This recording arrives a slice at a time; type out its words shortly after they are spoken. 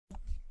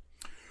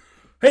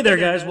Hey there,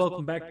 guys.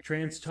 Welcome back to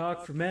Trans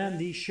Talk for Men,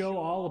 the show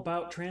all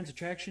about trans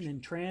attraction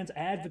and trans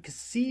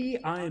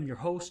advocacy. I am your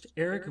host,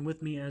 Eric, and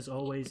with me, as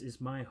always,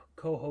 is my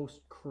co host,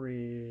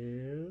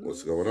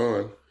 What's Chris. going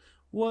on?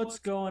 What's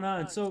going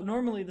on? So,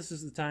 normally, this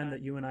is the time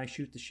that you and I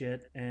shoot the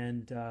shit,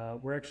 and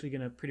we're actually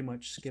going to pretty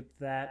much skip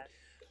that.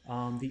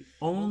 The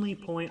only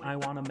point I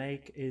want to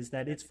make is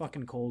that it's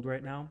fucking cold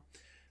right now.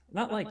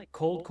 Not like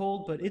cold,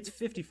 cold, but it's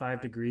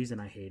 55 degrees,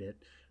 and I hate it.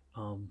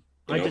 Um,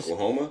 In I just,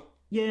 Oklahoma?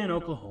 yeah, in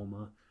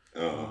Oklahoma.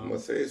 Oh, I Um,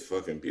 must say it's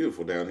fucking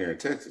beautiful down here in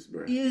Texas,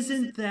 bro.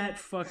 Isn't that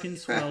fucking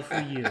swell for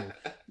you?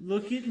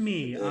 Look at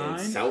me. In I'm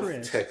South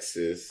Chris.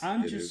 Texas,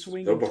 I'm it just is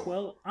swinging double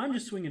 12 I'm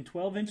just swinging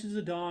 12 inches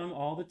of dong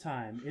all the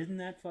time. Isn't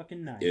that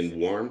fucking nice? in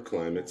warm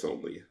climates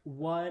only.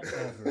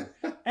 Whatever.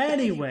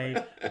 Anyway,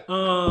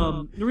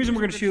 the reason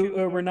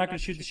we're not gonna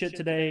shoot the shit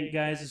today,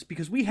 guys, is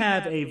because we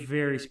have a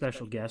very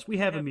special guest. We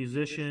have a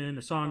musician,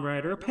 a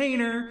songwriter, a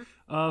painter,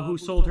 who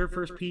sold her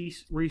first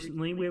piece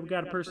recently. We've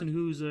got a person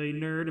who's a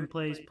nerd and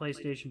plays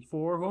PlayStation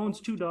 4, who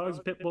owns two dogs,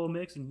 a pit bull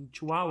mix and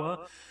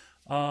Chihuahua.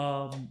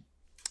 Um,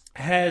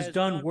 has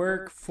done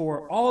work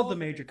for all the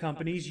major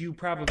companies. You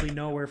probably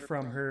know her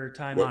from her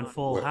time on What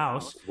Full what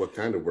House. what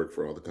kind of work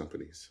for all the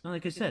companies?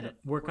 Like I said,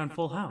 work on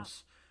Full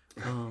House.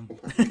 Oh my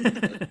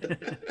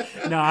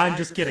No, I'm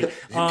just kidding. god.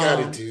 You got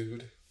it,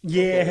 dude.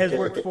 Yeah, has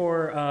worked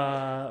for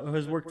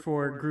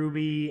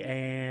Groovy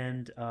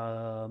and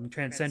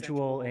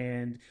Transensual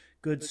and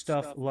good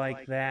stuff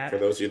like For that.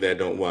 those of you that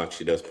don't watch,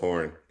 she does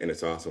porn and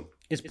it's awesome.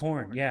 It's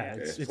porn, yeah.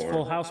 Okay, it's It's porn.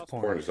 Full House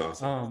porn. Porn is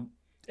awesome.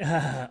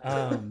 Um,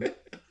 um,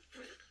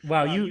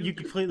 wow, you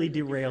completely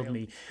derailed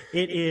me.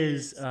 It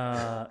is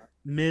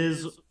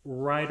Ms.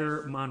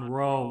 Ryder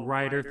Monroe.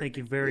 Ryder, thank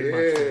you very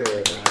much for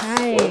joining us. Yes.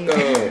 Hi.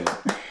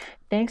 Welcome.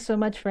 Thanks so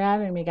much for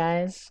having me,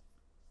 guys.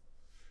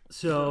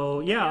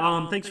 So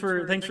yeah, thanks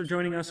for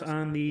joining us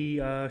on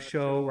the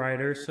show,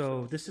 Ryder.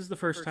 So this is the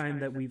first time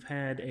that we've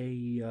had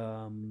a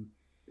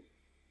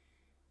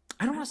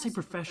I don't want to say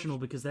professional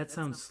because that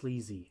sounds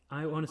sleazy.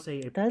 I want to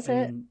say Does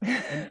it?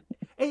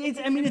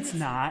 I mean it's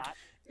not.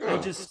 I Oh,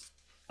 just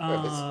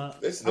no,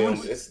 this is I the want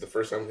only, to. this is the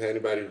first time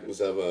anybody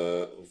who's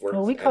ever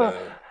Well, worked at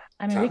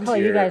a we top call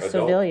you tier guys adult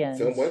film civilians.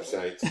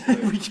 websites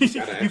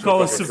got an You actual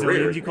call us fucking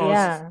civilians. career.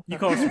 Yeah. You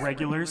call us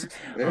regulars.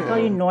 We call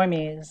you Yeah, Um,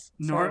 normies.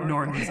 So,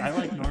 normies. I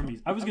like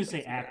normies. I was gonna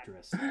say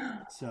actress.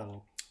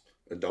 So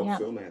adult yeah,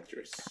 film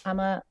actress. I'm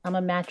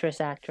a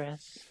mattress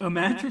actress. a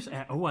mattress.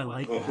 Oh, I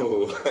like that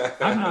one.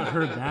 I've not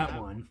heard Oh,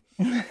 that one.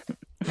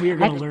 We are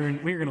gonna I learn.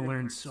 We are gonna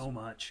learn so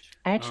much.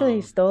 I actually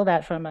Um, stole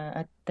that from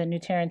the new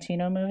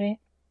Tarantino movie.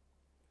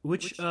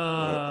 which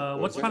what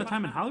Once was Upon a that?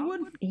 Time in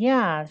Hollywood?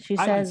 Yeah, she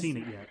I haven't says, seen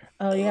it yet.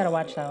 "Oh, you gotta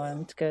watch that Uh,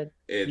 one. It's good."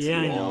 it's Yeah,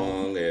 I know.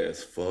 long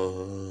as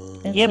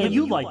It's Yeah, but like,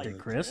 you liked it,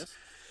 Chris.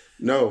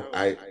 no,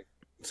 I.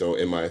 So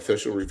in my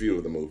official review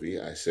of the movie,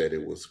 I said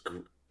it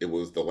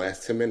was the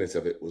last 10 minutes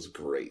of it was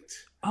great.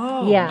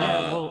 Oh yeah,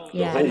 yeah. Well,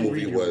 The I yeah, whole didn't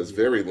movie read your was review.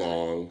 very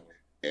long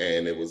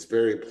and it was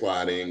very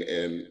plotting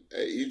and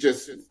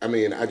I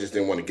mean, I just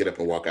didn't want to get up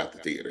and walk out the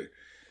theater,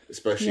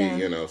 especially,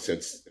 yeah.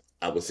 since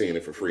I was seeing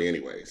it for free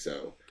anyway.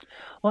 So,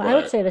 Well, I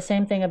would but say the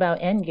same thing about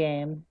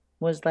Endgame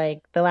was like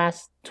the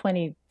last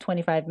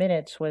 20-25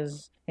 minutes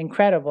was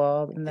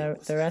incredible and it the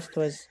was rest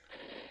everything. was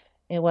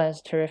it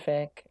was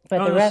terrific.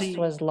 But Oh the no, rest see,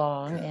 was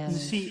long and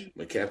see,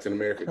 When Captain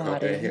America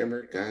caught that plotty.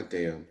 hammer,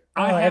 goddamn.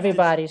 I Oh, have to.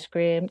 everybody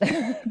screamed.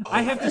 I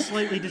Oh, have to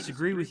slightly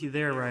disagree with you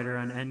there, Ryder,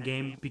 on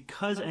Endgame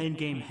because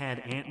Endgame had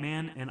Ant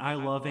Man, and I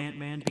love Ant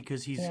Man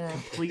because he's Yeah.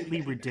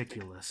 completely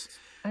ridiculous.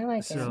 I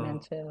like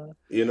Ant-Man So too.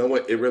 you know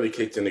what? It really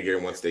kicked into gear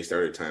once they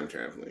started time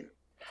traveling.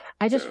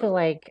 I just feel So,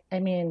 like, I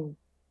mean,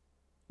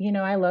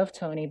 I love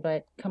Tony,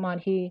 but come on,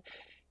 he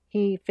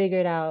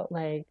figured out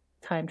like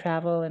time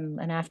travel in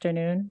an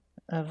afternoon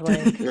of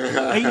like,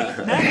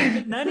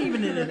 not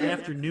even in an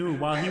afternoon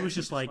while he was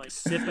just like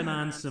sipping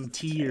on some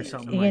tea or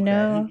something you like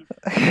that. know,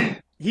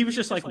 He was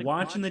just like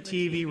watching the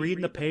TV,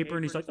 reading the paper,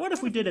 and he's like, "What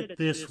if we did it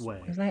this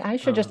way?" It's like I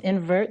should Uh, just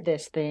invert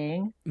this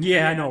thing.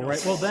 yeah, I know,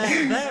 right? Well,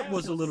 that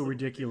was a little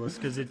ridiculous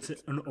because it's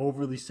an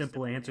overly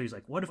simple answer. He's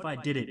like, "What if I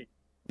did it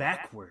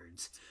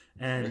backwards?"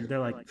 And they're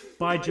like,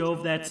 "By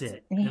Jove, that's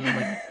it." And I'm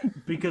like, Yeah.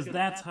 "Because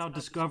that's how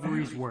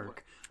discoveries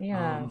work."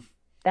 Yeah. Um,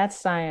 That's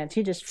science.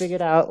 He just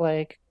figured out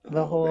like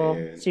the oh whole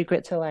man.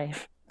 secret to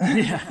life.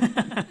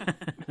 yeah.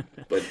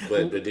 But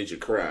did you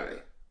cry?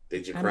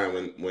 Did you I'm cry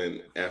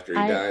when after he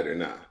I died or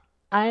not?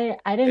 I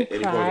didn't At any point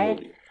in the cry.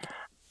 movie,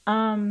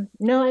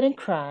 No, I didn't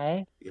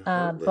cry. you're But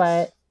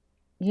heartless.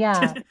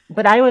 yeah,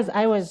 but I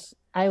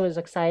was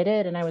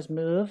excited and I was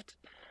moved.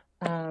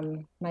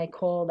 My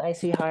cold,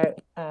 icy heart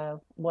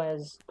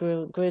was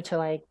grew to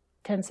like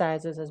 10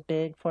 sizes as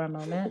big for a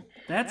moment.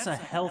 That's a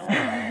health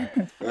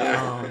problem.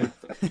 Ah. Um,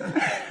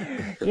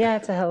 Yeah,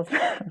 it's a health.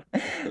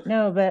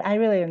 No, but I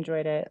really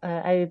enjoyed it.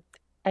 I've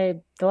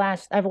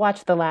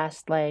watched the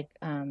last like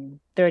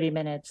 30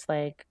 minutes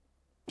like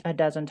a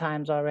dozen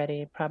times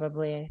already,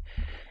 probably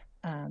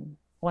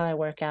while I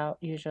work out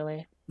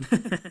usually.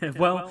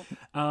 well,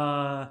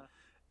 uh,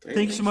 Thank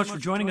you Damn. so much for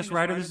joining us,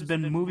 Ryder. This has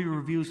been Movie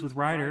Reviews with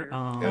Ryder. Hell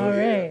All yeah.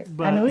 right. I mean,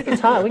 But we can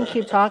talk. We can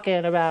keep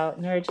talking about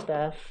nerd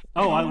stuff.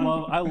 oh,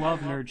 I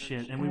love nerd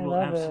shit, and we I will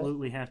love it.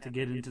 absolutely have to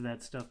get into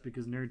that stuff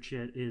because nerd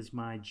shit is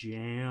my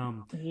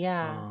jam.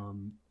 Yeah.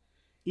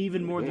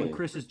 Even more than Mhm.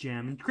 Chris's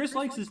jam. And Chris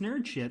likes his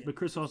nerd shit, but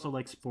Chris also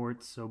likes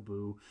sports, so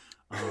boo.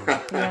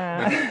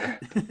 Yeah.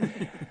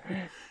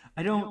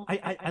 I don't.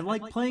 I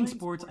like playing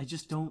sports. I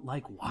just don't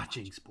like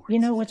watching sports. You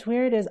know, what's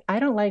weird is I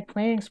don't like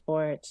playing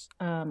sports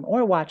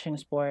or watching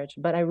sports,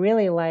 but I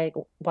really like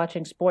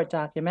watching sport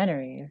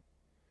documentaries.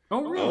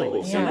 Oh, really?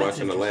 Oh, so Yeah. you That's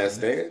watching The Last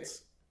interesting.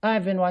 Dance?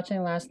 I've been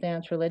watching Last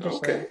Dance religiously.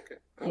 Okay.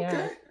 Yeah.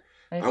 Okay.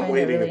 I I'm find it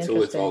waiting really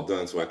until it's all interesting.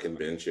 done so I can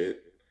binge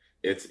it.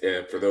 It's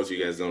for those of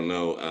you guys who don't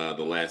know,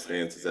 The Last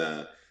Dance is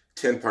a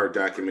 10-part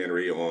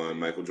documentary on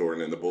Michael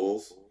Jordan and the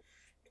Bulls,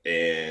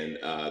 and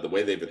the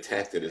way they've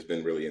attacked it has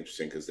been really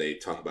interesting because they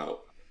talk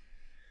about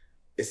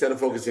instead of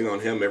focusing on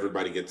him,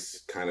 everybody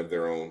gets kind of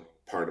their own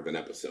part of an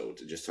episode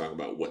to just talk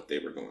about what they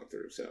were going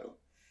through. So,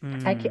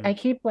 I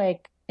keep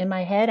like in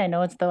my head, I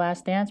know it's The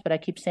Last Dance, but I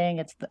keep saying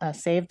it's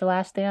Save the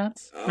Last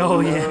Dance.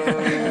 Oh, yeah.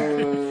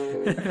 no.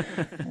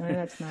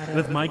 That's not it.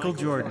 With Michael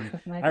Jordan.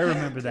 With I Michael.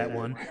 remember that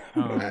one.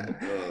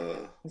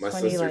 It's My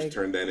funny, sisters like-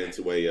 turned that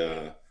into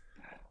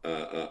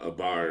a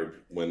barb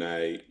when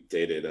I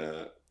dated.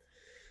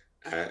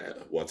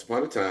 Once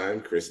upon a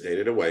time, Chris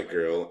dated a white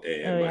girl,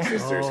 and Oh, my yeah.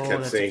 sisters Oh,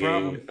 kept that's a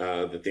singing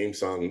problem. the theme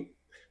song.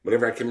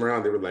 Whenever I came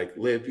around, they were like,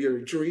 "Live your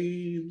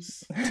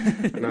dreams,"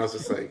 and I was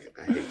just like,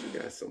 "I hate you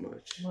guys so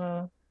much."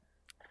 Well,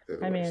 They're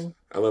the I worst. mean,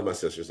 I love my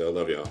sisters. Though. I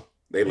love y'all.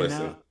 They And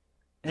listen.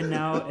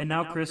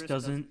 now Chris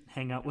doesn't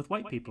hang out with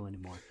white people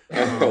anymore.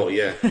 Oh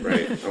yeah,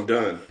 right. I'm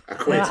done. I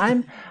quit. well,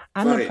 I'm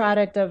a Fine.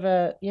 product of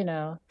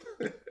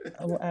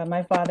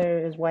my father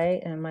is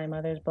white and my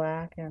mother's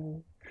black,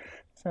 and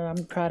so I'm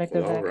a product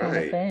of Well, that kind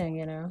of right.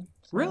 thing,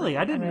 So Really, I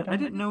right didn't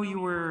on. know you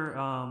were.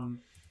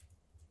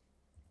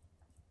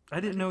 I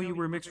didn't know you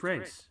were mixed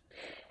race.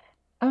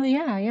 Oh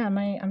yeah, yeah.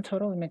 I'm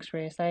totally mixed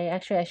race. I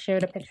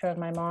shared a picture of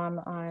my mom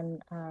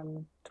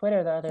on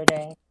Twitter the other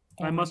day.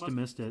 I and must have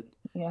missed it.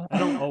 yeah, I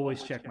don't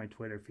always check my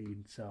Twitter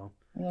feed, so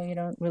yeah. You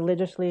don't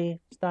religiously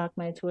stalk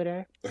my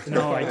Twitter.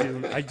 no, I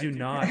do. I do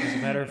not. As a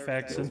matter of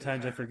fact,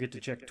 sometimes I forget to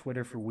check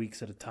Twitter for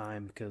weeks at a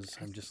time because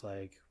I'm just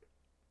like,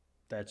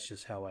 that's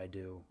just how I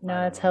do. I No,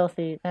 don't it's know.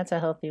 healthy. That's a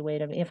healthy way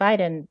to be. If I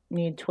didn't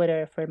need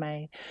Twitter for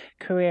my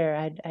career,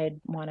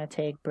 I'd want to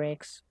take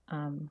breaks,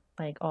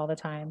 like all the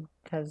time,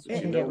 because it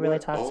You can know get really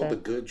what? All the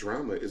toxic. good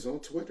drama is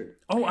on Twitter.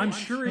 Oh, I'm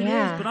sure it is,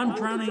 Yeah. but I'm All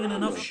the drowning in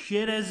enough drama.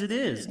 shit as it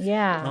is.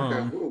 Yeah. I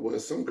forgot Um, who it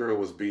was. Some girl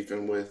was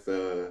beefing with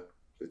the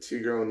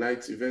Two-Girl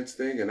Nights events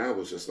thing, and I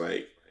was just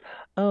like,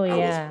 Oh I was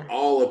yeah.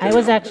 all up I in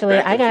was the actually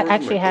back I and got forth.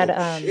 I'm actually like, had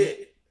oh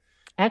shit.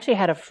 I actually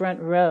had a front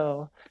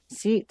row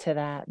seat to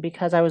that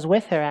because I was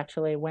with her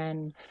actually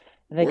when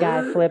the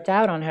guy Word? flipped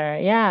out on her.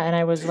 Yeah, and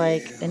I was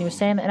like, and he was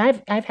saying, Damn.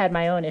 and I've had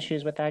my own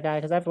issues with that guy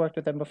because I've worked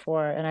with him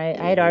before, and I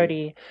had Mhm.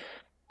 already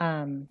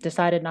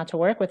decided not to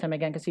work with him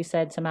again because he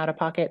said some out of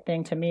pocket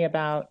thing to me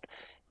about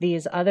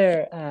these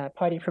other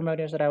party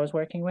promoters that I was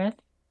working with,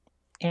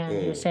 and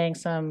he was Mm. saying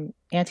some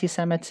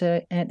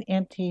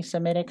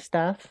anti-Semitic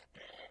stuff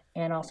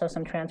and also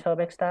some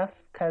transphobic stuff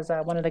because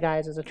one of the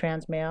guys is a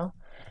trans male,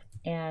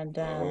 and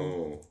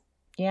Oh.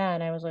 yeah,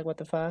 and I was like, what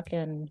the fuck?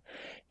 And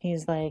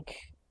he's like,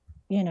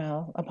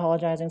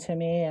 apologizing to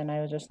me, and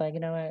I was just like, you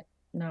know what,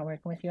 not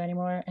working with you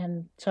anymore.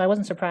 And so I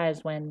wasn't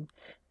surprised when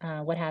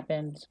what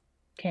happened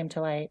came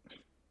to light.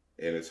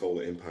 And his whole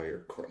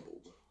empire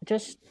crumbled.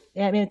 Just,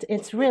 yeah, I mean,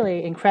 it's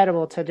really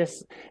incredible to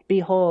just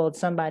behold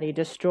somebody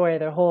destroy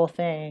their whole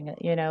thing,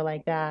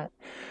 like that.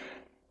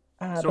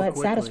 so But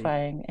quickly.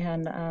 satisfying,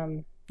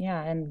 and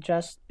yeah, and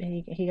just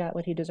he got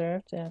what he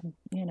deserved, and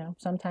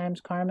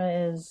sometimes karma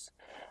is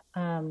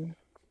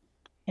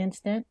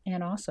instant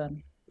and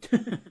awesome.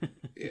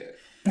 Yeah.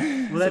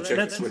 Well, So that's check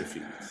that's your Twitter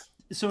feeds.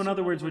 so. In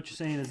other words, what you're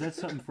saying is that's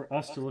something for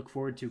us to look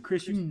forward to.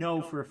 Chris, you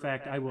know for a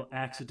fact I will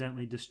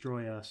accidentally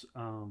destroy us.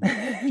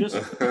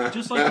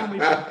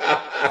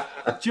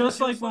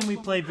 Just like when we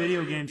play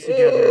video games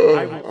together,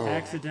 I will Oh.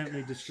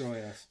 accidentally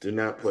destroy us. Do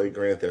not play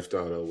Grand Theft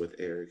Auto with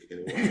Eric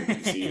anymore. If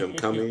you see him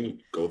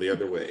coming, go the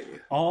other way.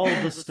 All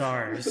the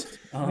stars.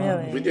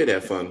 Really? We did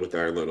have fun with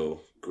our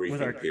little griefing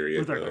with our period,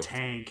 with our though.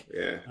 tank.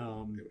 Yeah,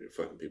 Um, we were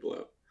fucking people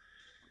up.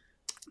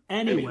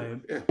 anyway,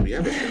 Yeah, we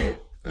have a show.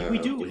 We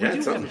do We have had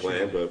a something show.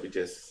 planned, but we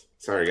just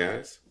sorry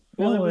guys.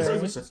 well, No it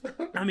worries. was.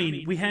 I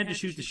mean, we had to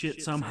shoot the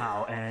shit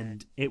somehow,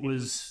 and it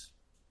was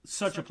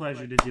such a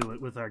pleasure to do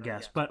it with our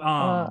guest. But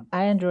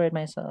I enjoyed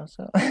myself,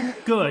 so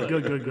good.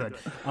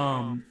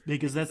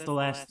 Because that's the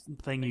last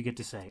thing you get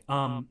to say.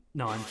 No,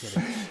 I'm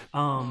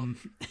kidding.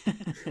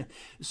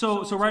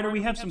 So Ryder,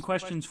 we have some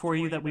questions for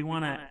you that we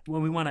want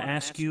to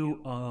ask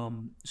you.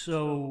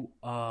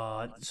 Some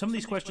of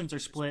these questions are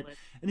split,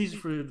 and these are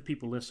for the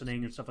people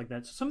listening and stuff like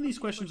that. So some of these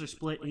questions are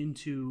split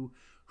into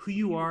who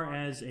you are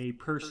as a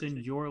person,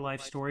 your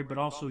life story, but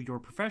also your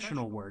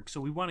professional work.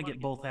 So we want to get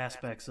both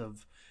aspects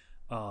of,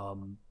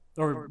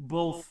 or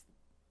both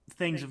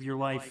things of your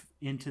life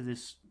into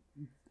this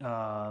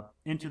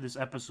into this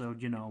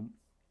episode,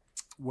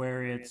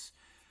 where it's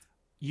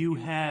you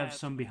have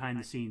some behind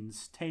the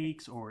scenes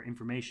takes or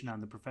information on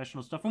the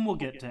professional stuff, and we'll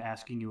get to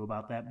asking you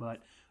about that.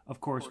 But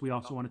of course, we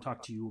also want to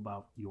talk to you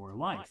about your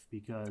life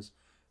because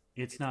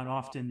it's not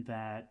often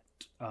that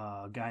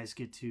guys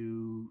get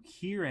to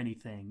hear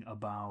anything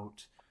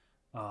about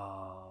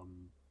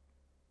um,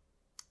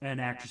 an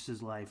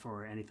actress's life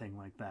or anything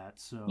like that.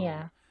 So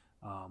Yeah.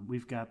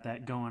 we've got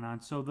that going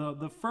on. So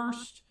the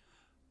first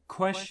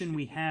question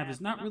we have is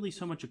not really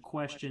so much a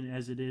question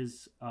as it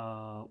is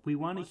we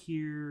want to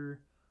hear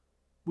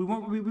we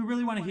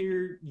really want to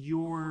hear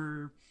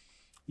your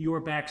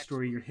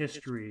backstory, your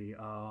history,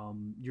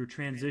 your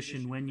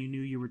transition, when you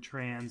knew you were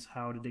trans,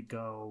 how did it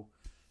go,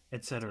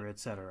 etc.,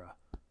 etc.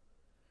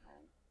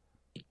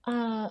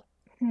 Uh,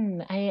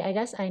 I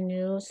guess I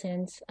knew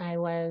since I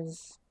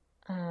was,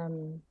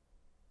 um,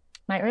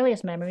 my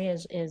earliest memory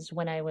is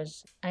when I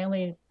was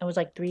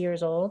like 3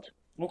 years old.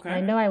 And I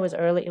Okay. know I was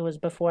early, it was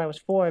before I was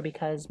four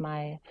because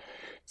my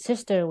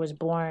sister was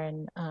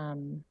born,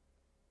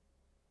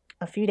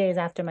 a few days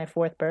after my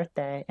fourth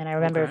birthday. And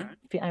Okay.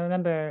 I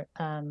remember,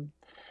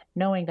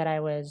 knowing that I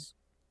was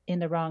in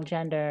the wrong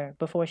gender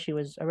before she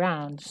was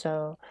around.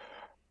 So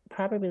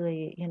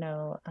probably,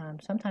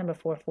 sometime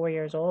before 4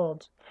 years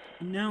old.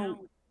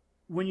 Now,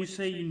 when you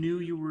say you knew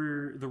you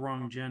were the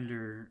wrong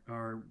gender,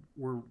 or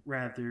were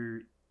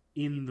rather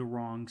in the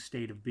wrong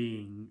state of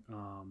being,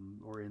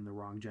 or in the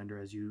wrong gender,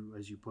 as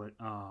you put,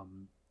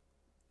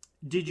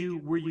 did you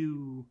were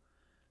you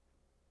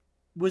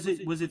was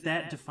it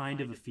that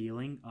defined of a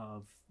feeling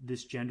of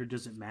this gender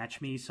doesn't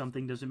match me,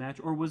 something doesn't match,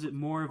 or was it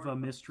more of a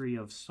mystery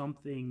of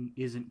something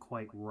isn't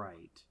quite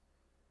right?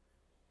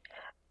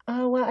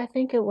 Oh, well, I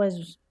think it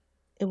was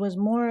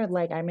more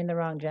like I'm in the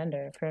wrong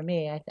gender for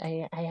me.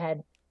 I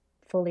had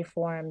fully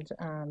formed,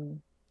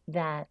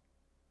 that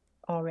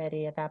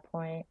already at that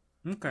point.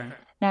 Okay.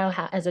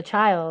 Now, as a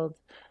child,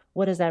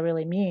 what does that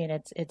really mean?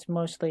 It's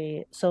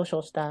mostly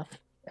social stuff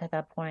at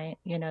that point.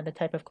 The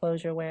type of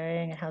clothes you're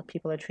wearing, and how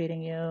people are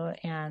treating you,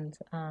 and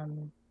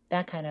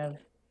that kind of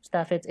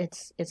stuff.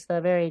 It's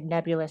the very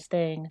nebulous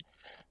thing,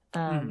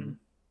 Mm-hmm.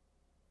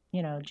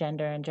 um,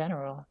 gender in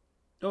general.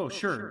 Oh,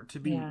 sure. To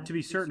be Yeah. to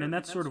be certain, and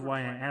that's sort of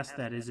why I asked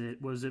that.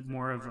 Was it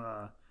more of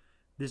a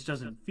this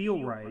doesn't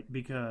feel right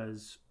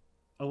because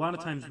a lot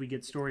of times we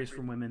get stories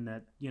from women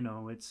that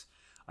it's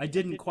I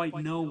didn't quite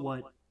know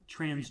what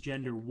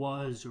transgender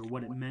was or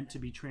what it meant to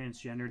be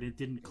transgendered. It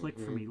didn't click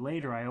for Hmm. me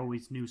later. I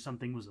always knew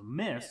something was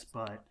amiss,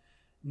 but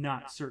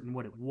not certain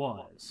what it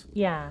was.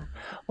 Yeah.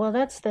 Well,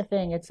 that's the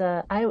thing. It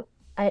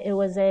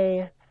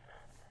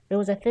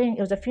was a thing.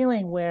 It was a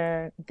feeling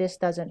where this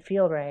doesn't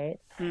feel right,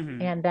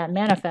 Mm-hmm. and that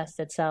manifests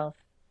itself.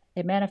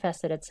 It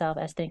manifested itself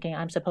as thinking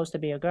I'm supposed to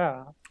be a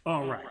girl,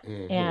 Oh, right.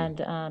 Hmm.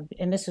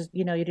 and this is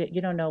you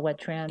don't know what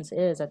trans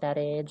is at that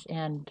age,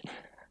 and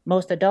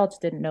most adults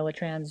didn't know what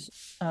trans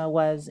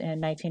was in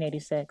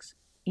 1986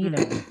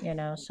 Mm-hmm.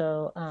 either.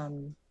 So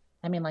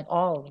I mean, like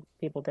all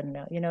people didn't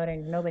know. You know what I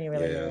mean? Nobody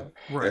really Yeah, knew,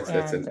 Right, that's right.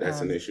 that's and an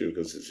that's an issue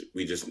because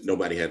we just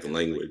nobody had the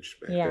language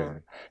back yeah.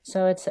 then.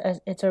 So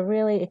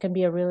it can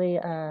be a really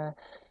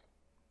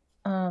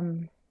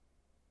um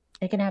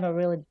it can have a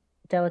really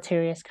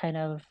deleterious kind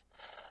of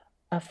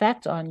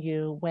effect on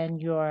you when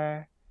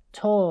you're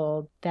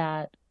told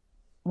that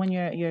when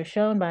you're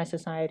shown by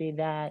society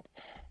that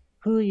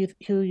who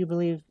you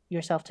believe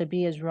yourself to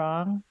be is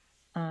wrong,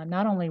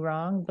 not only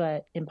wrong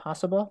but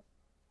impossible,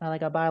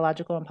 like a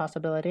biological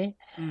impossibility.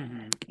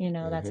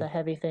 Mm-hmm. That's a Hmm.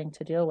 heavy thing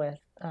to deal with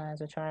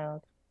as a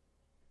child.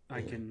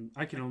 I can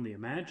only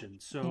imagine.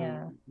 So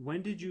Yeah.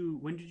 when did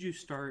you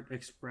start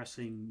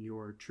expressing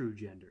your true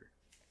gender?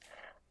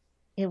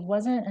 It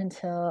wasn't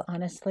until,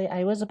 honestly,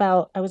 I was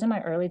in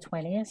my early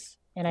 20s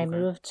and I Okay.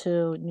 moved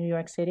to New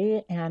York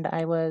City, and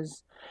I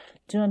was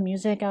doing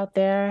music out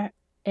there,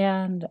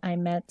 and I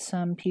met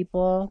some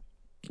people,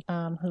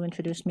 who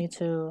introduced me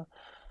to,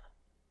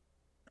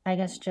 I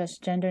guess,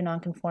 just gender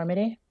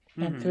nonconformity.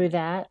 And Mm-hmm. through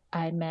that,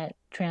 I met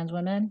trans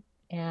women,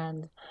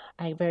 and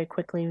I very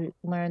quickly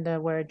learned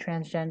the word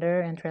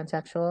transgender and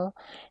transsexual.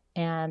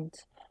 And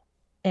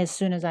as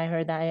soon as I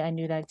heard that, I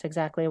knew that's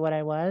exactly what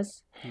I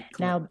was. It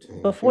Now,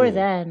 clicked. before Hmm.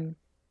 then,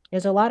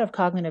 there's a lot of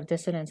cognitive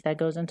dissonance that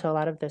goes into a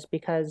lot of this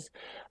because,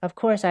 of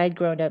course, I had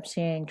grown up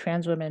seeing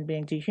trans women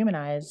being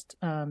dehumanized,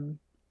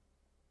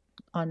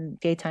 on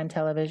daytime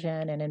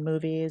television and in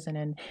movies and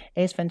in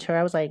Ace Ventura.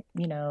 I was like,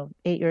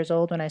 8 years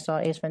old when I saw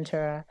Ace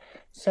Ventura.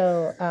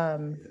 So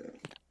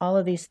all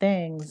of these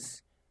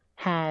things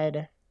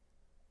had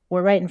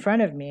were right in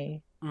front of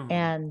me, Uh-huh.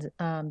 and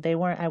they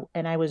weren't.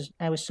 And I was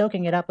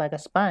soaking it up like a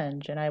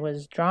sponge, and I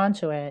was drawn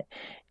to it,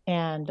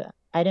 and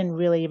I didn't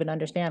really even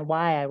understand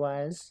why I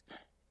was,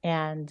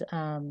 and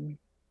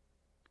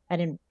I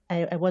didn't.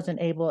 I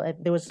wasn't able.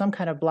 There was some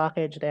kind of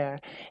blockage there,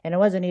 and it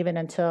wasn't even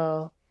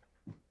until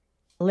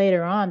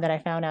later on that I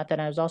found out that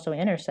I was also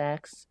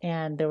intersex,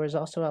 and there was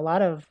also a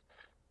lot of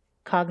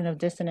cognitive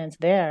dissonance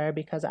there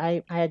because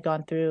I had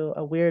gone through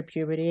a weird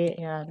puberty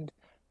and,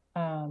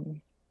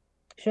 um,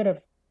 should have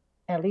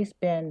at least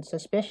been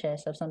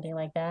suspicious of something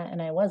like that,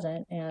 and I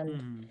wasn't. And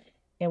Mm-hmm.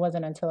 it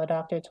wasn't until a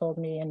doctor told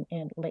me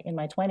in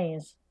my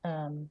 20s,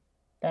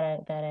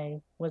 that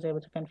I was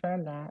able to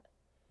confirm that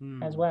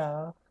as Mm.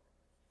 well.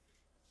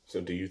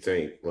 So do you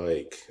think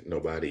like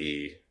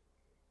nobody?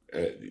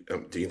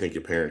 Do you think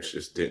your parents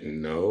just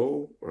didn't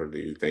know, or do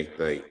you think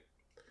like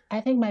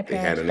I think my they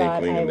had parents an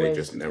thought inkling I and they was.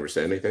 just never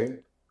said anything?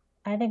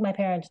 I think my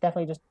parents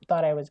definitely just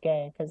thought I was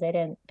gay because they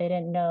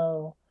didn't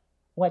know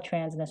what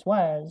transness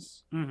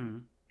was. Mm-hmm.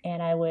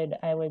 And I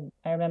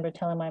remember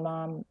telling my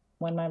mom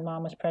when my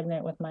mom was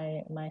pregnant with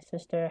my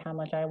sister how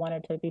much I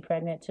wanted to be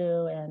pregnant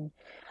too, and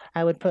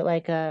I would put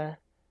I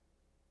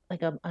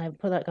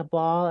put like a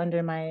ball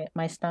under my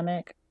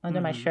stomach,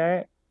 under my Mm-hmm.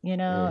 shirt, and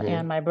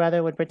Mm-hmm. my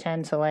brother would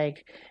pretend to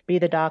like be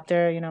the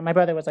doctor. My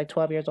brother was like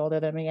 12 years older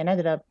than me and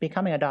ended up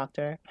becoming a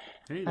doctor.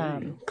 Hey, there you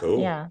Um, go.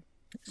 Cool. yeah.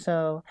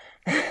 So,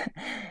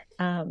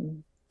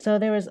 um, so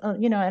there was,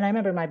 and I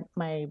remember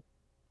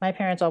my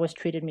parents always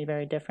treated me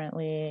very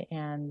differently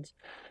and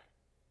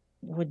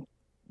would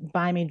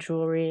buy me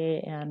jewelry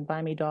and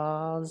buy me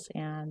dolls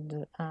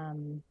and,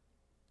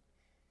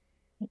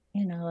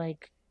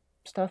 like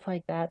stuff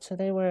like that. So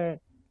they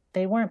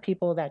weren't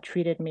people that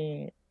treated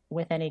me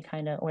with any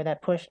kind of, or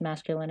that pushed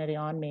masculinity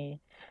on me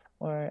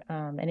or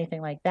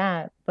anything like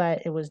that.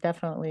 But it was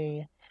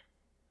definitely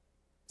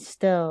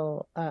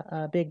still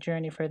a big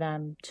journey for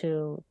them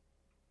to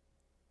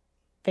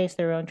face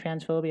their own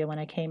transphobia when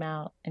I came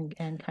out and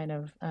kind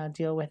of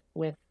deal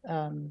with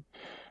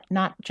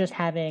not just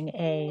having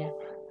a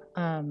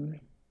um,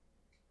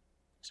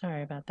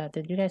 sorry about that.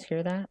 Did you guys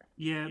hear that?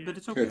 Yeah, but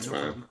it's okay. It's No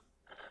fine. problem.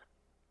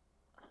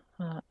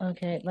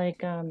 Okay,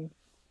 like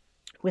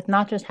with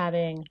not just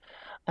having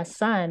a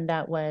son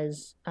that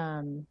was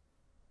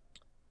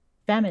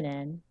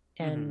feminine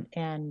Mm-hmm.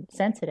 and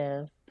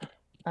sensitive,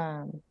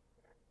 um,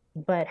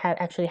 but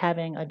actually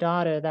having a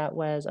daughter that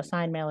was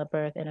assigned male at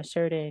birth and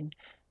asserting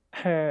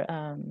her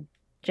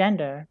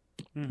gender,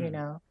 you Mm-hmm.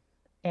 know,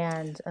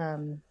 and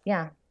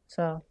yeah,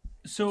 so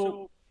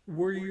So,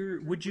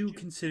 would you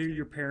consider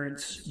your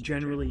parents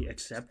generally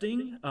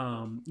accepting?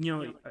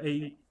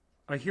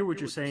 I hear what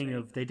you're saying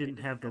of they didn't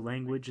have the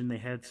language and they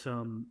had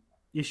some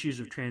issues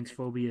of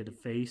transphobia to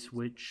face,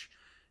 which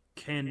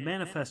can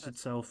manifest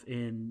itself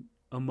in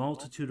a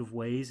multitude of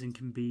ways and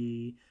can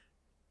be,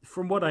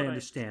 from what I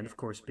understand, of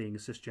course, being a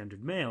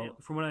cisgendered male,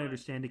 from what I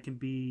understand, it can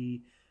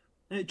be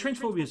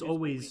transphobia is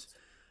always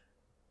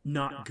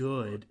not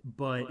good,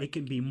 but it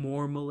can be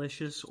more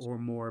malicious or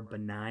more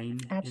benign in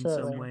some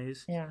absolutely,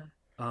 ways. yeah.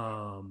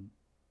 Um,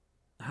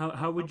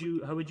 how would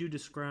you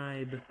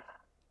describe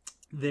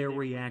their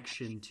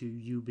reaction to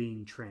you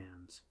being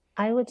trans?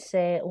 I would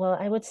say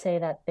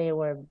that they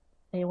were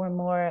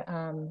more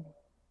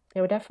they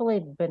were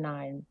definitely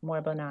benign,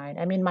 more benign.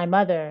 I mean, my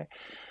mother,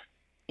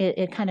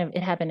 it kind of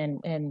it happened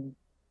in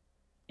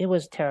it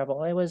was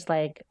terrible. It was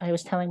like I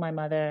was telling my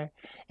mother,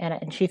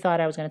 and she thought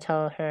I was going to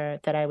tell her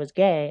that I was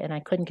gay, and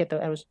I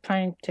was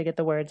trying to get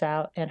the words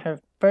out, and her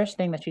first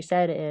thing that she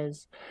said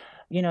is,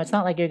 it's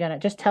not like you're gonna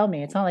just tell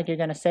me. It's not like you're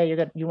gonna say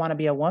you want to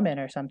be a woman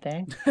or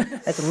something.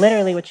 That's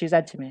literally what she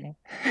said to me.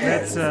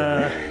 That's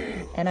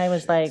And I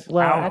was like,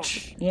 well,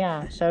 ouch.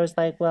 yeah. So I was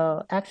like,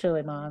 well,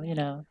 actually, mom,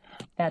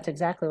 that's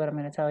exactly what I'm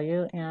going to tell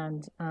you.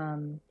 And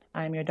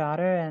I'm your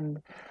daughter. And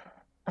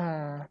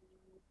uh,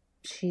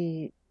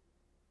 she,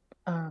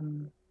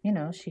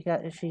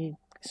 she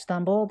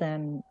stumbled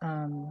and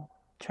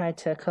tried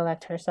to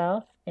collect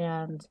herself.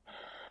 And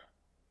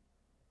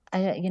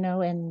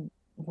and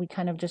we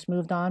kind of just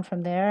moved on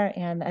from there.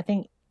 And I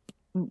think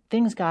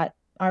things got,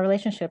 our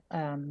relationship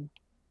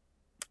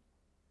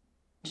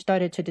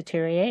started to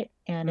deteriorate.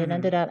 And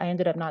Mm-hmm. I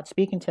ended up not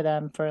speaking to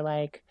them for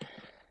like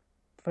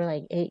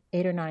 8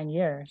 or 9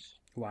 years.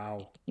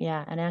 Wow.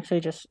 Yeah, and I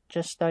actually just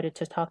started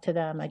to talk to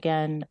them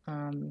again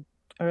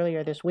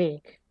earlier this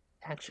week,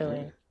 Mm.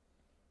 actually.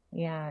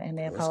 Yeah, and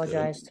they Well, that's good.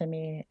 apologized to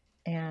me,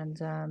 and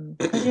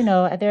because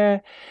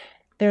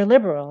they're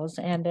liberals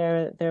and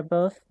they're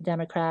both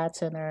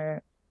Democrats and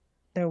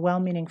they're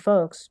well-meaning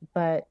folks,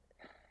 but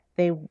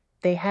they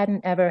they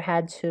hadn't ever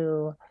had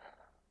to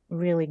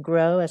really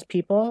grow as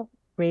people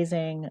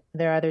raising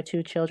their other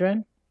two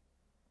children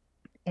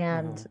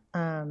and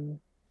Uh-huh.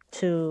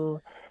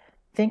 to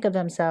think of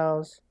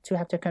themselves, to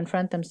have to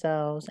confront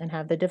themselves and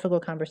have the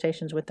difficult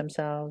conversations with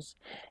themselves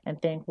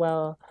and think,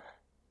 well,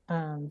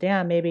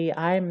 damn, maybe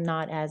I'm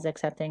not as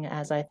accepting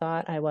as I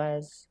thought I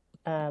was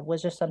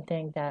just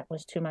something that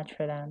was too much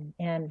for them.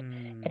 And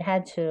it Mm.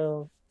 had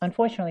to,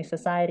 unfortunately,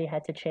 society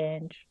had to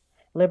change.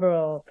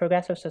 Liberal,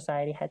 progressive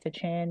society had to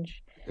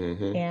change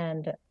Mm-hmm.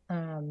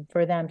 and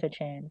for them to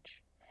change.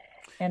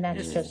 And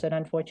that's Yes. just an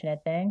unfortunate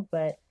thing,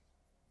 but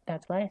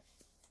that's life.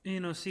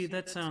 See,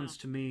 that sounds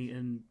to me,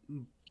 and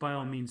by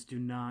all means, do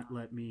not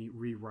let me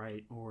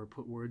rewrite or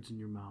put words in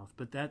your mouth,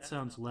 but that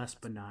sounds less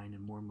benign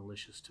and more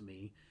malicious to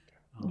me.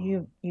 You,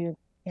 Um, you,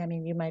 I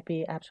mean, you might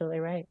be absolutely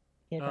right.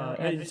 And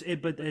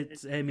but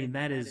I mean,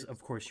 that is,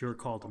 of course, your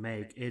call to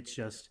make. It's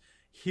just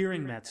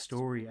hearing that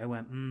story, I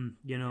went,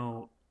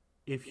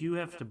 if you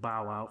have to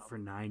bow out for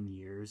 9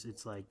 years,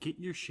 it's like get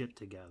your shit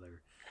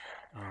together.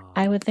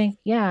 I Um, would think,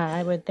 yeah,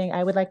 I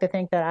would like to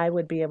think that I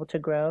would be able to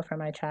grow for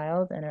my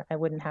child, and I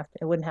wouldn't have to,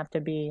 it wouldn't have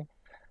to be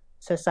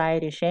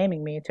society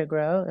shaming me to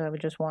grow. I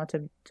would just want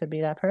to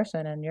be that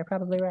person. And you're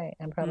probably right.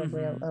 I'm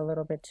probably mhm. a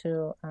little bit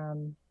too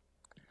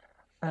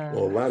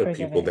Well, a lot of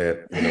people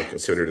forgiving. that,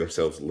 consider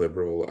themselves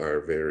liberal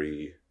are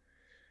very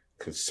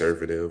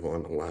conservative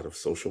on a lot of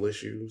social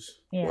issues.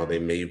 While they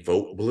Yeah, may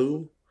vote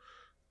blue,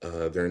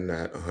 they're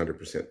not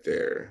 100%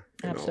 there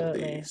in all of the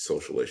absolutely.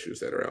 social issues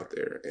that are out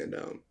there. And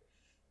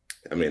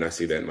I mean, I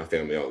see that in my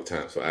family all the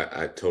time. So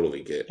I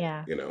totally get,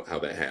 Yeah, how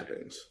that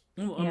happens.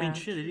 Well, I mean, yeah,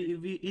 shit.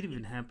 It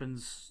even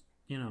happens,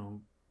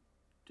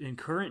 in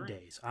current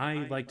days.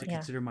 I like to yeah,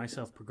 consider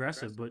myself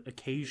progressive, but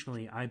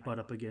occasionally I butt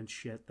up against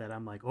shit that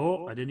I'm like,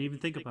 oh, I didn't even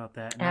think about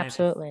that, and I have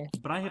to, absolutely.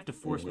 but I have to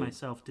force Hmm.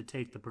 myself to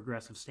take the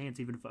progressive stance,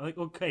 even if, like,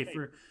 okay,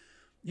 for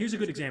here's a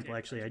good example.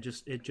 Actually,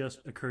 it just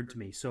occurred to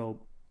me.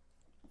 So,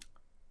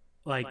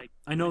 like,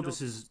 I know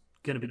this is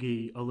going to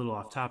be a little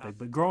off topic,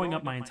 but growing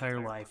up my entire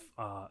life,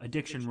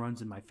 addiction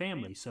runs in my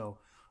family. So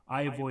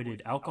I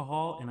avoided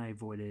alcohol and I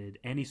avoided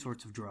any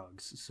sorts of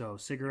drugs. So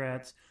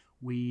cigarettes,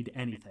 weed,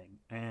 anything.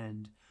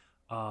 And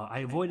I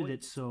avoided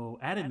it so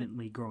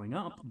adamantly growing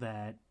up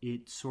that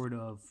it sort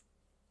of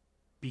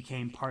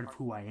became part of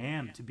who I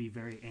am to be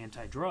very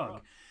anti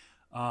drug.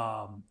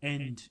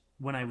 And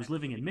when I was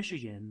living in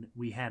Michigan,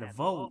 we had a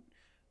vote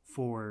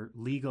for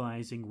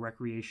legalizing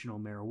recreational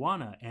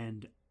marijuana.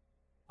 And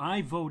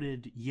I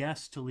voted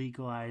yes to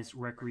legalize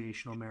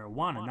recreational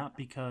marijuana, not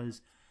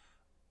because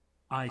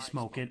I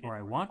smoke it or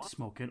I want to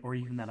smoke it or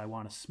even that I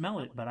want to smell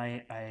it, but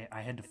I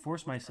had to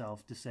force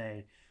myself to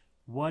say,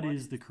 what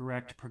is the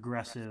correct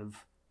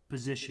progressive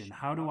position?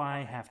 How do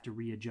I have to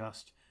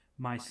readjust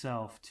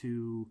myself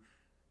to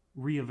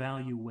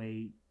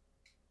reevaluate,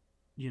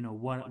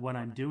 what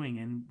I'm doing?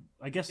 And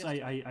I guess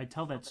I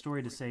tell that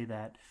story to say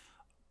that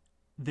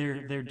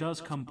there does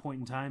come a point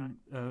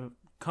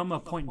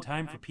in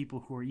time for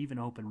people who are even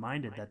open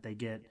minded that they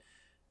get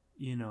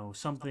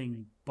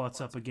something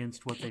butts up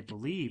against what they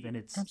believe, and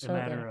it's a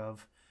matter Absolutely.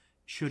 of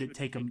should it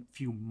take a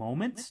few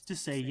moments to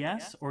say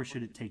yes or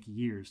should it take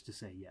years to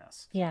say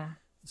yes. Yeah,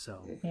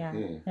 So yeah.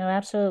 Hmm. No,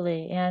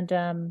 absolutely. And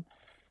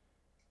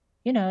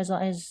as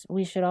long as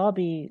we should all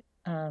be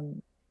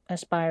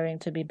aspiring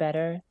to be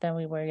better than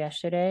we were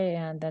yesterday,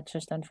 and that's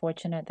just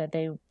unfortunate that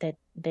they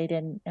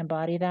didn't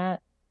embody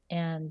that.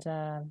 And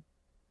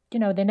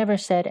they never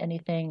said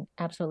anything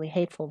absolutely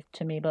hateful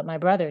to me, but my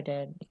brother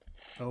did.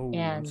 oh,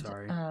 I'm And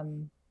sorry.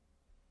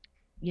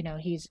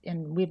 he's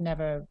and we've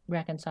never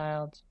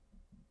reconciled,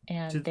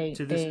 and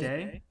To this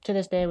day. to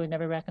this day we've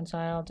never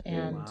reconciled. Hmm.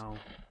 And Wow.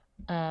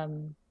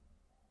 um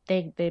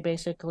they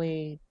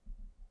basically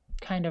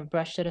kind of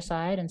brushed it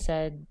aside and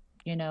said,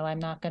 I'm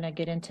not going to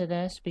get into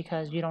this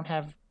because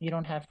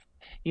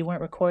you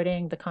weren't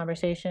recording the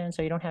conversation,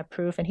 so you don't have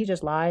proof. And he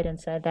just lied and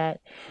said that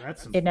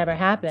That's some it never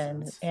fucking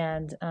happened. nonsense.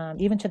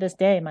 And even to this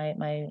day,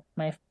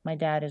 my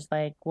dad is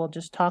like, well,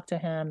 just talk to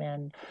him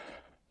and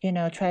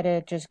try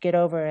to just get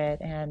over it.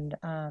 And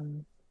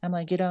I'm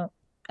like, you don't,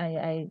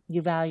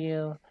 you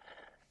value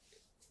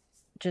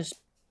just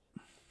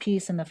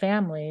peace in the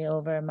family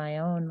over my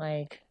own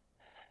like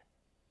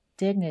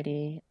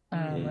dignity, or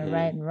Mm-hmm.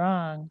 right Hmm. and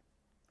wrong.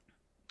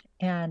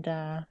 And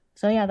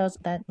so yeah,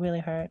 that really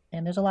hurt.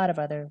 And there's a lot of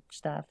other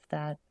stuff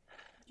that,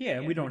 Yeah,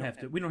 and we don't have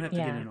to get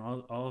yeah, into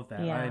all of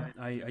that. I, yeah.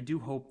 I I do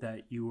hope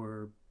that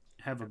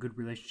have a good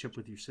relationship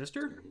with your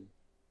sister.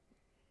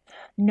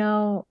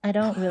 No, I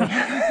don't really.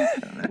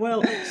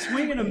 Well,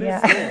 swing and a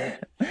miss Yeah. there.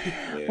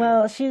 Yeah.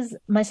 Well,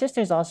 my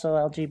sister's also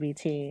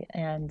LGBT,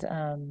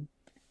 and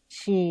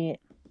she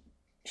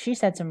she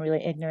said some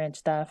really ignorant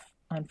stuff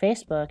on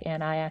Facebook,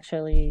 and I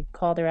actually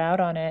called her out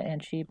on it,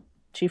 and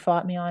she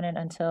fought me on it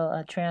until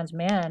a trans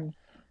man,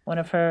 one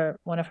of her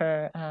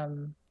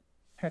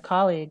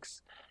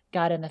colleagues,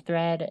 got in the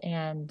thread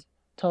and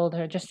told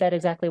her, just said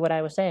exactly what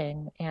I was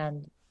saying,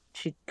 and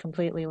she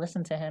completely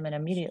listened to him and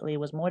immediately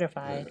was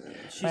mortified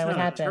She's by what not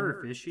a happened.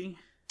 turf, is she?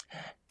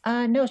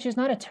 No, she's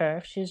not a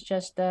TERF. She's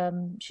just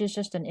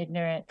an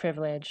ignorant,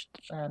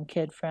 privileged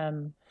kid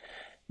from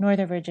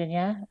Northern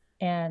Virginia,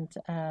 and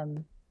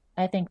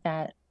I think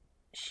that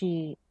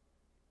she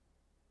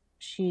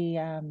she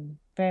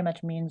very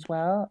much means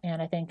well,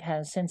 and I think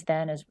has since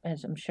then,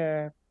 as I'm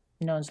sure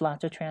knows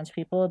lots of trans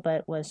people,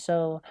 but was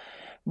so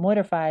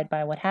mortified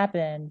by what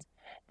happened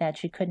that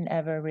she couldn't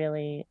ever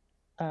really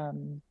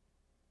um,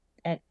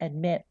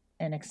 admit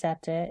and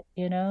accept it.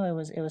 It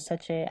was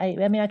such a.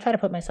 I mean, I try to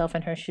put myself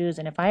in her shoes,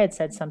 and if I had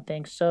said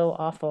something so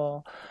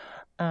awful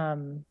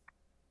um,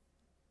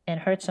 and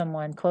hurt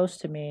someone close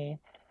to me,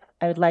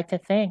 I would like to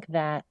think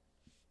that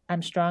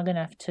I'm strong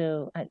enough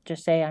to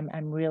just say I'm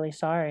really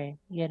sorry,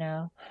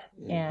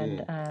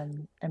 and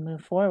Hmm.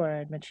 move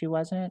forward. But she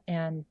wasn't,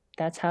 and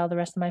that's how the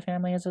rest of my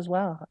family is as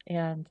well.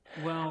 And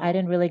I Well,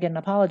 didn't really get an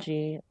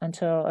apology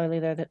until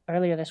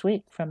earlier this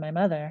week from my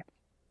mother.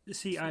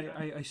 see,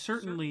 I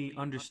certainly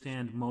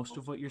understand most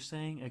of what you're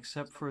saying,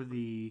 except for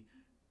the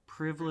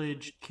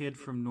privileged kid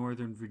from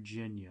Northern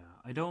Virginia.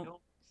 I don't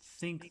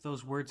think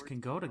those words can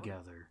go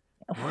together.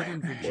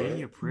 Northern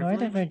Virginia What? Northern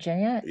privilege?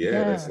 Virginia? Yeah,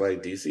 that's Yeah.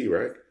 like DC,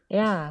 right?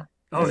 Yeah.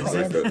 Oh, That's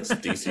That's is like what, the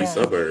it? DC yeah.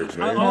 suburbs,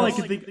 man. all I No,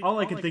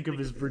 can think of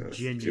is That's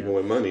Virginia. people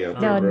with money out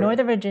there, no, bro.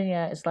 Northern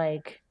Virginia is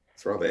like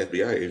That's where all the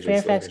FBI agents live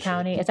Fairfax and shit.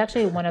 County. It's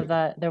actually one of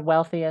the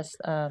wealthiest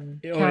Oh,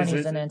 is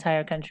counties it? in the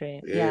entire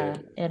country. Yeah. Yeah,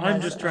 it I'm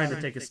has just trying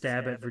to take a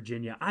stab at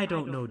Virginia. I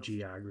don't know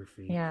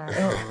geography.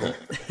 yeah.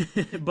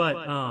 But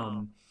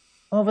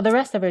Well, the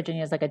rest of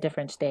Virginia is like a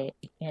different state,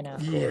 Of yeah.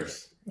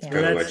 course. It's Yeah.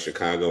 kind of like That's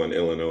Chicago and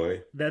Illinois.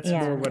 that's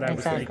more Yeah, what I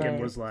was thinking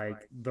exactly. was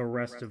like the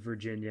rest of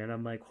Virginia, and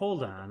I'm like,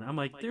 hold on. I'm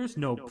like, there's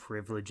no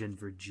privilege in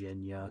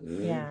Virginia.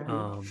 Yeah.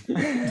 Um,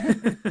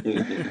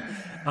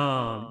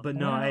 Mhm. but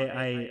no,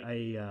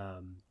 Yeah.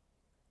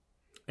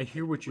 I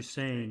hear what you're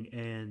saying,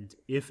 and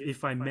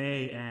if I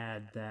may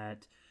add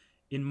that,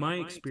 in my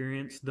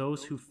experience,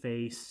 those who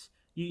face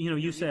you know,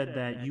 you said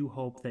that you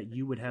hope that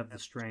you would have the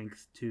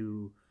strength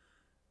to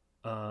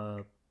uh,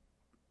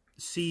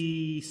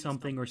 see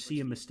something or see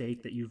a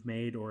mistake that you've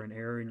made or an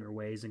error in your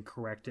ways and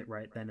correct it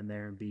right then and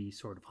there and be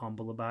sort of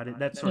humble about it.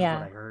 That's sort of what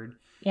Yeah. I heard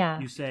Yeah.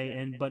 you say.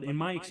 And but in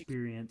my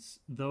experience,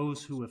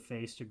 those who have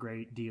faced a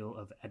great deal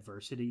of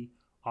adversity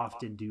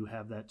often do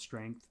have that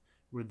strength,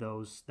 where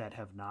those that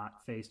have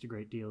not faced a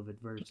great deal of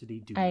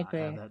adversity do I not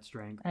have agree. that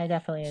strength. I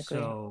definitely agree.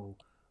 So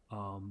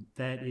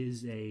that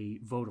is a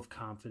vote of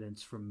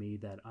confidence from me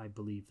that I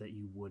believe that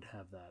you would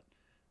have that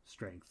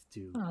strength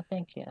to Oh,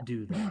 thank you.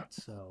 do that.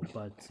 So,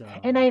 but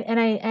And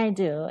I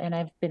do, and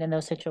I've been in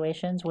those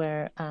situations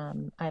where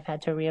I've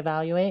had to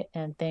reevaluate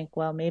and think,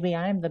 well, maybe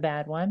I'm the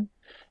bad one,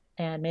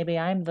 and maybe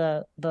I'm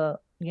the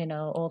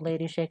old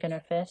lady shaking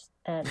her fist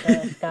at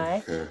the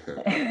sky,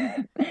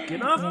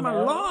 get off you my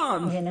know,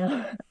 lawn.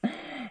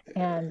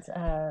 and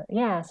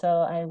yeah,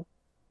 so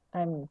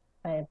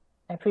I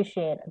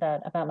appreciate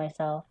that about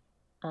myself,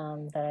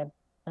 that I've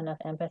enough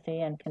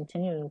empathy and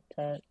continue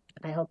to.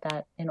 I hope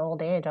that in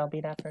old age I'll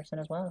be that person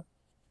as well.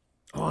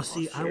 Oh,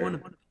 see, Sure.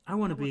 I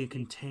want to be a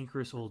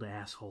cantankerous old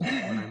asshole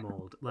when I'm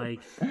old. Like,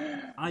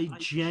 I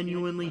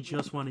genuinely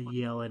just want to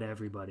yell at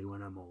everybody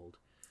when I'm old.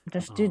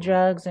 Just do Um,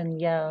 drugs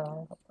and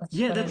yell. That's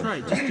yeah, what that's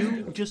right.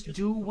 I. Just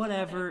do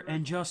whatever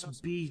and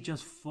just be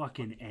just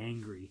fucking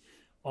angry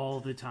all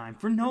the time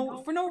for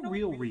no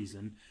real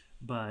reason.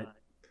 But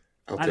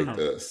I'll I don't take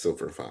know. the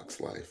Silver Fox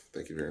life.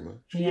 Thank you very much.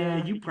 Yeah,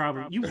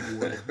 Yeah. you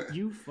would.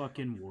 You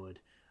fucking would.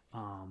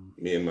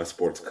 Me and my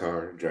sports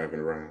car driving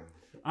around.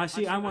 I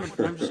see. I'm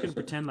just gonna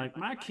pretend like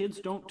my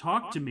kids don't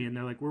talk to me, and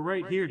they're like, "We're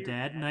right here,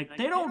 Dad," and like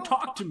they don't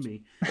talk to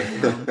me.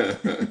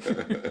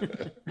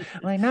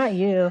 Like, not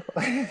you.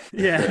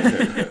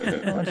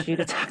 Yeah. I want you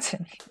to talk to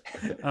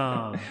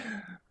me.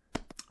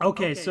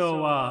 Okay,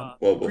 so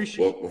Well,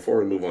 appreciate. before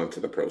we move on to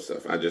the pro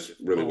stuff, I just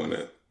really want Oh,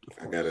 to. of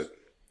I course. gotta.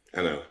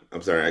 I know.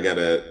 I'm sorry. I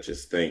gotta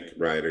just thank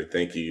Ryder.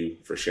 Thank you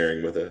for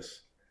sharing with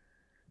us.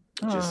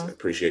 Just Aw,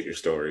 appreciate your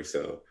story.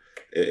 So oh,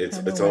 no it's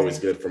always worries.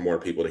 good for more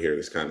people to hear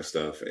this kind of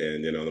stuff,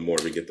 and the more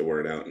we get the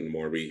word out and the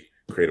more we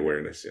create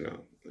awareness,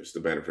 it's the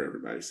better for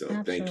everybody. So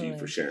thank you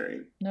for Absolutely.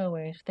 sharing. No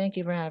worries. Thank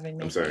you for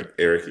having I'm me. sorry,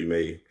 Eric. You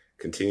may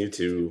continue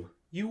to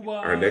You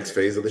our next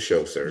phase of the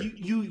show, sir.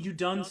 you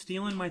done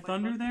stealing my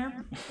thunder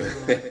there?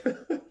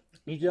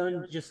 You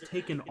done just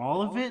taking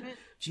all of it?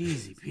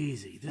 Jeezy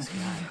peasy. This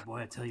guy,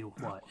 boy, I tell you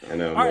what. I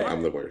know All right,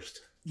 I'm the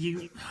worst.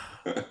 you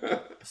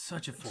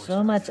such a force So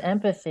of much habit.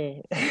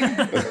 empathy.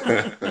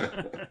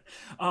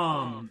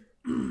 All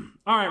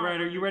right,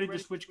 Ryder, you ready to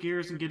switch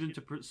gears and get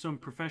into some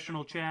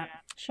professional chat?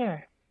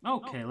 Sure.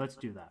 Okay, let's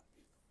do that.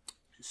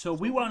 So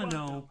we want to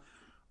know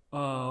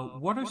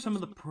what are some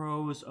of the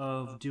pros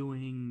of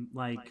doing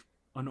like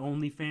an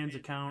OnlyFans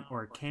account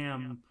or a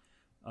cam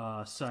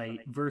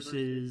site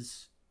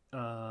versus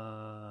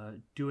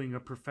doing a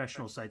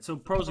professional site. So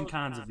pros and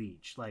cons of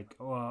each, like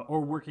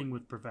or working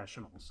with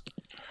professionals.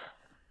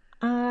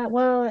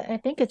 Well, I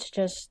think it's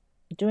just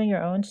doing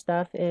your own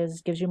stuff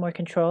gives you more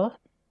control.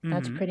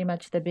 That's Mm-hmm. pretty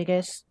much the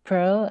biggest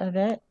pro of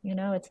it.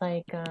 It's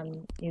like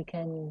you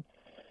can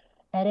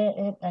edit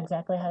it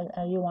exactly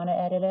how you want to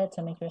edit it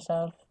to make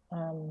yourself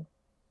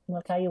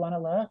look how you want to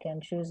look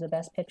and choose the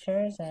best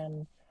pictures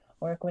and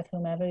work with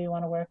whomever you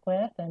want to work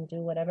with and do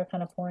whatever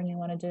kind of porn you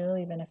want to do,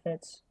 even if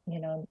it's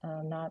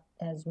not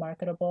as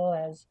marketable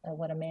as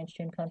what a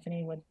mainstream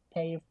company would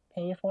pay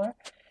you for.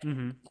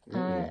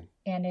 Mm-hmm.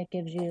 And it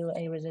gives you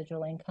a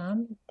residual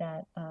income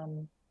that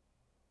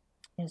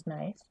is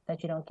nice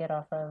that you don't get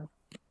off of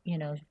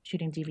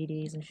shooting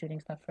DVDs and shooting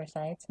stuff for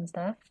sites and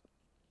stuff.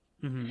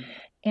 Mm-hmm.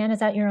 And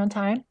it's at your own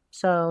time,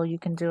 so you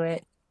can do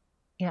it.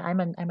 Yeah, I'm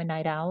a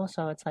night owl,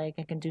 so it's like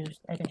I can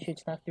shoot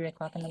stuff 3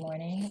 o'clock in the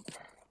morning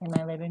in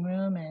my living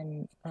room,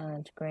 and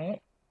it's great.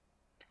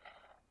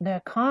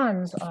 The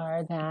cons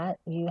are that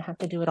you have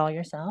to do it all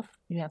yourself.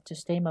 You have to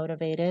stay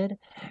motivated.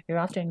 You're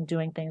often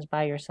doing things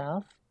by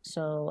yourself,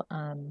 so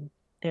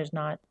there's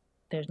not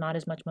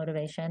as much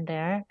motivation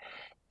there,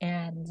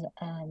 and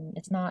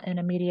it's not an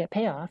immediate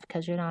payoff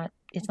because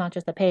it's not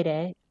just a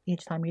payday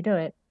each time you do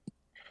it.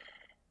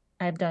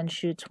 I've done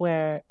shoots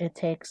where it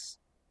takes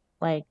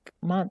like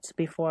months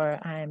before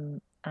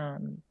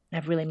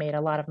I've really made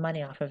a lot of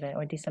money off of it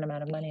or a decent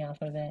amount of money off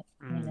of it.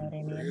 You know Mm. what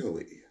I mean?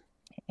 Really?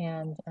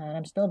 And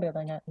I'm still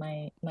building up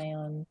my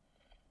own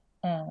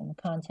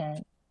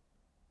content,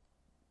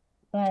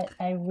 but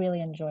I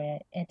really enjoy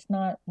it. It's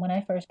not when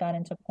I first got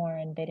into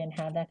porn, they didn't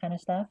have that kind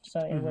of stuff, so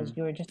it was Hmm.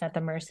 you were just at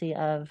the mercy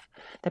of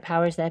the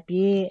powers that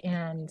be,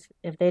 and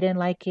if they didn't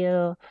like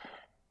you,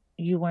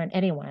 you weren't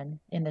anyone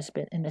in this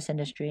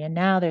industry. And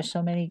now there's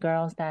so many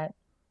girls that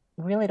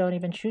really don't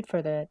even shoot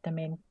for the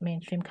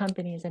mainstream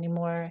companies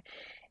anymore,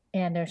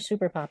 and they're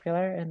super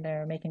popular and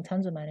they're making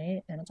tons of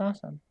money, and it's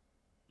awesome.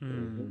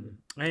 Mm.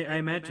 I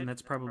imagine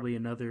that's probably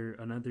another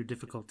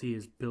difficulty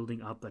is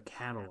building up a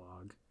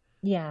catalog.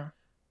 Yeah,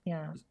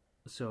 yeah.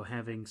 So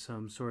having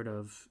some sort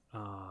of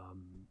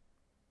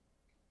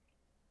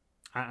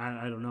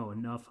I don't know,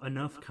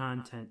 enough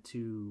content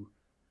to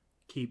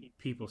keep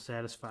people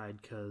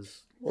satisfied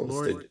because Well, it's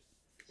Lord,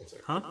 the. I'm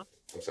sorry. huh?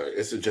 I'm sorry.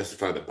 It's to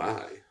justify the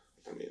buy.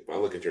 I mean, if I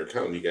look at your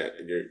account,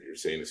 you're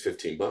saying it's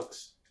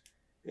 $15,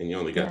 and you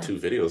only got Yeah, 2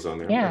 videos on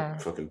there. I'm not yeah,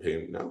 fucking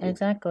paying. No,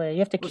 exactly. You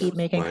have to Well, keep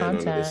making buying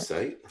onto this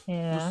content. site. well,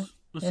 Yeah. well,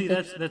 You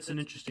have see, to, that's an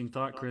interesting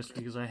thought, Chris,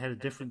 because I had a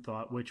different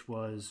thought, which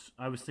was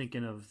I was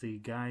thinking of the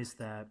guys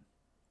that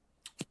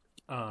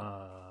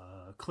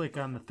click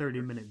on the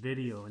 30-minute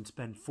video and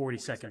spend 40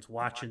 seconds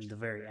watching the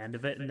very end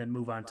of it and then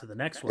move on to the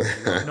next one.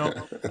 They go,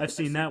 nope, I've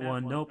seen that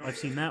one. Nope, I've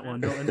seen that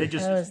one. No, and oh, they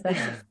just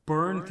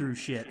burn through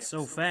shit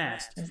so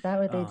fast. is that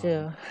what they Um,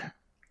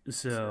 do?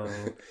 so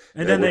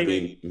and That then would they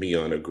be me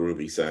on a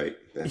groovy site.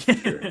 That's for yeah,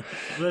 sure. well,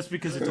 that's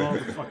because it's all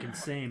the fucking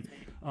same.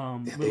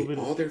 Little bit of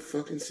All their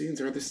fucking scenes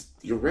are this.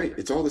 You're right.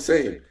 It's all the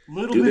same.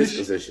 little Do bit of this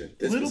position.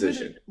 This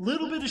position.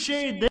 little bit of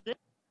shade there.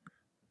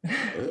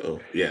 Oh,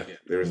 yeah.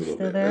 There is You a little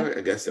still bit. there?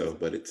 I guess so,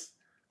 but it's.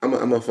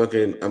 I'm a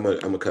fucking. I'm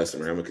a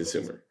customer. I'm a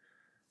consumer.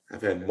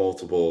 I've had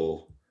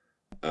multiple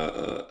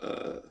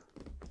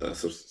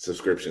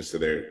subscriptions to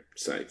their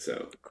site,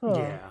 so Cool.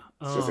 Yeah.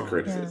 it's just a Yeah.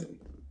 criticism.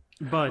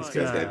 But These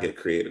guys gotta get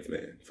creative,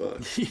 man.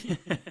 Fuck.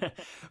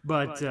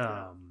 but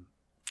I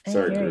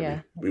Sorry, hear Groovy. ya.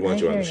 We I want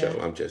you on hear the show.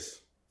 ya. I'm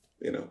just,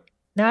 you know.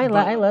 No, I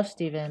but love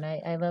Steven.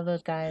 I love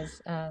those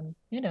guys.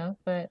 You know,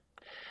 but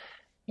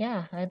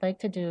yeah, I'd like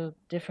to do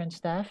different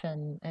stuff,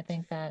 and I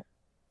think that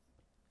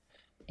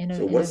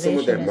So what's some of innovation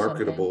that is something.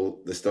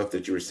 marketable, the stuff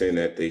that you were saying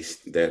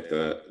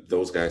that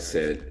those guys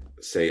said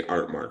say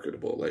aren't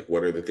marketable? Like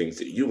what are the things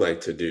that you like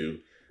to do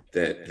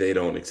that they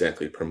don't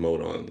exactly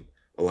promote on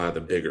a lot of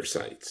the bigger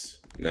sites?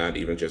 Not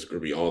even just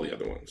Groovy, all the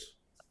other ones.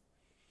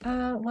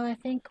 Well, I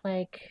think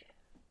like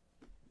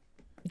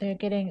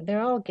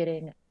they're all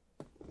getting.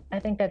 I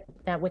think that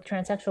with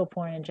transsexual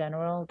porn in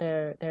general,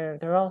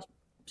 they're all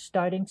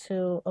starting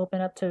to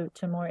open up to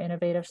more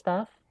innovative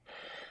stuff.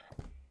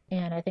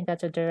 And I think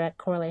that's a direct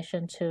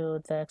correlation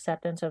to the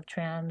acceptance of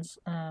trans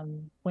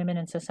women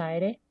in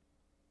society.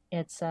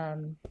 It's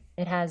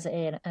it has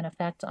an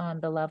effect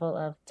on the level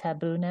of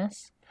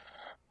tabooness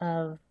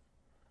of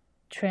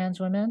trans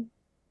women,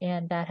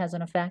 and that has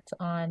an effect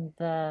on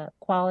the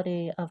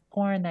quality of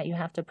porn that you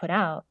have to put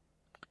out.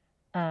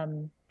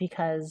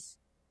 Because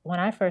when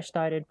I first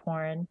started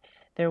porn,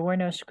 there were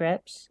no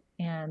scripts,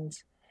 and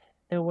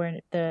there were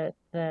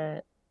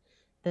the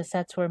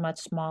sets were much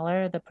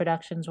smaller, the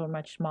productions were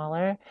much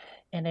smaller,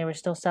 and they were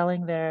still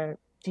selling their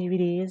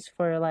DVDs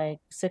for like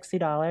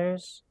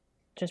 $60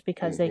 just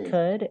because they Hmm.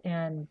 could,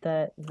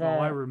 oh,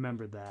 I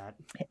remember that.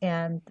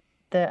 and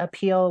the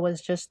appeal was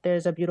just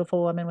there's a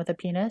beautiful woman with a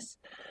penis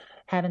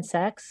having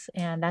sex,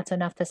 and that's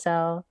enough to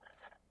sell.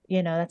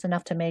 You know, that's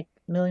enough to make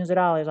millions of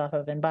dollars off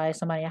of and buy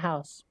somebody a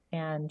house.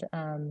 And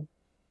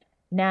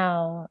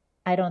now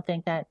I don't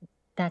think that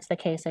that's the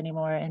case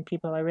anymore, and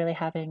people are really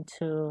having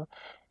to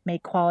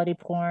make quality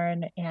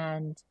porn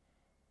and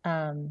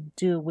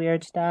do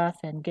weird stuff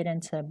and get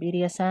into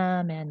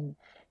BDSM and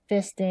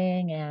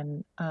fisting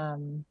and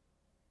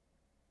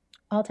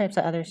all types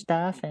of other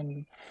stuff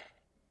and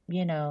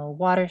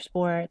water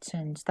sports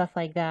and stuff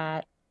like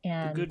that. The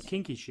And good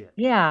kinky shit.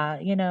 yeah,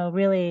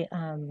 really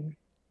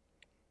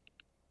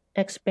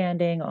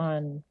expanding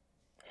on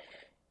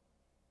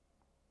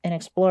and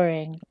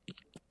exploring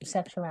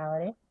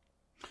sexuality.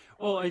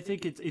 Well, I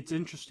think it's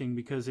interesting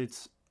because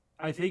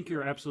I think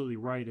you're absolutely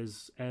right.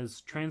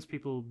 As trans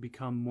people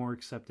become more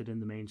accepted in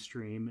the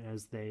mainstream,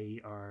 as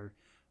they are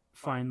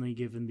finally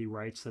given the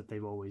rights that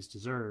they've always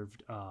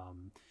deserved,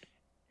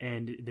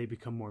 and they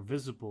become more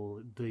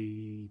visible,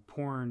 the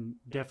porn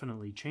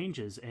definitely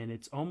changes, and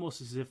it's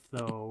almost as if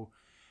though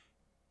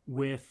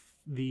with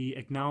the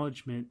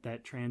acknowledgement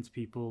that trans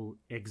people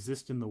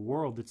exist in the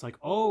world, it's like,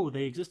 oh,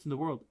 they exist in the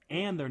world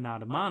and they're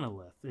not a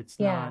monolith.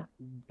 Yeah,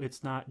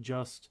 It's not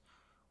just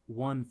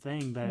one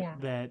thing yeah,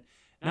 that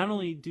not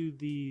only do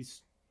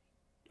these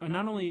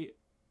not only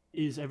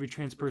is every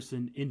trans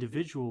person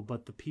individual,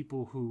 but the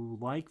people who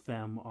like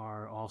them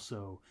are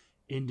also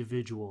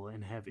individual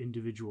and have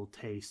individual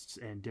tastes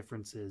and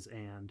differences,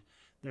 and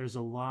there's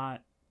a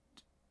lot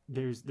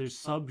there's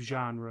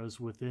subgenres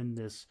within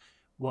this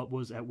what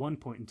was at one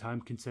point in time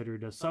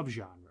considered a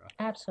subgenre.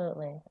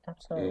 absolutely,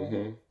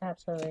 absolutely, Hmm.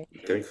 absolutely.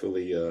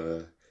 Thankfully,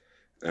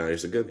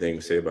 There's a good thing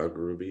to say about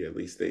Groovy. At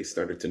least they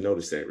started to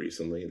notice that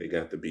recently. They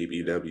got the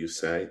BBW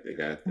site. They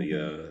got Hmm.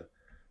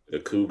 the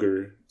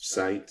Cougar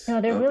site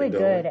No, they're up really and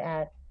good going.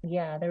 at,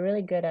 yeah, they're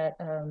really good at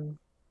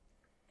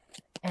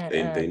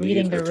They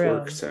reading need the a twerk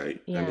room. site.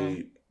 I Yeah.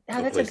 need Oh,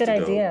 a that's a place good to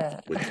go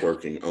idea. with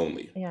twerking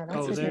only. Yeah, that's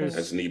Oh, a good, I just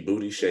there's need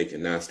booty shaking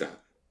nonstop.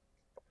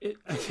 it's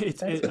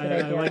that's a good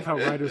I like idea. how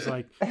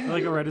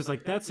writers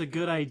like that's a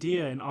good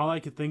idea, and all I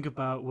could think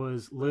about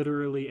was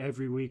literally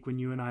every week when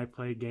you and I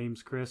play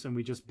games, Chris, and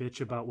we just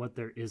bitch about what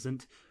there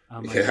isn't.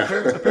 Like Yeah.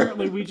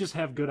 apparently we just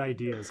have good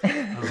ideas.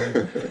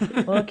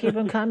 Um, We'll keep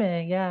them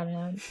coming. Yeah,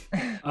 man.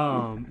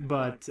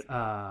 but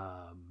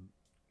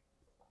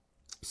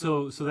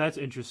so that's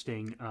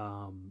interesting.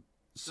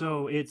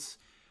 So it's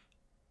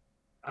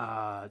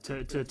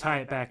to tie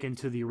it back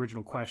into the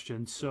original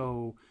question.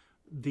 So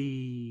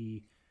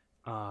the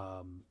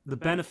the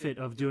benefit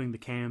of doing the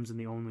cams and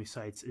the only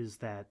sites is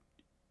that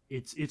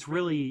it's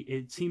really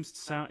it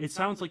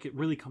sounds like it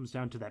really comes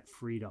down to that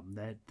freedom,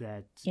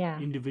 that Yeah,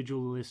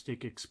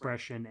 individualistic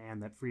expression,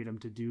 and that freedom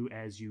to do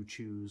as you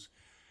choose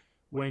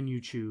when you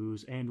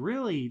choose, and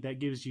really that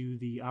gives you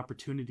the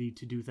opportunity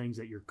to do things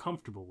that you're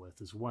comfortable with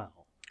as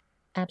well.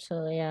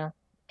 absolutely. Yeah.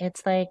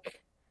 It's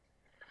like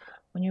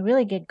when you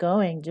really get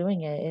going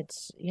doing it,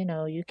 it's,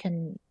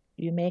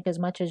 you make as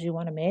much as you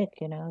want to make,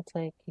 it's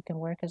like you can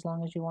work as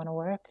long as you want to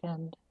work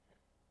and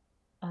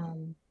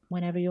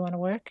whenever you want to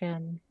work,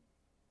 and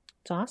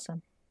it's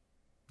awesome.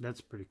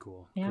 That's pretty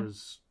cool Yeah.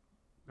 because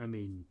I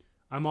mean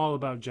I'm all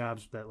about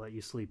jobs that let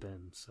you sleep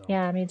in. So,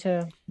 Yeah, me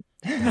too.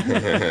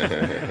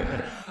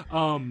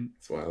 um,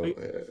 It's wild.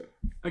 I,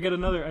 I got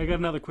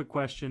another quick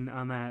question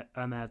on that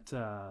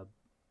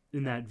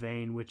in that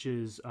vein, which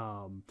is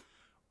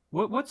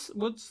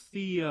what's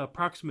the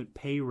approximate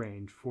pay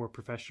range for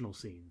professional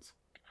scenes?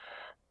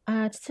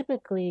 It's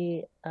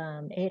typically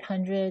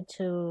 800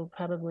 to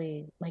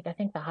probably, like, I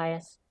think the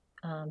highest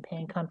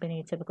paying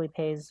company typically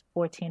pays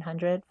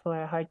 1400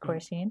 for a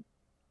hardcore scene.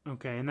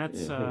 Okay, and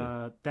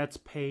Hmm. that's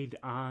paid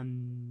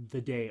on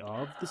the day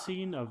of the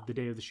scene, of the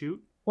day of the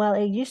shoot. Well,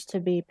 it used to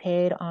be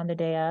paid on the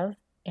day of,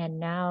 and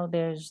now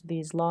there's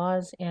these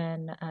laws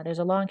there's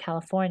a law in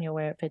California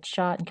where if it's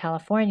shot in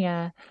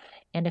California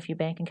and if you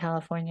bank in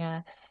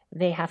California,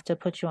 they have to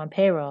put you on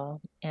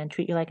payroll and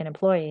treat you like an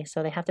employee.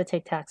 So they have to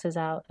take taxes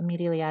out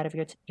immediately out of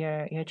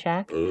your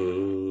check.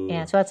 Ooh.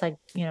 And so that's like,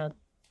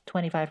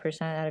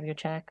 25% out of your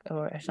check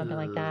or something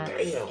like that.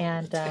 Damn. The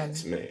And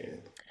tax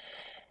man.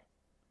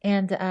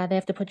 they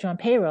have to put you on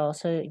payroll,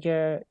 so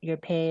you're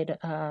paid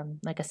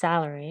like a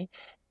salary,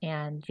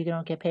 and you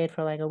don't get paid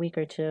for like a week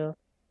or two.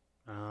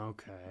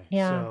 Okay,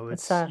 Yeah, so it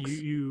it's sucks.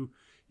 you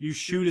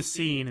shoot a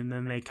scene and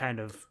then they kind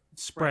of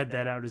spread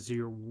that out as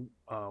your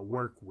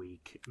work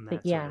week and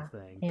But that sort of yeah,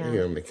 thing. yeah,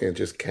 Damn, they can't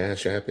just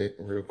cash app it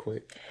real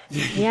quick.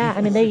 yeah.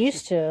 I mean, they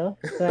used to,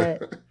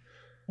 but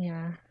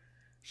yeah,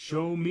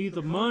 Show me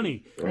the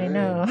money. I Right.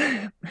 know.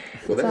 Well,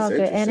 It's that's all good,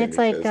 and interesting it's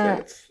like, because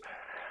that's.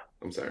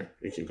 I'm sorry.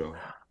 You keep going.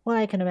 well,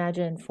 I can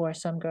imagine for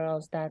some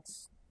girls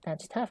that's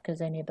tough because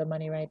they need the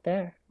money right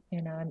there.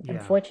 I'm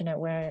Yeah. fortunate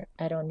where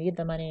I don't need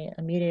the money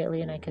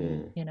immediately, and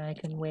Hmm. I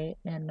can wait,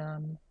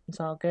 and it's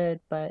all good.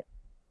 But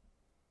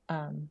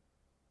um,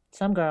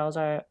 some girls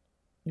are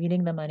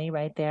needing the money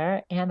right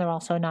there, and they're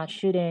also not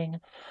shooting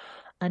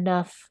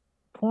enough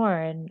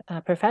porn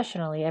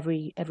professionally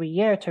every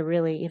year to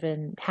really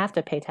even have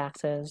to pay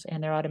taxes,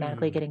 and they're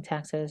automatically Mm-hmm. getting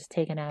taxes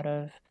taken out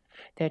of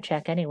their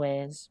check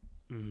anyways.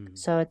 Mm-hmm.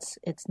 So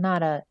it's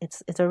not a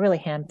it's a really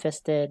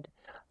ham-fisted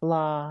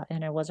law,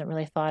 and it wasn't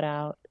really thought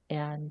out,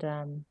 and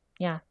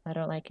yeah, I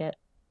don't like it.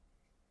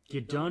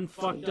 You done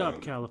So fucked up,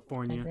 dumb.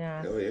 California.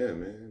 Yeah, Hell yeah,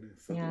 man.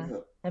 Fuck yeah. me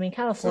up. I mean,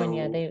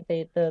 California,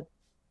 So,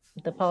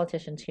 the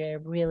politicians here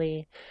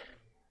really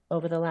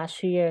over the last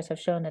few years have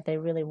shown that they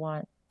really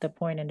want the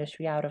porn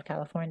industry out of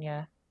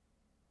California.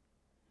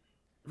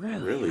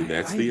 Really, really,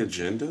 that's the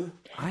agenda?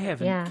 I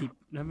Yeah,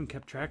 haven't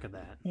kept track of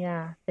that.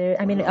 yeah.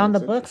 I mean, Wow, on the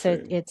that's books,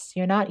 interesting. it's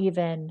you're not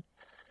even.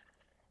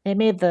 They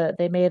made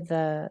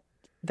the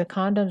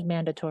condoms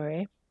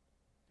mandatory,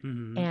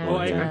 Mm-hmm. Oh,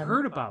 and Hmm. I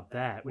heard about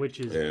that, which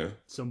is Yeah.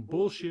 some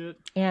bullshit.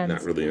 and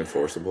Not really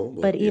enforceable,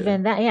 but but yeah.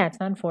 even that, yeah, it's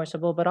not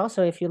enforceable. But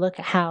also, if you look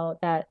at how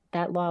that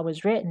law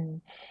was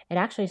written, it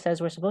actually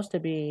says we're supposed to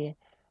be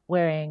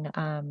wearing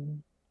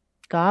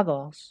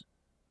goggles,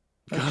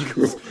 which,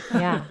 Goggles.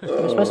 yeah,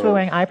 we're supposed to be Oh,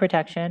 wearing eye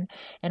protection,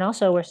 and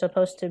also we're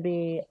supposed to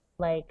be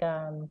like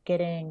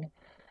getting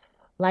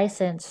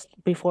licensed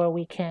before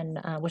we can.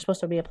 We're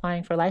supposed to be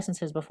applying for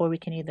licenses before we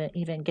can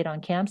even get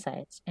on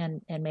campsites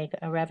and make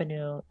a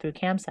revenue through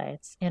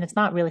campsites. And it's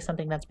not really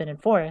something that's been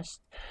enforced,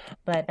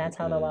 but that's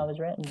how the law mm-mm. was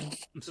written.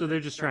 So they're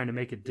just trying to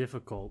make it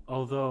difficult.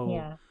 Although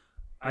Yeah.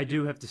 I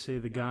do have to say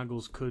the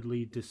goggles could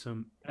lead to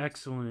some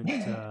excellent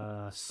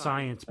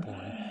science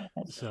porn.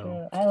 That's So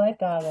true. I like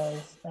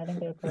goggles. I think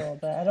they're cool,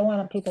 but I don't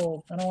want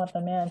people. I don't want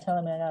the man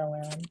telling me I gotta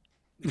wear them.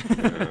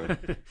 Uh,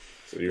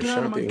 so get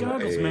out of my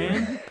goggles,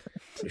 man.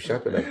 you're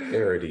shopping a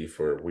parody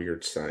for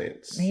weird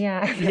science.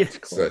 Yeah, Yeah. that's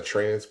It's cool. a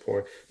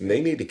transport. And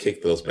they need to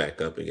kick those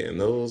back up again.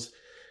 Those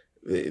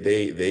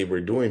they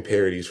were doing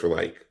parodies for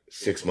like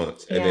 6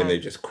 months, and then Yeah, they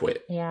just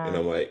quit. And yeah,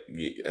 I'm like,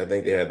 I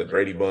think they had the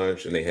Brady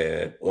Bunch, and they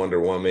had Wonder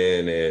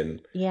Woman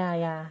and yeah,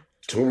 yeah,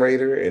 Tomb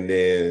Raider, and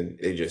then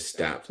they just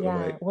stopped. And I'm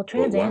yeah. like, Well,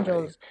 but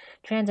why?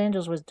 Trans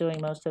Angels was doing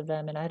most of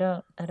them, and I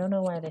don't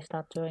know why they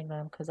stopped doing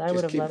them because I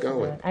would Just have keep loved to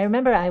do it. going. I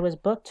remember I was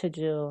booked to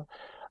do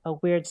a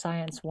Weird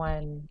Science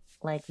one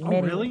like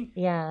Oh, really?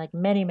 yeah, like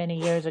many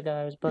years ago.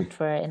 I was booked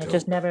for it, and Dope.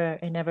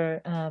 it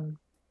never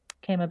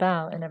came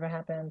about. It never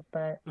happened.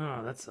 But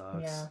Oh, that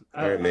yeah, sucks.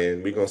 All right,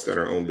 man. We're gonna start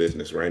our own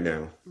business right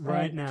now.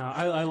 Right now,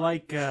 I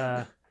like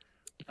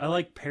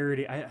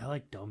parody. I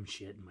like dumb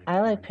shit in my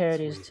I like porn.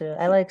 parodies too.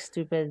 I like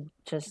stupid,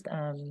 just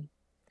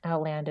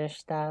outlandish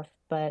stuff.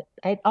 But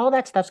all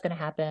that stuff's gonna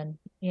happen,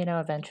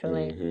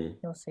 eventually. Hmm.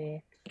 You'll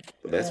see.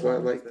 But that's But why I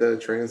like the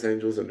trans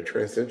angels and the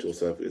transsexual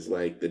stuff. Is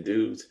like the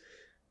dudes.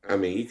 I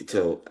mean, you could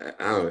tell.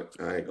 I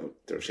ain't gonna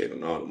throw shade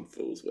on all them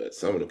fools, but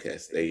some of the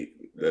cats,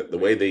 the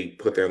way they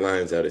put their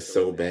lines out is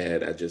so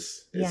bad. yeah,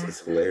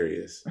 It's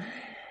hilarious.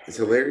 It's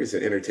hilarious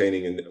and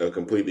entertaining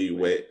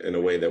in a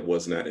way that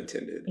was not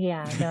intended.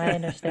 yeah. No, I It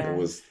understand.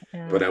 was,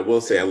 but Yeah. I will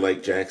say I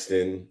like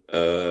Jackson.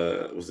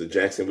 Was it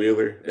Jackson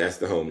Wheeler? That's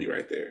the homie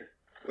right there.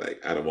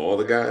 Like out of all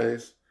the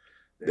guys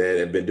that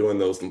have been doing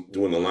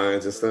the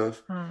lines and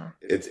stuff, Ah,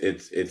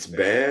 it's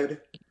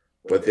bad,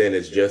 but then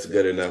it's just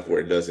good enough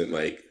where it doesn't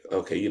like,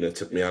 okay,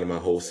 took me out of my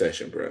whole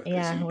session, bro, because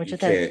yeah. Which you is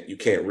that.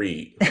 can't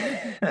read.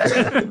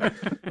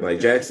 Like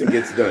Jackson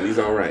gets done, he's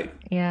all right.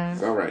 Yeah.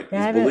 He's all right.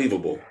 Yeah. He's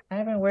believable. I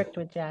haven't worked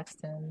with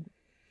Jackson.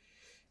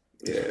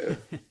 Yeah,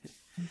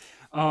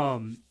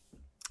 um.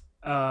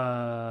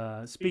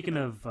 Speaking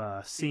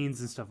of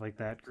scenes and stuff like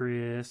that,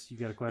 Chris, you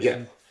got a yeah.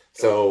 question?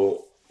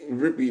 So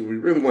we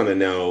really want to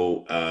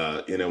know,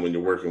 when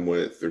you're working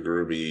with the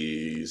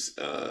Groovies,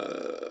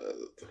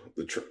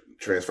 the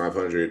Trans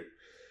 500.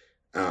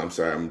 I'm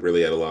sorry, I'm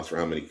really at a loss for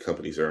how many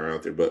companies are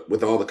out there. But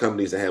with all the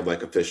companies that have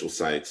like official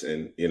sites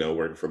and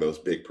working for those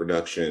big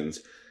productions,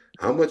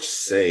 how much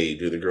say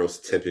do the girls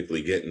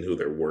typically get in who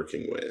they're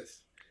working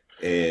with?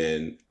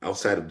 And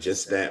outside of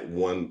just that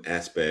one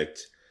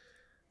aspect,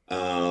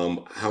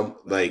 how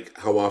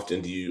often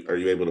are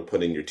you able to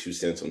put in your 2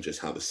 cents on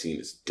just how the scene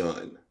is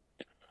done?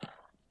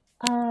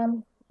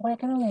 Well, I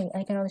can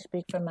only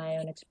speak from my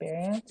own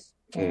experience,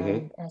 Mm-hmm.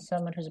 and as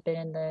someone who's been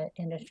in the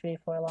industry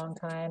for a long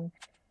time,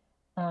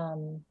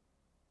 um,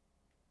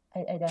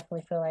 I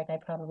definitely feel like I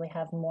probably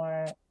have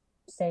more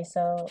say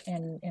so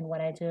in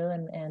what I do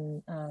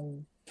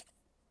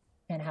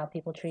and how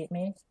people treat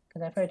me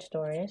because I've heard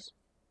stories.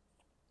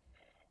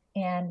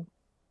 And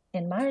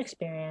in my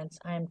experience,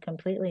 I'm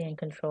completely in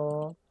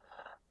control.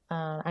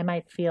 I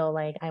might feel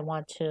like I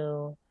want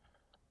to,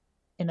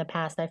 in the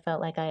past, I felt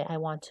like I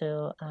want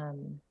to, I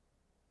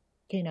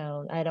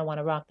don't want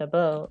to rock the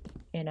boat,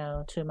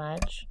 too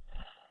much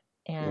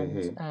and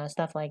Mm-hmm.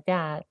 stuff like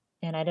that.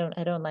 And I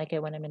don't like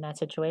it when I'm in that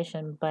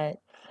situation, but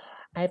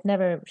I've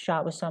never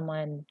shot with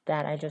someone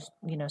that I just,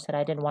 said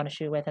I didn't want to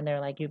shoot with, and they're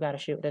like, "You got to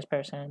shoot with this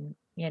person."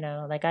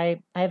 Like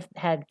I've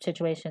had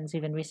situations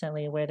even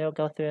recently where they'll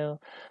go through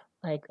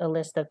like a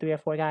list of 3 or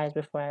 4 guys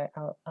before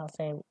I'll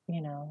say,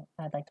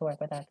 I'd like to work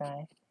with that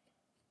guy.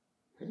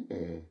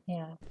 Mm-hmm.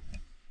 Yeah.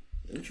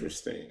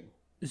 Interesting.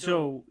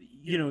 So,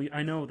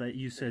 I know that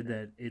you said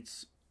that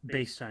it's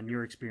based on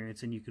your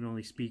experience and you can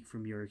only speak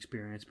from your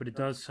experience, but it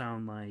does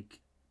sound like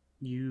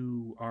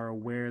you are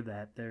aware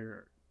that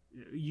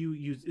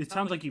it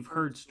sounds like you've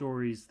heard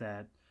stories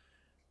that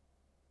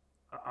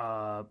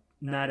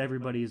not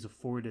everybody is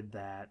afforded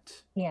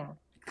that Yeah.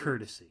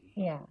 courtesy.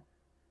 Yeah.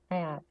 I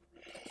have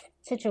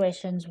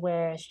situations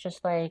where it's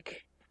just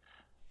like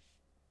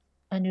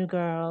a new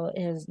girl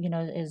is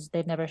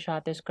they've never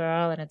shot this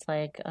girl, and it's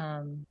like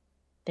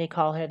they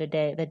call her the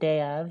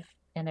day of,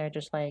 and they're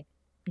just like,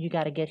 you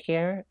got to get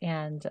here,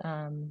 and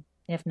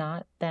if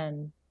not,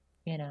 then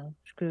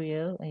screw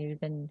you.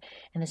 And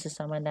this is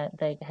someone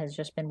that like has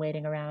just been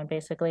waiting around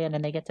basically, and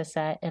then they get to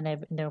set,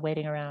 and they're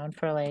waiting around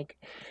for like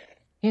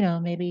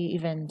maybe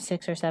even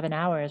 6 or 7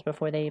 hours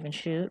before they even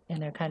shoot,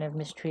 and they're kind of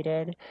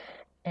mistreated,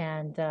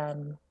 and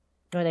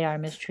or they are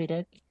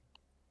mistreated,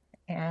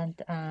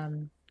 and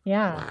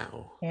yeah,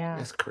 Wow, yeah.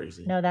 that's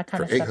crazy. No, that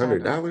kind For of eight stuff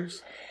hundred happens.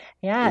 dollars,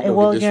 Yeah, you gonna get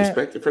well,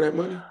 disrespected for that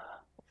money?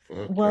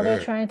 Fuck they're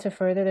that. trying to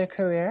further their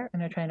career and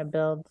they're trying to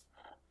build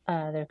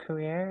their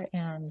career,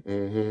 and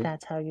Mm-hmm.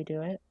 that's how you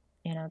do it.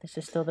 This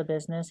is still the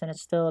business, and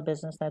it's still a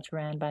business that's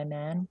ran by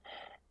men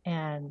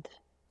and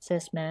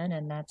cis men,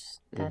 and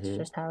that's Mm-hmm.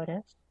 just how it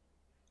is.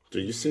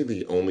 Do you see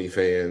the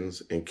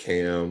OnlyFans and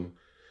Cam,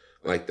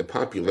 like the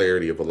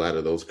popularity of a lot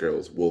of those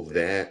girls? Will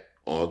that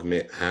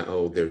augment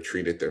how they're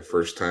treated their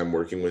first time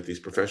working with these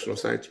professional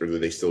sites, or do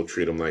they still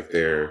treat them like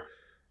they're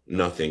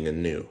nothing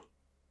and new?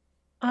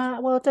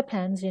 Well, it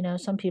depends.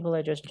 Some people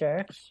are just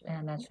jerks,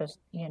 and that's just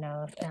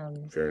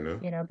Fair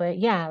enough. but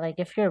yeah, like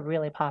if you're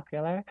really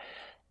popular,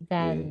 Mm-hmm.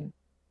 then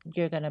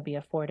you're going to be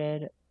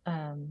afforded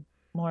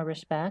more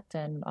respect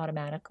and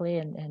automatically,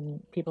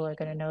 and people are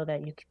going to know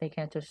that they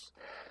can't just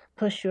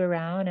push you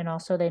around, and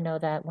also they know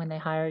that when they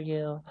hire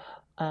you,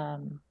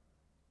 um,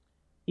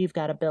 you've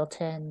got a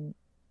built-in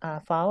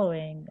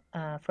following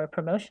for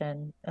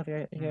promotion of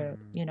your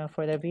Mm.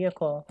 for their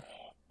vehicle,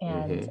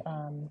 and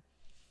Hmm.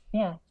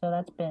 yeah,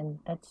 so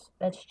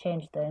that's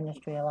changed the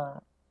industry a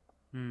lot.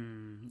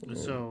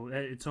 So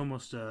it's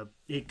almost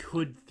it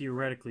could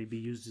theoretically be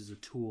used as a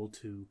tool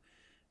to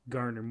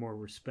garner more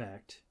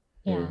respect.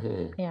 Yeah,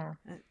 Hmm. yeah,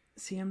 Uh,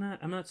 See, I'm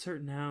not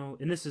certain how,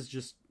 and this is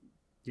just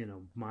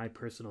my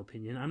personal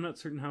opinion. I'm not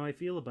certain how I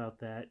feel about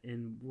that,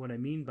 and what I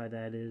mean by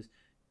that is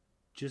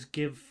just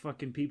give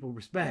fucking people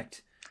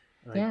respect.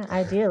 Like, yeah.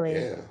 Ideally,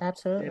 Yeah, I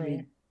absolutely.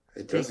 mean,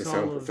 it takes doesn't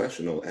sound all of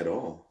professional at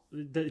all.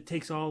 it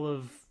takes all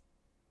of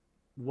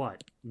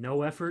what?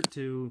 No effort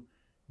to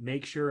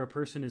make sure a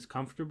person is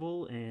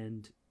comfortable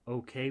and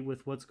okay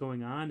with what's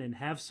going on and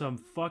have some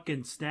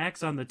fucking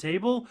snacks on the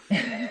table.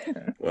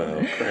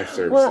 Well, craft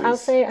Well, I'll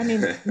services. say, I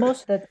mean,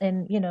 most of the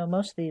and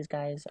most of these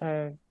guys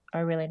are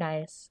really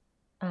nice,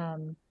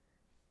 um,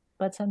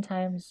 but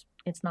sometimes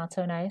it's not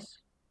so nice,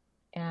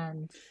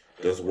 and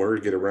Does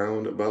word get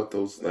around about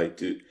those? Like,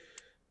 do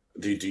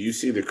you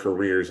see the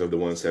careers of the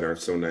ones that aren't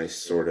so nice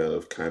sort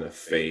of kind of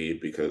fade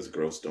because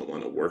girls don't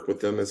want to work with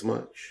them as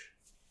much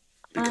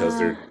because uh,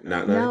 they're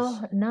not nice?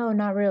 no, no,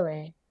 not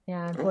really.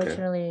 Yeah,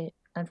 Okay,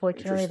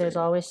 unfortunately, there's interesting.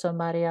 always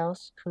somebody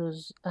else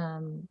who's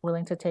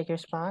willing to take your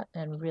spot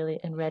and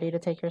ready to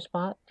take your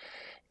spot,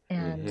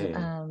 and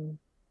Hmm.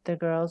 the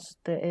girls,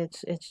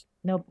 it's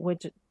no,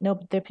 which no,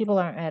 their people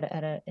aren't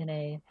in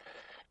a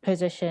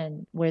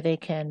position where they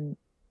can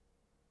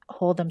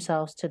hold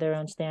themselves to their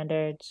own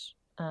standards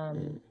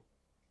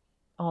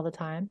all the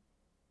time.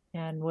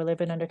 And we're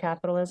living under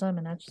capitalism,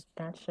 and that's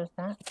just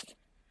that.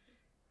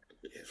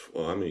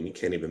 Well, I mean, you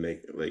can't even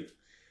make like.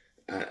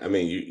 I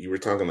mean, you were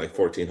talking like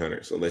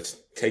 1400. So let's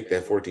take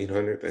that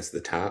 1400. That's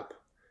the top,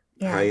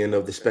 high Yeah, end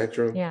of the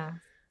spectrum. yeah,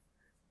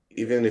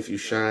 Even if you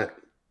shot,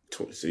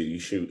 so you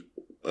shoot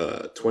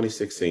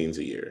 26 scenes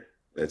a year.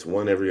 That's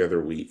one every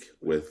other week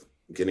with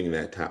getting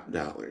that top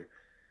dollar.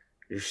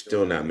 You're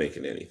still not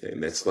making anything.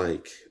 That's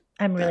like,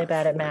 I'm really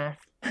bad at like,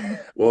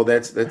 math. well,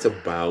 that's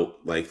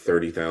about like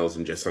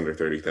 30,000, just under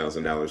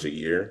 $30,000 a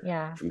year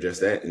Yeah, from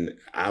just that. And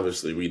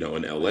obviously, we know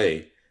in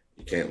LA,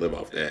 you can't live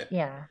off that.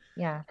 yeah,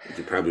 yeah, You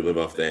could probably live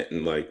off that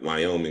in like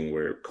Wyoming,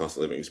 where cost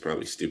of living is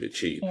probably stupid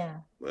cheap. yeah.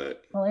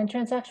 But Well, in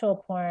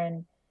transsexual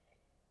porn,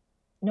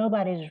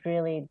 nobody's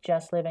really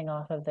just living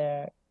off of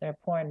their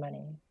porn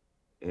money.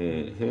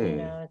 hmm,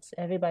 It's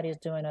everybody's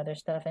doing other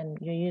stuff, and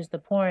you use the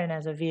porn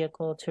as a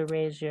vehicle to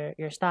raise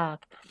your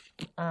stock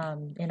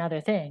in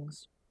other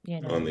things. You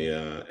on know,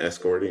 the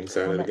escorting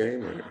side on of the the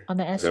game, or on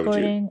the is that what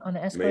you escorting.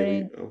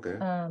 mainly? Okay,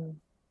 Um,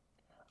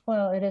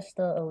 well, it is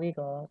still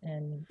illegal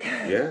in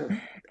yeah.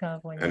 And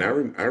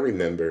California. I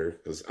remember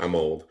because I'm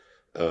old,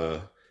 uh,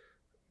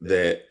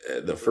 that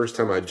the first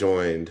time I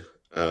joined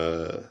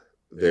uh,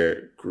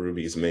 their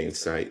Groovy's main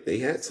site, they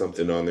had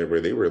something on there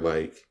where they were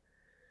like,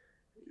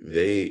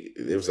 they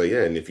was like,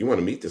 yeah, and if you want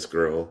to meet this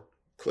girl,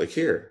 click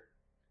here,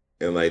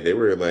 and like they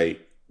were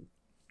like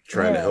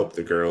trying to Really help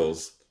the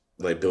girls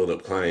like build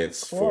up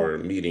clients cool. for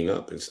meeting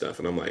up and stuff,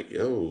 and I'm like,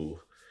 yo,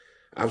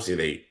 obviously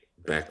they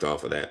backed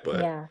off of that,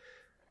 but Yeah.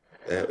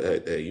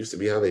 that used to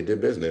be how they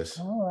did business.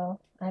 Oh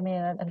well. I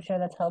mean, I'm sure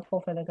that's helpful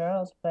for the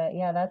girls, but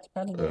yeah, that's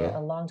probably Uh,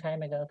 a long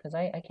time ago because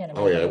I can't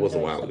oh yeah, imagine it them was a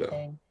doing while ago.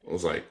 something. It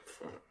was like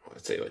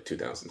I'd say like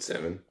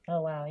 2007.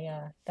 Oh wow,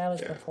 yeah, that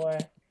was Yeah. before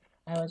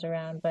I was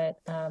around, but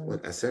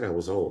What I said I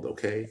was old,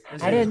 okay?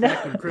 this I is didn't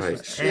back when know. Chris was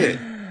Like shit.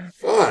 10.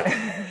 Fuck.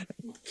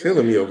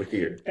 Killing me over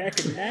here.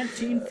 Back in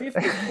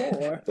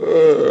 1954.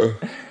 Uh,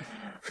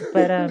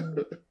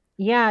 But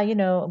yeah,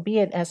 be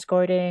it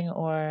escorting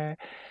or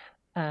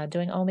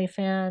doing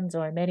OnlyFans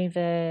or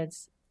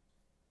ManyVids,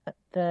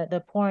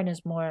 the porn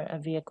is more a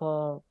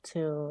vehicle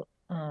to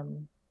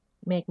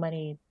make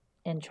money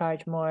and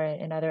charge more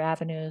in other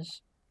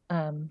avenues.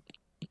 Um,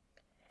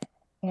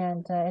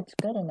 and it's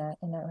good in that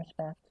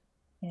respect,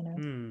 you know.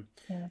 Hmm.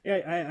 Yeah,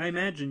 Yeah, I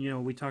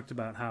imagine, we talked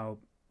about how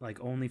like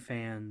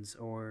OnlyFans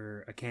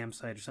or a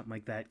campsite or something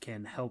like that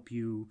can help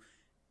you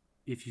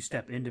if you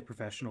step into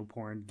professional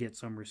porn get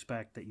some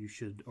respect that you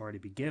should already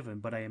be given.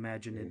 But I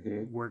imagine it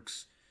hmm.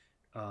 works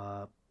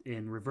uh,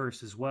 in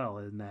reverse as well,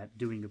 in that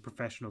doing a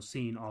professional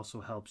scene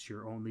also helps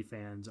your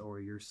OnlyFans or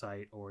your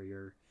site or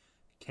your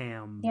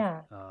cam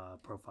yeah.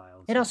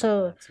 profile and It stuff like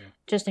also that. So,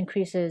 just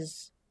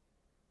increases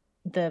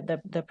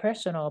the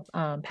personal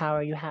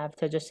power you have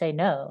to just say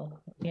no.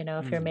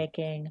 If you're mm,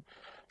 making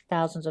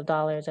thousands of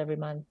dollars every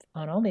month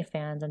on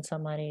OnlyFans and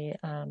somebody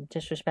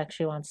disrespects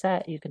you on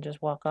set, you can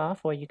just walk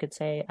off, or you could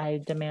say, "I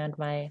demand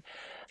my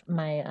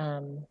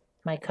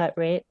my cut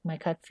rate, my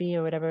cut fee,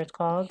 or whatever it's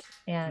called,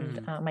 and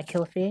mm, my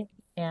kill fee,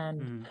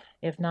 and mm,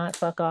 if not,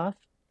 fuck off,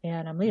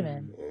 and I'm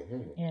leaving."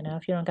 mm.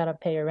 If you don't gotta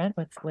pay your rent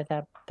with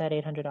that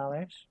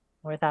 $800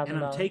 or a thousand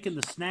And I'm dollars, taking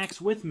the snacks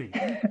with me,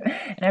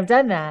 and I've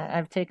done that.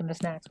 I've taken the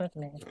snacks with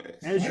me.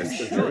 Nice. as you That's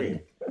the should. dream.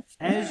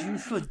 As you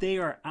should. They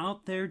are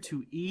out there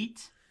to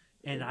eat.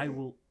 and I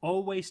will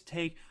always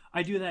take.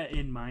 I do that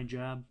in my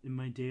job, in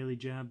my daily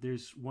job.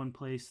 There's one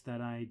place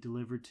that I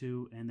deliver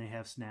to, and they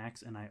have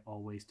snacks, and I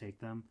always take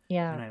them.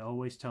 Yeah, And I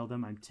always tell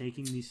them I'm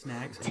taking these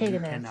snacks, and you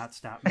taking this. cannot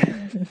stop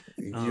me.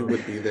 You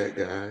would be that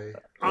guy.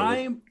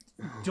 I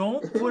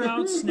don't put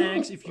out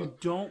snacks if you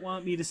don't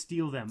want me to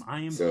steal them.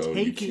 I am So you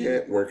taking.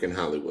 can't work in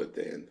Hollywood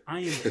then. I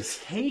am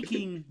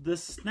taking the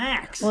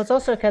snacks. Well, it's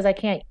also because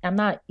I'm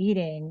not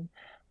eating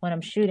when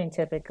I'm shooting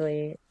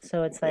typically.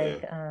 So it's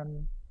Yeah.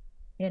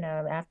 like,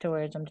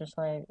 afterwards I'm just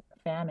like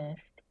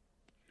famished.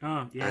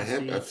 Oh yeah,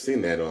 I've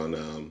seen that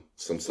on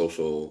some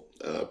social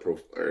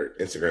or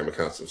Instagram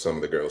accounts of some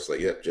of the girls. Like,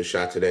 yep, just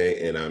shot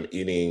today, and I'm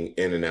eating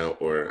In and Out,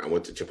 or I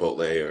went to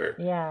Chipotle, or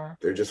Yeah.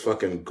 they're just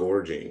fucking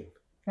gorging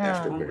Oh,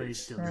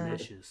 afterwards. Chipotle's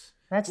delicious.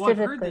 that's Well, I've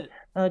heard typically.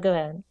 that. Oh, go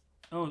ahead.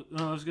 Oh,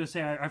 no, I was gonna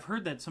say I've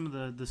heard that some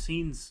of the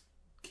scenes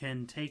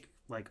can take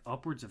like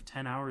upwards of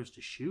 10 hours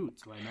to shoot.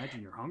 So I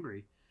imagine you're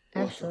hungry. What the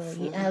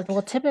Absolutely. fuck?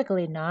 Well,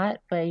 typically not,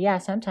 but yeah,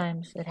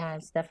 sometimes it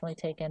has definitely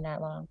taken that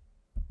long.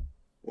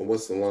 Well,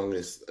 what's the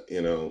longest?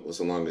 What's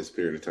the longest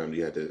period of time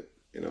you had to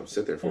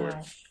sit there for?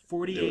 Gosh.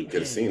 48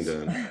 Get a scene days.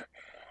 done.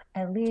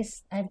 At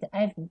least I've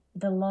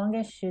the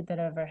longest shoot that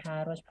I've ever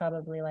had was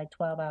probably like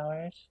 12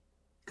 hours.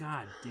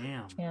 God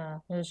damn. Yeah,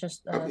 it was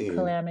just I a mean,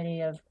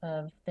 calamity of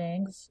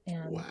things,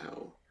 and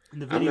wow.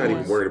 And the I'm video not it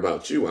even was worried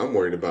about you. I'm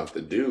worried about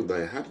the dude.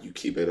 Like, how do you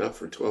keep it up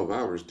for 12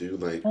 hours, dude?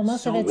 Like, well,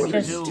 most of so it's what many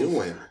are just you hills.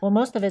 doing? well,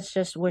 most of it's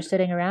just we're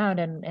sitting around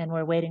and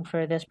we're waiting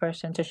for this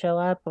person to show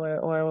up, or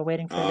we're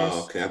waiting for Oh,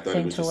 this okay. I thought he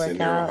thing was to just sitting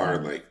work there all out, hard,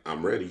 and like,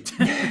 I'm ready.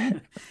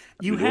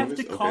 You We doing have to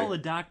this? call Okay. a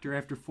doctor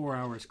after 4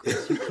 hours,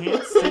 Chris. You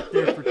can't sit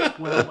there for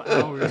 12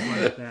 hours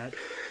like that.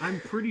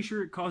 I'm pretty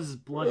sure it causes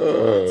blood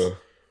clots,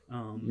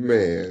 Oh,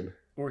 man.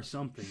 or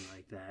something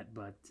like that.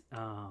 But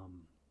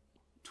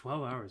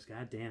 12 hours,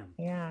 goddamn.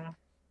 yeah.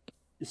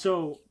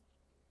 So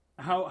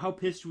how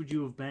pissed would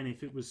you have been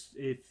if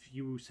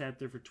you sat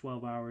there for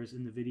 12 hours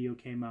and the video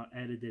came out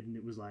edited and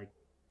it was like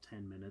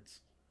 10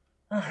 minutes?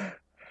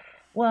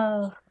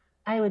 Well,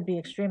 I would be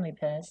extremely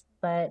pissed,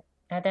 but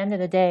at the end of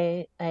the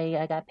day,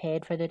 I got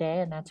paid for the day,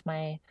 and that's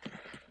my,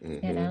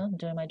 Hmm.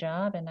 doing my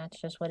job, and that's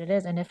just what it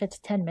is. And if it's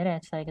 10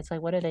 minutes, like, it's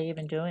like, what are they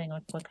even doing?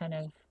 What kind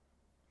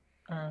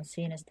of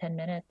scene is 10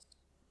 minutes?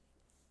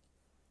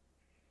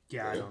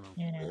 Yeah, I Yeah. don't know.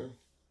 You know? Yeah.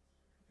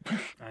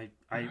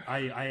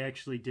 I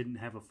actually didn't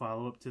have a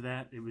follow up to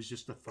that. It was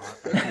just a thought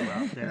I threw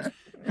out there.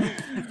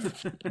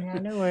 Yeah,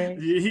 no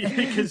worries.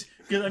 Because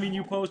I mean,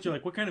 you post, you're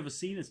like, what kind of a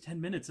scene is 10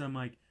 minutes? I'm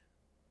like,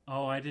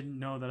 oh, I didn't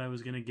know that I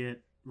was gonna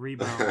get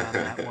rebound on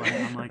that one.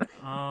 I'm like,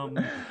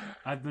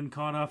 I've been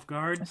caught off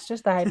guard. It's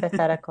just a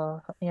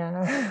hypothetical.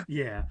 Yeah.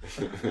 Yeah.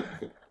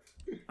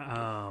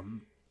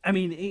 I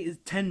mean,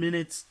 10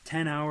 minutes,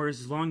 10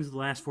 hours, as long as the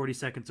last 40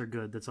 seconds are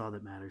good, that's all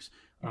that matters.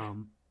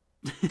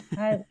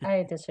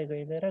 I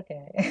disagree, but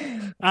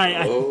okay.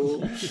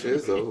 Oh,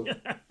 shizzo.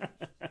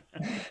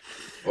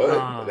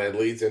 But that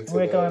leads into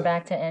We're going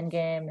back to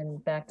Endgame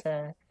and back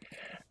to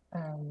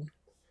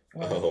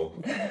oh,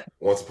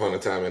 Once Upon a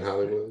Time in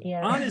Hollywood.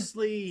 yeah.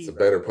 Honestly, It's a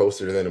better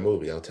poster than a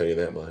movie, I'll tell you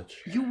that much.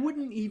 you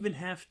wouldn't even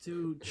have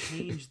to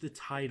change the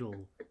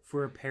title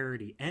for a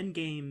parody.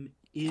 Endgame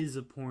is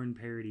a porn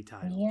parody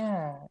title.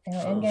 Yeah, Oh,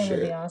 Endgame would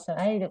be shit. awesome.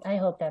 I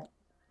hope that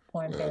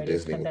porn parodies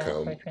Disney come would back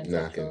come for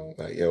knocking. transsexual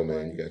Like, yo, man,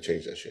 porn. you gotta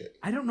change that shit.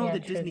 I don't know Yeah,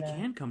 that true Disney that.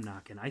 can come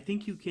knocking. I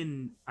think you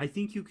can.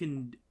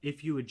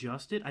 If you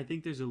adjust it. I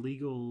think there's a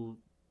legal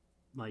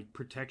like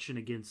protection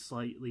against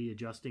slightly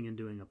adjusting and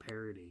doing a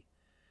parody.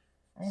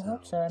 I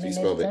hope so. So I Do you mean,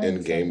 spell they've the done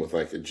end game some. with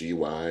like a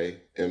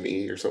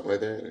GYME or something like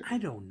that? I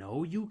don't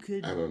know. You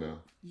could. I don't know.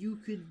 You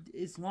could,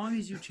 as long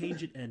as you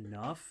change it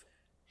enough.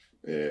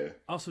 Yeah.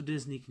 Also,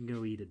 Disney can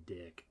go eat a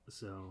dick.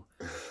 So,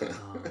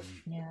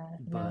 Yeah,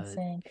 no but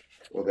think.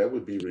 Well, that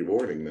would be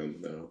rewarding them,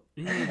 though.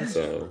 yeah, that's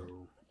So.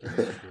 true. That's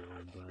true.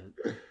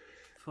 But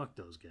fuck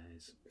those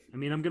guys. I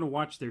mean, I'm gonna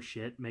watch their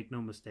shit. Make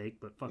no mistake.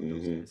 But fuck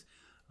those Mhm. guys.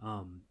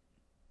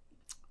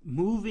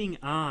 Moving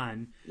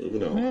on.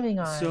 Moving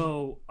on.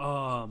 So,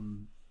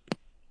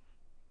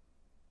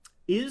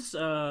 is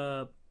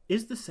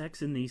the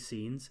sex in these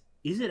scenes,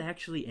 is it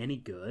actually any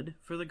good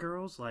for the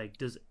girls? Like,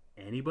 does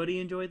anybody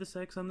enjoy the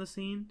sex on the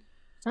scene?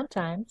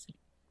 Sometimes.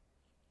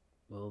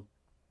 Well,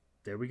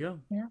 there we go.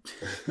 Yeah.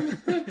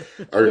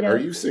 Are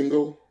you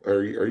single?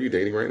 Are you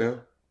dating right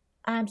now?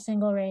 I'm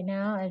single right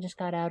now. I just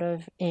got out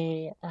of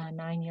a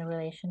 9-year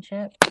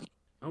relationship.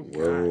 Oh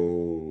God.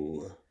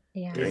 Whoa.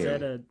 Yeah. Is Damn.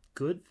 that a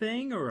good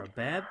thing or a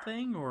bad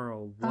thing or a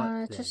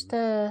what It's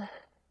thing?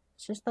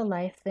 just a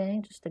life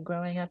thing, just a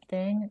growing up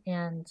thing,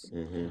 and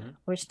Hmm.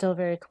 we're still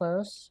very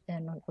close,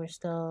 and we're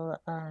still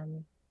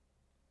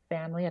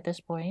family at this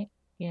point,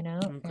 Okay.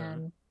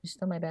 and he's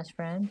still my best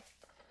friend,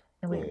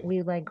 and Cool.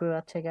 we like grew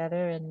up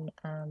together, and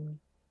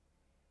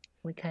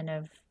we kind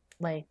of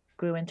like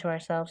grew into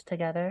ourselves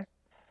together.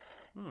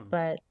 Oh,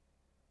 But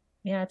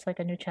yeah, it's like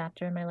a new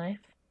chapter in my life.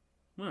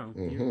 well,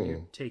 Mhm.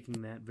 you're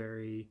taking that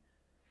very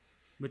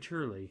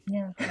maturely.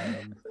 Yeah.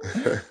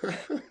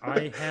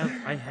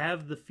 I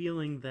have the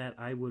feeling that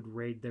I would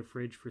raid their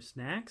fridge for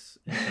snacks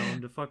and tell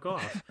them to fuck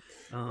off.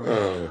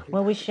 Oh,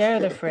 Well, we share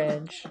the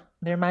fridge.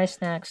 They're my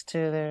snacks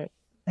too. They're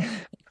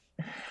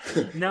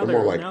now they're more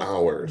they're like now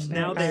ours.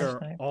 now they our are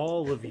snacks.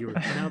 all of your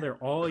now they're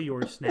all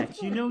your snacks.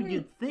 You know,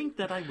 you'd think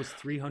that I was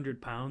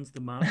 300 pounds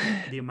the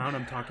amount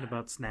I'm talking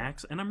about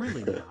snacks, and I'm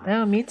really not.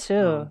 Oh, me too.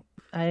 Um,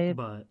 I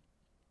but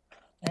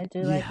I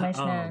do like yeah, my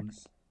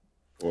snacks.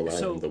 Well, I am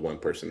so the one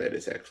person that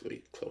is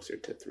actually closer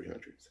to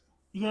 300.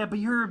 yeah, but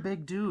you're a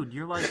big dude.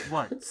 You're like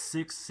what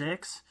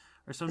 6'6"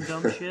 or some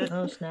dumb shit.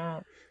 Oh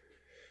snap!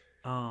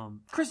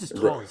 Chris is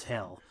Ru- tall as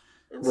hell.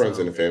 Runs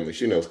in the So family.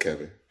 She knows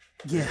Kevin.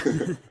 yeah,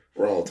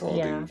 We're all tall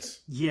Yeah. dudes.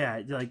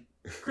 yeah, like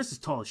Chris is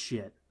tall as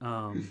shit.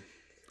 I'm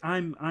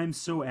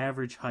so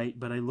average height,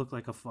 but I look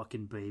like a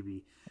fucking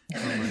baby. So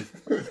I'm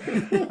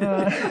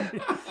Uh,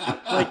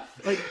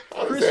 like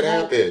How does that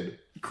happen?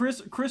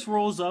 Chris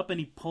rolls up and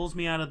he pulls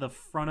me out of the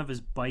front of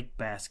his bike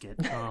basket.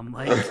 But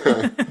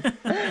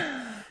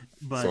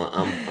So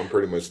I'm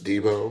pretty much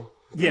Debo.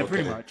 yeah, Okay.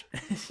 pretty much.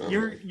 All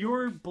You're right.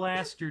 you're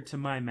blaster to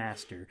my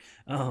master.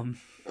 Oh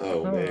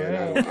all man,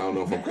 I right. don't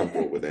know if I'm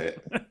comfortable with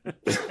that.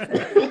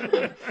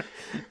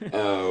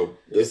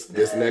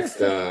 This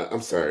next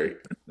I'm sorry,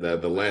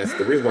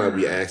 the reason why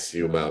we asked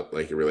you about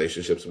like your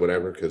relationships or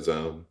whatever, because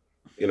a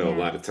Yeah.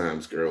 lot of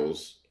times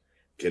girls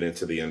get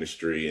into the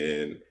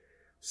industry and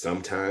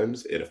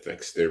sometimes it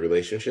affects their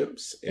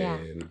relationships, Yeah.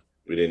 and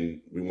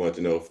we wanted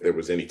to know if there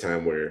was any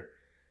time where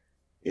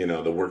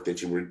the work that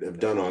have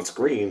done on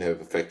screen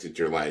have affected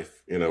your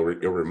life, your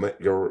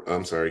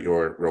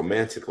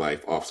romantic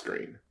life off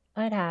screen.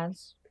 It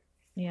has.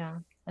 Yeah.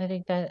 I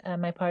think that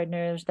my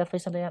partner, it was definitely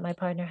something that my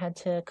partner had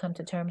to come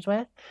to terms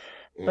with,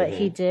 but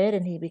he Mm-hmm. did,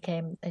 and he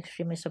became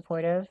extremely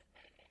supportive.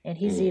 And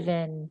he's Mm.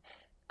 even,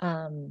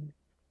 um,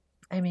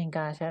 I mean,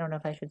 gosh, I don't know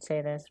if I should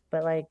say this,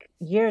 but like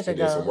years He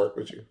did some ago, work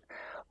with you.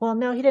 well,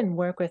 no, he didn't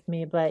work with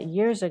me, but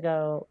years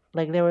ago,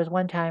 like there was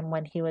one time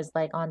when he was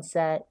like on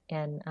set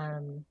and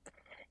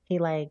he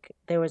like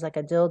there was like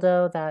a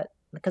dildo that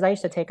because I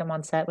used to take him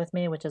on set with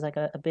me, which is like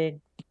a big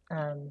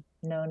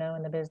no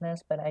in the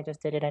business, but I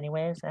just did it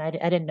anyways. And I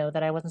didn't know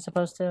that I wasn't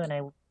supposed to, and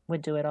I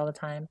would do it all the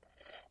time.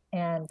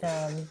 And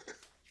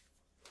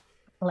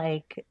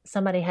like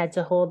somebody had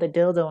to hold the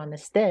dildo on the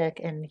stick,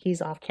 and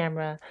he's off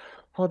camera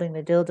holding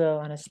the dildo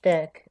on a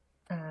stick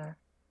uh,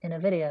 in a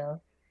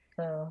video.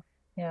 So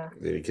yeah,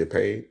 Did he get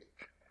paid?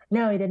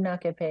 no, he did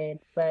not get paid,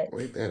 but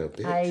Wait that a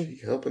bitch. I He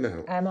helping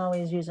out. I'm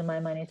always using my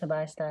money to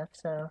buy stuff,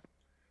 so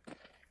he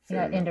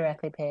Fair got enough.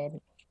 indirectly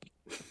paid.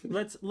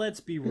 let's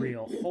be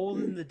real.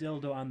 Holding the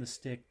dildo on the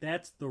stick,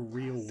 that's the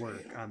real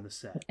work on the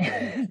set.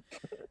 Like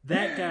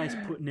that guy's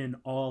putting in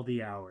all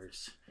the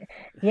hours.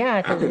 Yeah,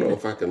 I because don't know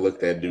if I could look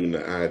that dude in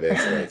the eye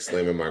that's like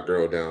slamming my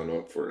girl down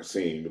up for a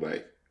scene. Be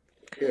like,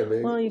 yeah,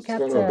 man, well, you what's have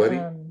going on, to. buddy?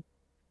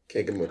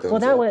 Can't give him a Well,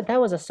 thumbs up.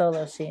 that was a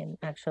solo scene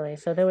actually,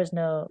 so there was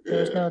no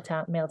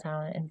Yeah. male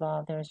talent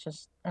involved. There was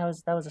just that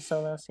was a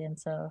solo scene,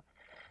 so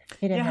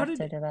he didn't Yeah, have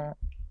to do that.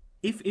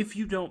 if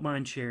you don't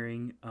mind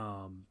sharing,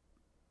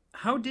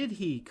 how did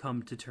he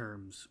come to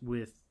terms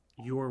with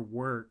your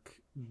work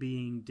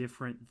being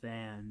different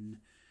than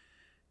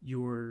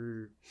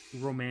your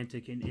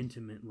romantic and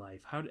intimate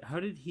life? How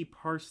did he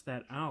parse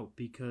that out?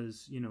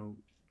 Because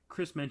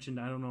Chris mentioned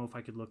I don't know if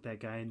I could look that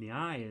guy in the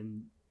eye,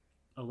 and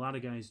a lot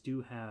of guys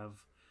do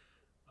have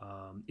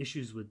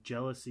issues with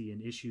jealousy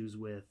and issues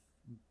with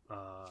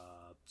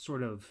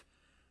sort of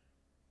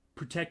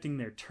protecting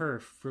their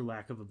turf, for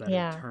lack of a better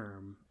Yeah,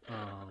 term.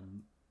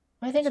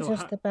 I think it's So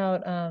how? just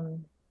about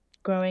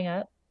growing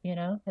up.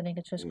 I think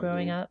it's just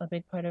growing Mm-hmm. up a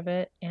big part of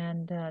it,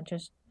 and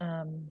just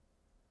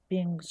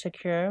being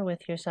secure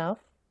with yourself.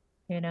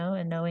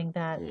 And knowing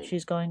that Mm.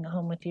 she's going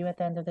home with you at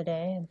the end of the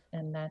day,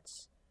 and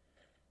that's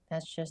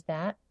just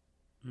that.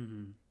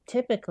 Mhm.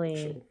 Typically,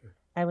 Sure.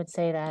 I would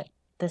say that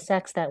the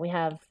sex that we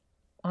have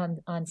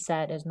on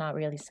set is not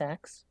really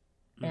sex,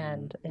 Mhm.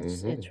 and it's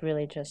Mm-hmm. it's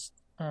really just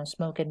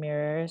smoke and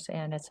mirrors,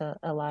 and it's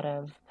a lot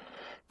of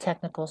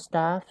technical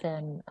stuff,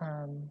 and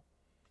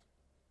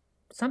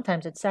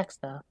sometimes it's sex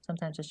though.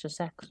 Sometimes it's just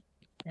sex,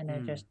 and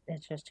Mm.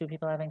 it's just two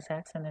people having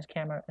sex, and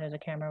there's a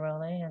camera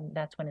rolling, and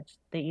that's when it's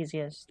the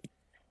easiest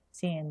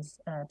scenes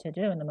to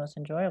do and the most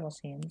enjoyable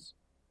scenes.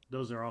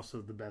 Those are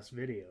also the best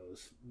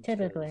videos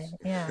Typically, because,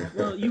 yeah,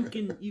 well,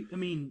 I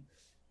mean,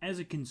 as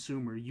a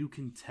consumer, you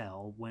can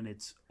tell when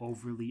it's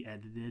overly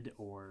edited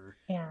or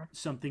yeah,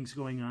 something's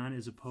going on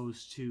as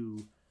opposed to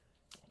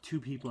two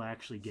people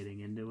actually getting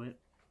into it.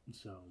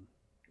 So,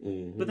 but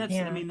Mm-hmm. I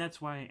yeah. mean, that's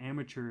why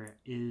amateur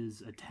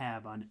is a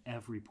tab on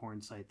every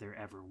porn site there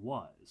ever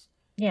was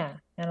Yeah,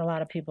 and a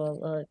lot of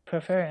people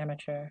prefer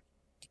amateur.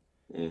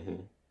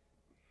 Mm-hmm.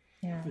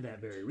 Yeah, for that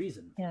very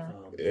reason. yeah,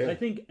 I Yeah.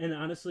 think, and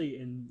honestly,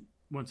 and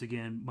once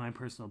again, my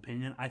personal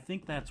opinion, I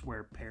think that's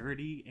where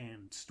parody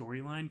and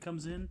storyline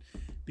comes in,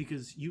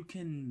 because you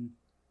can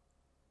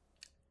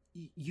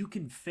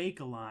fake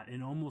a lot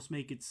and almost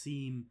make it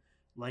seem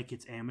like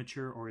it's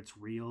amateur or it's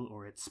real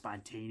or it's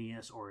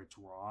spontaneous or it's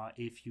raw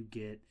if you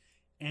get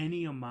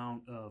any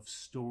amount of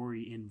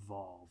story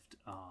involved.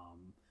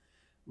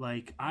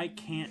 Like I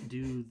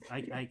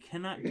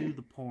cannot do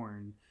the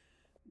porn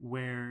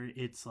where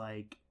it's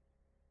like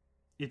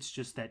it's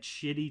just that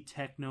shitty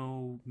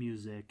techno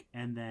music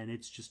and then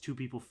it's just two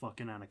people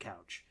fucking on a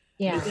couch.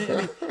 Yeah. I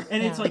mean,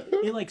 and it's Yeah. like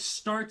it like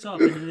starts up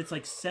and then it's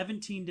like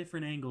 17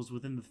 different angles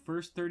within the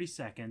first 30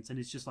 seconds and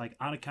it's just like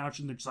on a couch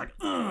and they're just like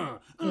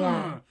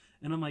Yeah.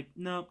 and I'm like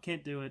nope,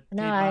 can't do it.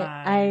 No, Okay, I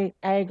bye.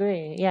 I I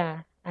agree.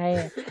 Yeah.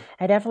 I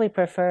definitely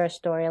prefer a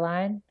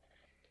storyline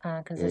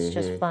because it's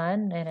just Hmm.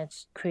 fun and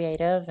it's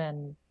creative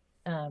and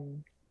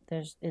um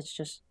it's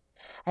just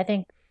I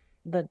think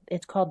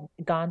it's called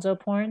gonzo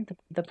porn,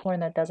 the porn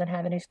that doesn't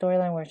have any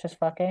storyline where it's just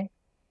fucking.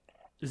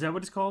 Is that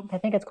what it's called? I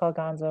think it's called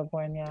gonzo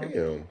porn, yeah.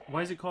 Damn.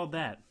 Why is it called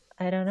that?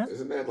 I don't know.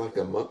 Isn't that like a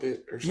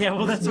Muppet or Yeah,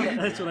 well, something?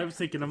 that's what I was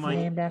thinking. I'm It's like,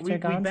 named after we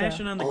Gonzo.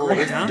 bashing on the Oh,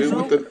 great that's the dude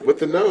Gonzo with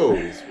the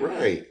nose,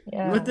 right? with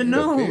Yeah. the The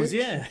nose, bitch.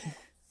 yeah.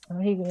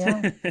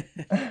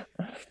 Yeah.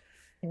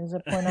 He was a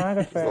It's like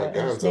pornographer.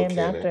 It was Gonzo named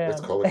Cannon. after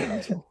Let's call it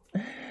Gonzo. him.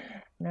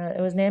 No,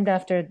 it was named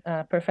after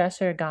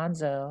Professor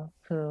Gonzo,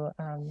 who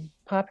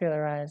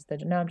popularized the.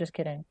 No, I'm just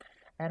kidding.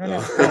 I don't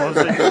know. Oh, I was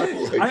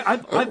like, Like, I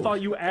oh,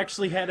 thought you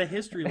actually had a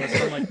history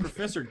lesson. I'm like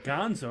Professor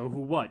Gonzo, who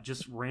what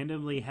just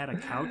randomly had a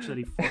couch that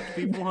he fucked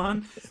people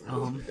on.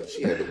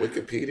 she had the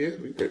Wikipedia.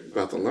 We're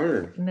about to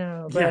learn.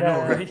 No, Yeah,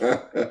 I but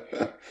know,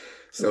 right?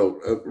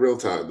 So, real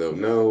talk though,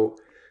 no,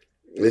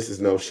 this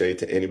is no shade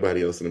to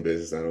anybody else in the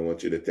business. I don't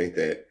want you to think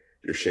that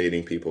you're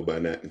shading people by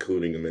not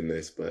including them in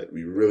this, but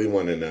we really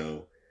want to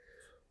know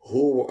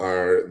who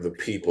are the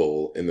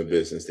people in the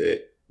business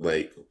that,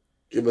 like,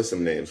 give us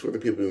some names. Who are the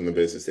people in the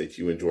business that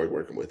you enjoy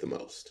working with the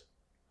most?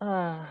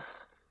 uh,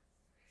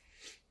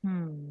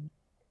 hmm.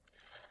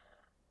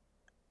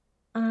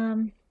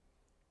 Um,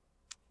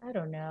 I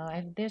don't know.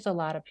 There's a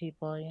lot of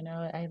people, you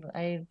know.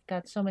 I've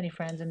got so many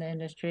friends in the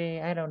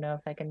industry. I don't know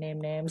if I can name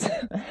names.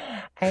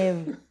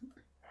 I've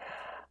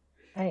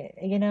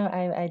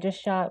I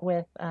just shot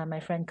with my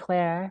friend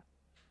Claire,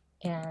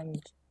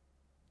 and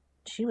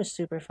she was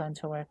super fun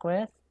to work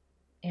with.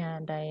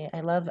 And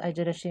I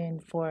did a shooting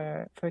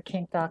for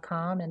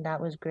kink.com and that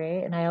was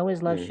great. And I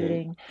always love Mm-hmm.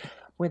 shooting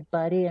with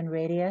Buddy and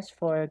Radius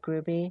for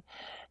Groovy.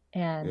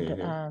 And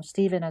Mm-hmm.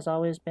 Steven has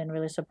always been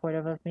really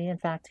supportive of me. In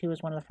fact, he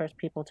was one of the first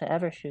people to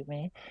ever shoot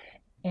me.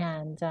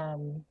 And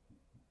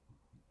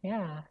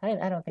yeah, I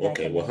don't think I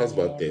Okay, can well, name how's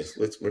about this?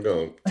 names. We're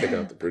gonna take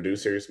out the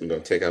producers. We're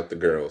gonna take out the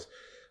girls.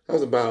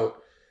 How's about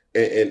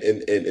and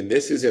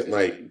this isn't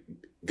like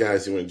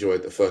guys who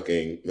enjoyed the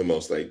fucking the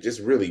most, like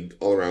just really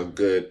all around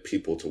good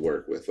people to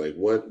work with. Like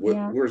what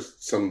Yeah. were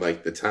some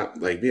like the top,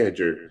 like you had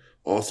your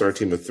all star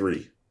team of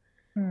three.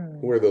 Hmm.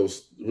 Who are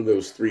those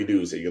three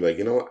dudes that you're like,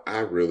 you know what, I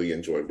really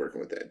enjoyed working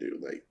with that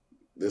dude. Like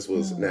this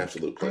was an Hmm.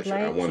 absolute I pleasure.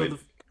 I like. So wanted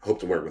hope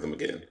to work with him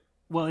again.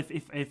 well,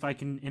 if I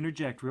can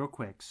interject real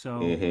quick, so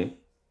Mm-hmm.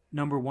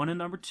 number one and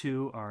number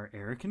two are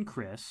Eric and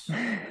Chris.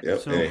 Yep.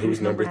 So And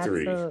who's number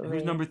three? who's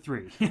Absolutely. number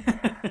three?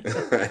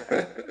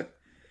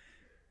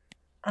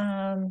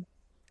 Um,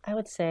 I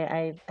would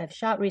say I've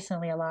shot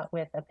recently a lot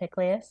with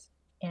Epicleus,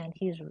 and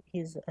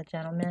he's a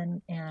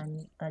gentleman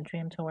and a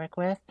dream to work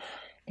with.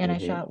 And I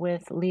Mm-hmm. shot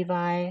with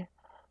Levi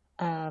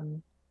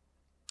um,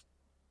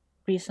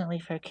 recently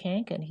for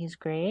Kink, and he's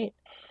great.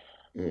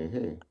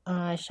 Mm-hmm.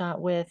 I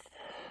shot with.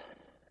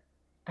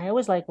 I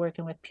always like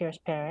working with Pierce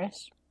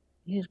Paris.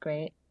 He's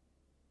great.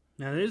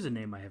 Now there's a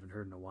name I haven't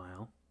heard in a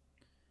while.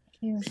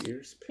 He's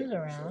Pierce he's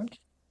Paris, huh? around.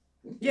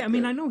 Yeah, I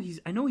mean Okay.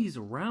 I know he's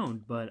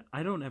around, but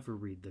I don't ever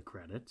read the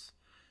credits.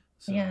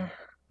 Yeah.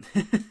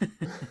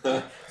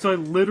 So so I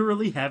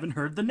literally haven't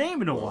heard the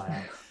name in a Well,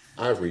 while.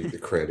 I read the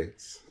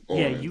credits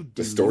Yeah, on you the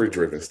do. story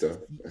driven stuff.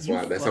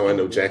 You That's how I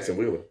know fucking do. Jackson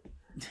Wheeler.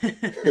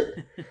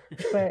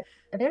 But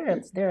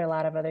there are a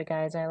lot of other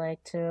guys I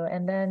like too,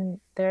 and then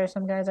there are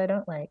some guys I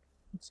don't like.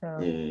 So,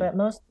 Mm, but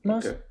most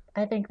okay.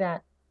 I think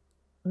that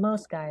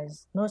most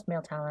guys, most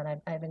male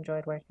talent I've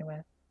enjoyed working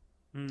with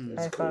That's Hmm.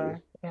 by cool. far.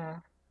 Yeah.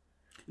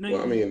 No,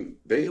 Well, I mean,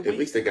 they the at way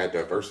least they got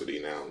diversity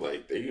now.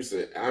 Like they used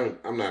to.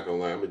 I'm not gonna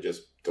lie. I'm gonna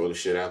just throw the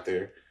shit out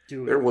there.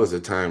 do There it. was a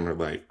time where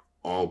like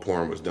all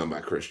porn was done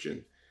by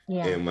Christian,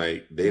 Yeah. and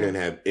like they Yeah. didn't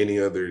have any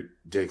other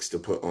dicks to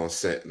put on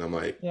set. And I'm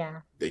like,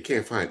 Yeah. they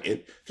can't find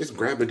it. Just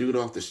grab a dude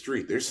off the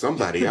street. There's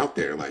somebody out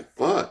there. Like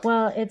fuck.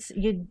 Well,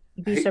 you'd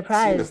I be hate seeing a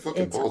surprised.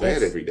 fucking bald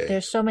head every day.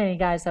 There's so many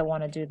guys that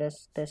want to do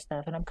this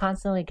stuff, and I'm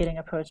constantly getting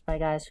approached by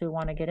guys who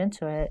want to get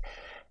into it.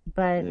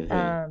 But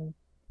Mm-hmm.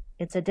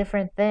 it's a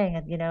different thing,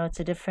 and you know, it's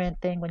a different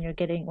thing when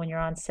you're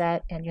on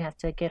set and you have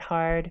to get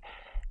hard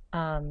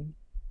um,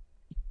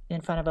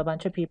 in front of a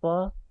bunch of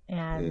people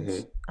and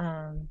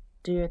Mm-hmm.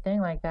 do your thing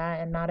like that,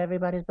 and not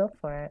everybody's built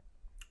for it.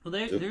 Well,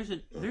 there's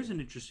an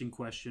interesting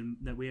question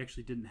that we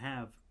actually didn't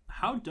have.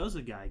 How does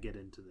a guy get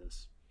into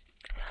this?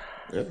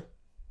 Yeah.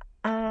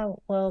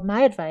 Well,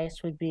 my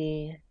advice would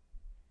be,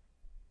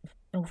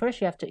 well,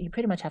 first you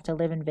pretty much have to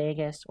live in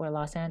Vegas or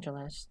Los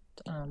Angeles.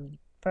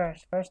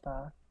 First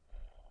off,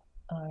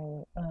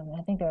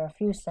 I think there are a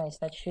few sites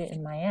that shoot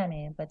in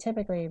Miami, but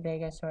typically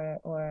Vegas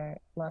or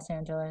Los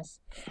Angeles.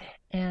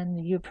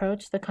 And you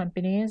approach the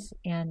companies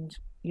and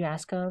you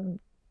ask them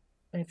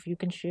if you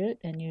can shoot,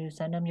 and you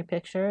send them your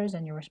pictures,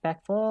 and you're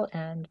respectful,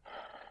 and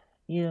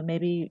you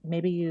maybe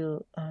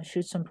you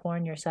shoot some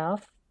porn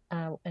yourself,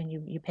 and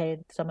you paid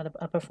some of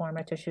a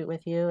performer to shoot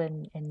with you,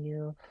 and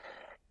you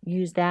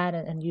use that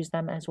and use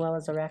them as well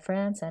as a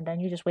reference, and then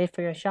you just wait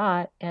for your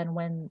shot, and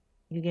when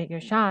you get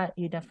your shot,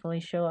 you definitely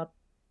show up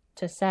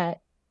to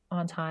set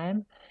on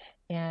time,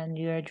 and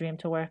you're a dream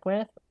to work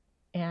with,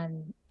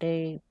 and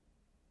they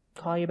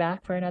call you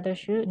back for another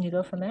shoot, and you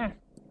go from there.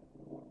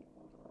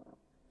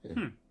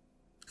 Hmm.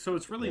 So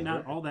it's really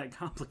not Mhm. all that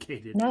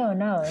complicated. No,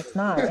 no, it's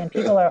not. And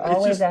people are It's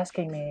always just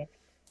asking me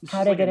it's how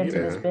just to like get an into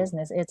this Yeah. interview.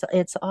 business.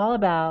 It's all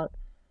about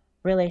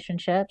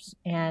relationships,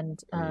 and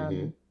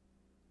Hmm.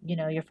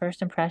 your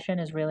first impression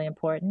is really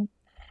important,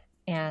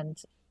 and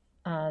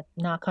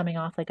not coming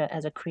off like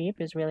as a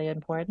creep is really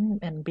important,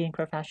 and being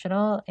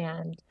professional,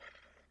 and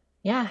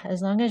yeah,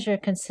 as long as you're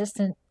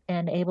consistent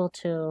and able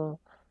to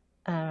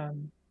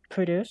um,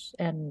 produce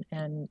and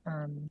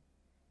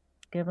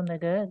give them the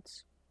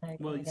goods,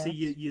 Well, I you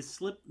see, guess.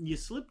 you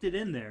slipped it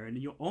in there, and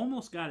you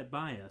almost got it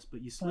by us,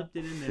 but you Well, slipped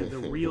it in there.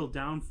 The real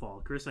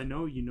downfall, Chris. I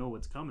know you know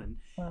what's coming.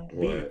 well.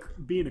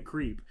 What? Being a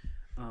creep.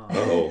 Um,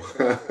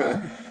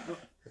 Oh.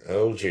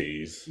 Oh,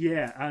 geez.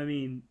 yeah, I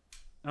mean,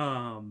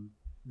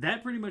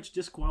 that pretty much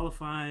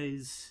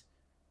disqualifies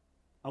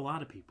a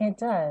lot of people. It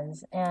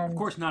does, Of and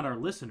course, not our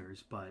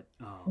listeners, but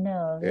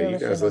no, Yeah, your you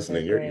guys listeners are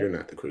listening, you're great.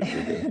 not the creep.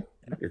 You're good.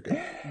 You're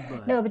good.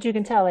 but No, but you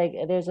can tell, like,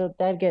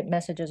 I get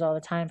messages all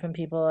the time from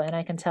people, and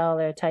I can tell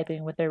they're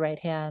typing with their right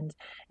hand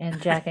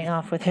and jacking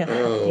off with their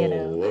left,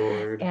 Oh,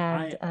 Lord.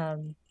 and I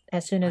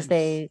as soon as I'm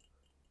s-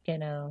 you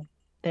know,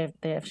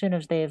 as soon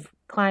as they've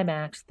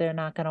climaxed, they're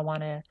not going to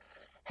want to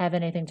have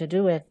anything to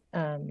do with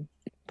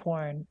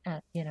porn,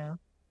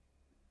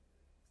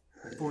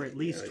 for at Yeah,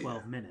 least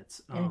 12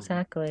 minutes.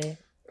 Exactly.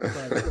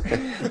 But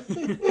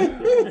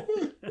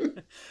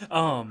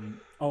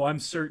oh, I'm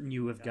certain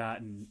you have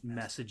gotten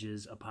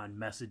messages upon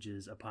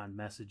messages upon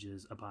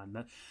messages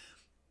upon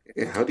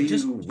yeah. How do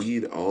just you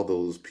weed all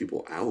those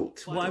people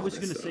out well, with I all was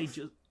that going to say stuff?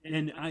 just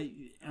and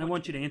I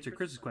want you to answer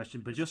Chris's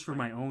question, but just for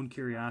my own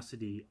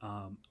curiosity,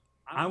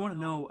 I want to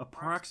know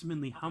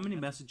approximately how many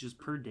messages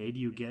per day do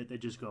you get that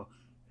just go,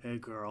 "Hey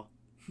girl."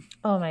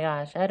 Oh my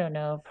gosh, I don't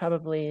know,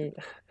 probably,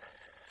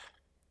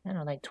 I don't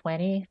know, like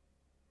 20,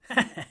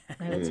 I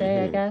would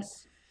say, I Hmm.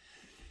 guess.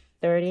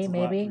 30 That's a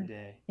lot per maybe.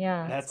 day.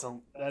 Yeah.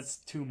 That's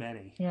too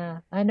many. Yeah.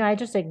 I know, I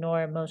just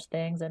ignore most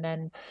things, and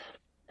then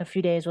a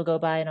few days will go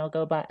by, and I'll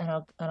go by and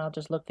I'll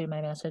just look through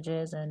my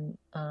messages, and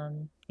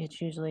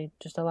it's usually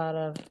just a lot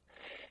of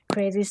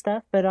crazy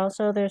stuff, but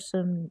also there's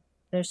some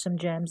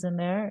gems in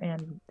there,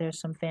 and there's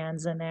some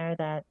fans in there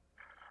that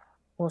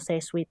will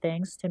say sweet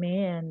things to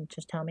me and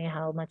just tell me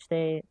how much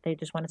they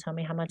just want to tell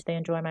me how much they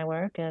enjoy my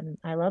work, and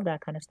I love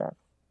that kind of stuff,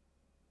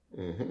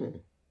 Hmm.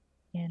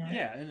 you know.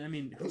 Yeah, and I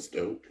mean, That's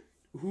dope.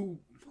 who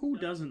who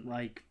doesn't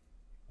like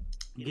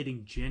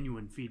getting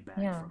genuine feedback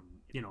Yeah.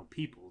 from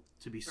people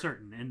to be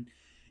certain, and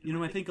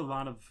I think a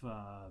lot of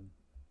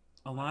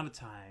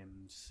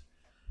times,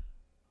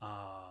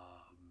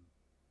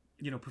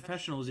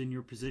 professionals in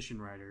your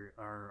position, writer,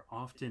 are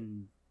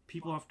often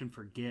people often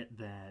forget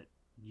that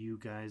you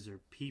guys are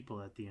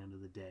people at the end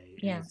of the day,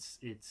 and Yeah.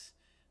 it's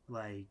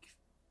like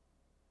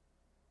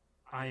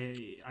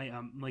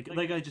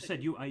like I just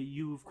said,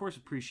 you of course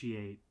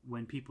appreciate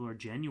when people are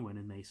genuine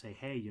and they say,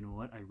 hey, you know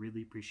what, I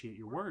really appreciate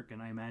your work,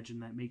 and I imagine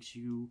that makes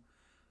you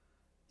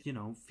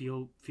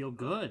feel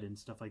good and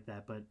stuff like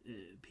that. But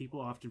people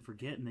often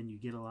forget, and then you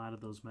get a lot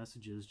of those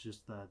messages,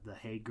 just the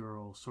hey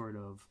girl sort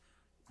of,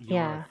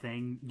 Yeah.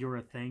 you're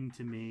a thing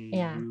to me.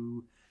 Yeah.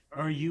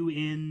 Are you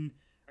in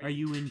are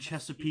you in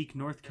Chesapeake,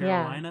 North Yeah.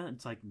 Carolina?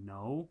 It's like,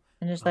 no.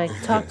 And just like,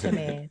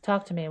 um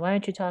talk to me, why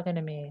aren't you talking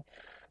to me?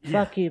 yeah.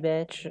 Fuck you,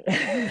 bitch.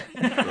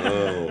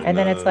 Oh And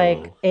then it's like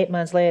no. 8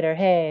 months later,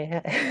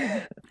 hey,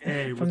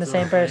 Hey, from the what's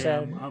same up? Hey,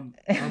 person.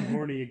 I'm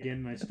horny again,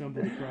 and I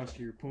stumbled across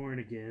your porn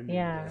again, and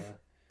Yeah.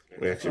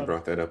 We I actually thought,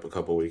 brought that up a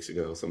couple weeks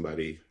ago.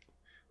 Somebody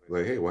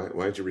like, hey, why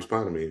didn't you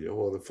respond to me? Oh,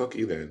 well, then fuck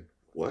you then.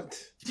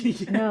 What?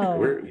 No,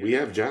 We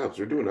have jobs.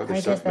 We're doing other I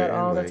get stuff, that man.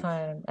 all the Like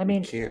time. I we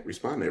mean, can't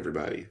respond to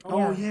everybody.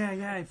 oh yeah. yeah,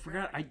 yeah, I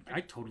forgot.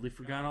 I totally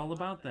forgot all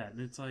about that. And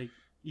it's like,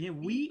 yeah,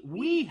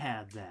 we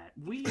had that.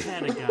 We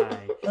had a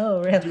guy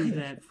Oh, do really?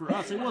 that for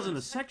us. It wasn't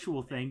a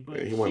sexual thing,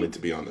 but He wanted to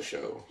be on the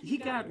show. he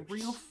got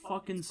real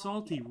fucking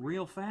salty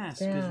real fast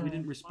because we Yeah.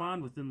 didn't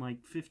respond within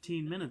like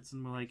 15 minutes,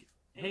 and we're like,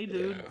 hey,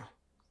 dude, Yeah.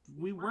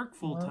 we work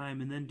full Well, time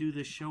and then do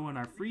this show in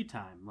our free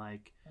time.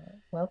 Like,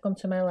 welcome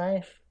to my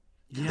life.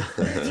 yeah,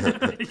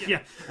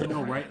 yeah, I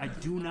know, right? I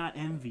do not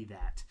envy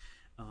that.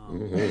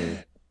 Um,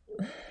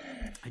 Hmm.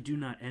 I do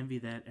not envy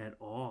that at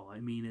all.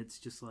 I mean, it's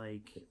just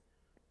like,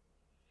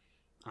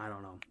 I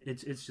don't know.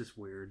 It's just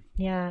weird.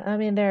 Yeah, I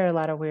mean, there are a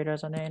lot of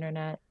weirdos on the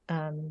internet,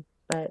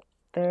 but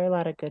there are a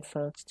lot of good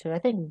folks too. I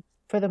think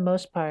for the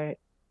most part,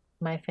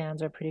 my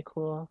fans are pretty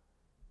cool.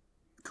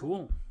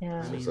 Cool. Yeah. I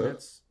What's mean, up?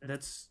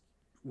 that's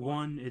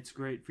one. It's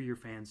great for your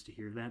fans to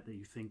hear that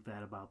you think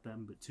that about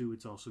them. But two,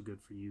 it's also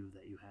good for you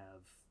that you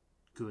have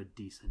good,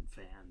 decent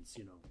fans.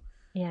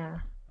 Yeah.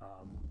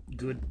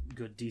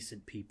 Good,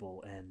 decent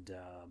people, and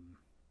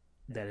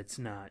that it's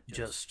not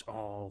just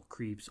all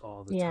creeps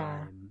all the Yeah.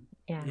 time.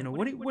 Yeah.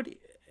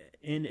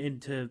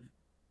 And to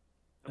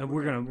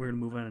we're gonna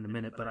move on in a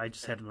minute, but I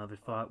just had another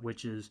thought,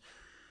 which is,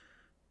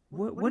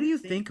 what do you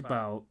think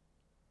about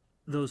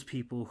those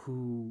people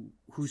who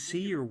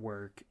see your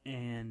work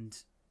and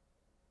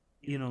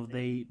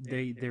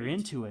they're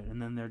into it,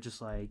 and then they're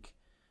just like,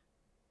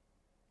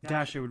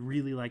 gosh, I would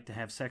really like to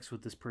have sex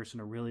with this person,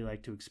 or really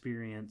like to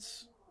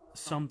experience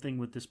something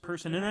with this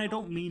person, and I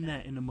don't mean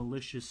that in a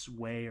malicious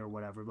way or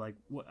whatever. Like,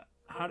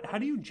 how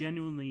do you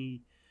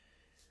genuinely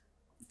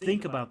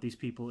think about these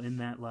people, in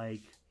that,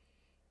 like,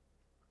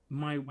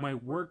 my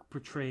work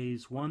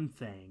portrays one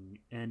thing,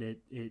 and it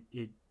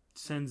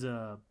sends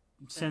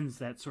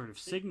that sort of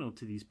signal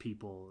to these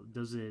people?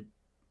 Does it?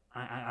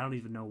 I don't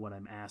even know what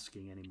I'm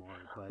asking anymore,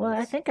 but Well,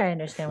 I it's think I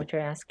understand what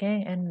you're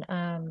asking, and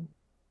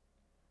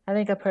I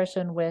think a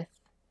person with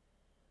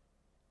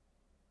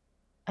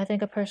I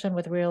think a person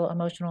with real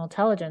emotional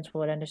intelligence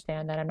would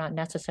understand that I'm not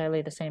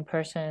necessarily the same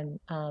person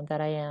that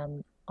I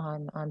am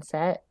on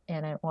set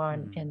and or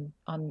mm, in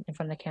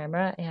front of the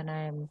camera, and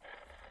I'm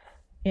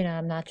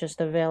not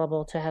just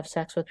available to have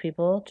sex with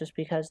people just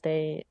because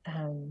they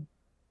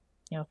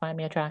find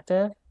me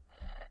attractive,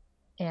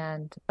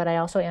 and but I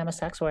also am a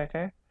sex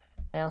worker.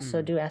 I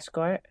also mm, do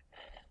escort.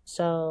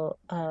 So,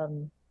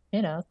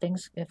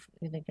 things, if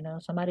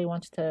somebody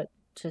wants to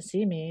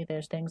see me,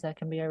 there's things that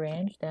can be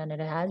arranged, and it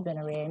has been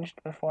arranged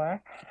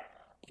before.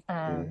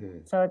 Hmm.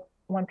 So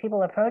when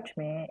people approach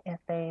me, if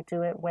they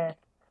do it with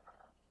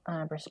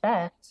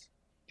respect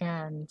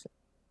and,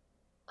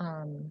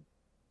 um,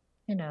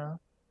 you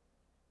know,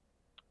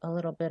 a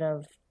little bit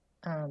of,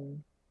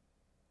 um,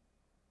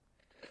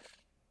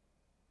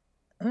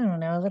 I don't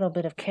know, a little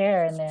bit of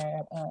care in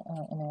their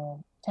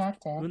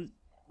tactic. when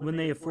when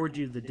they afford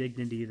you the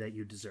dignity that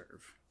you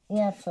deserve.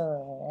 Yeah,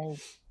 absolutely.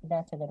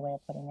 That's a good way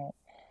of putting it.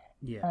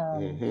 Yeah,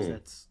 Um, because Hmm.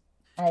 that's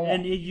I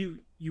and you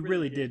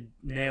really did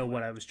nail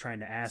what I was trying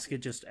to ask. It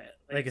just,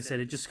 like I said,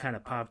 it just kind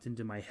of popped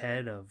into my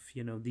head of,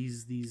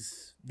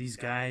 these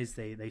guys,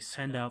 they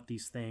send out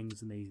these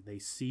things, and they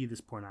see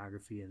this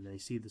pornography, and they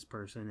see this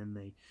person, and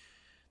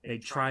they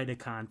try to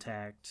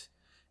contact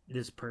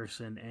this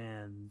person,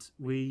 and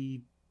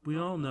we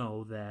all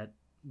know that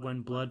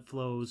when blood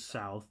flows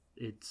south,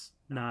 it's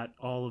not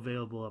all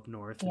available up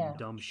north, yeah, and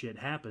dumb shit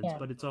happens. yeah,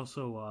 But it's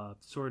also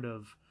sort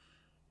of,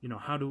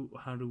 how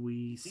do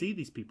we see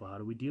these people? How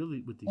do we deal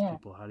with these yeah.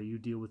 people? How do you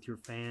deal with your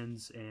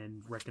fans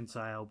and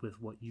reconcile with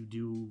what you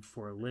do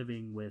for a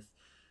living, with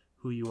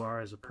who you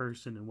are as a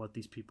person, and what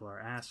these people are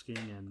asking,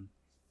 and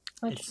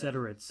Which et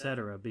cetera, et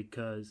cetera?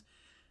 Because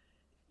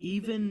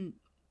even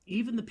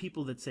even the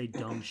people that say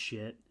dumb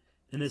shit,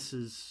 and this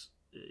is,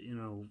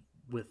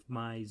 with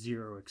my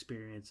zero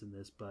experience in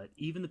this, but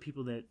even the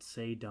people that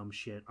say dumb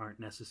shit aren't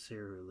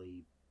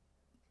necessarily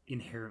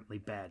inherently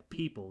bad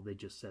people. They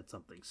just said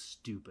something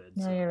stupid.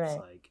 No, So you're it's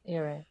right. like,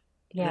 You're right.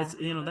 Yeah,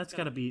 that's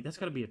gotta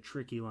be a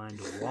tricky line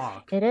to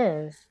walk. it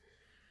is.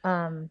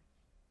 Um,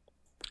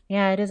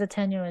 yeah, it is a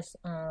tenuous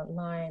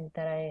line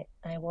that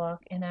I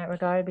walk in that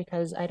regard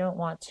because I don't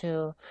want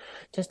to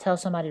just tell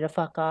somebody to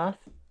fuck off,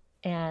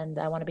 and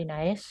I want to be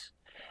nice,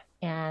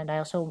 and I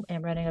also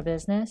am running a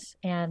business,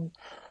 and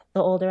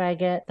the older I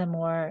get, the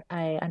more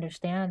I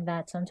understand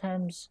that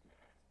sometimes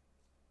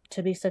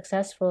to be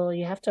successful,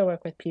 you have to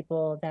work with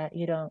people that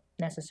you don't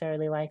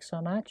necessarily like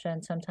so much,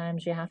 and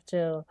sometimes you have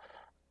to,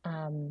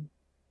 um,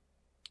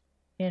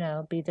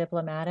 be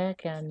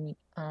diplomatic and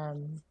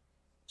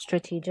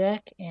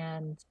strategic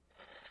and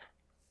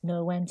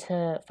know when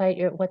to fight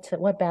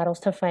what battles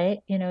to fight.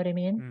 You know what I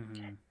mean?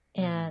 Mm-hmm.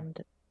 Mm-hmm.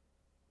 And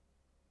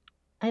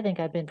I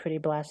think I've been pretty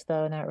blessed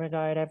though in that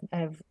regard.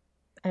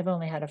 I've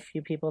only had a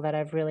few people that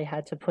I've really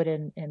had to put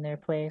in their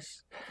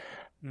place.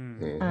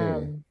 Mm. Hmm.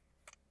 Um,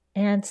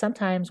 and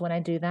sometimes when I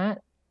do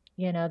that,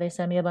 they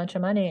send me a bunch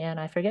of money and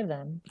I forgive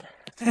them.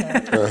 So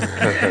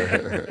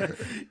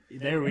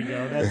There we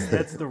go.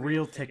 That's the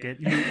real ticket.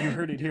 You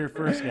heard it here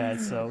first,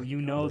 guys. So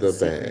you know the The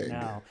secret bag.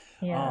 now.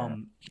 yeah,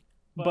 Um,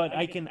 but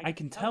I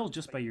can tell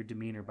just by your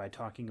demeanor, by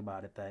talking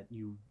about it, that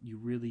you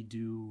really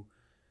do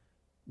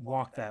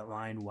walk that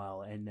line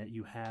well, and that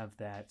you have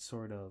that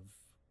sort of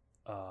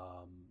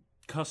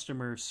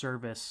customer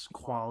service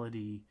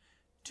quality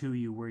to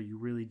you, where you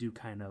really do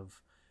kind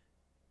of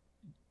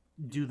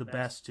do the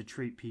best to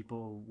treat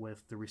people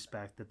with the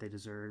respect that they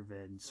deserve,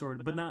 and sort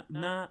of, but not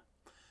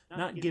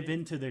give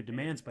in to their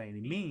demands by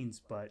any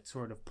means, but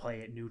sort of play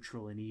it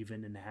neutral and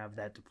even, and have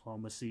that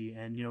diplomacy.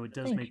 And it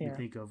does thank make me you.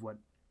 think of what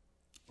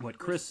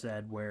Chris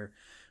said, where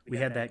we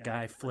had that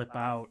guy flip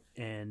out,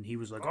 and he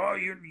was like, "Oh,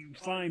 you're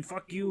fine,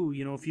 fuck you.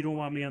 If you don't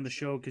want me on the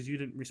show because you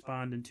didn't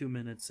respond in 2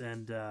 minutes."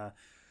 And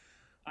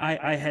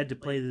I had to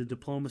play the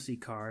diplomacy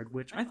card,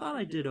 which I thought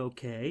I did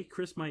okay.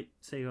 Chris might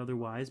say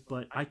otherwise,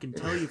 but I can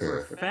tell you for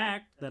a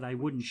fact that I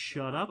wouldn't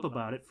shut up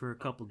about it for a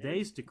couple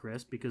days to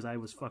Chris because I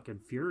was fucking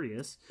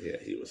furious. Yeah,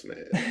 he was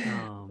mad.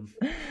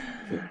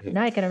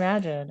 Now I can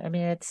imagine. I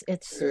mean,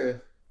 Yeah.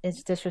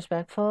 it's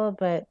disrespectful,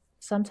 but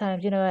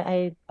sometimes,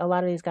 a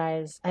lot of these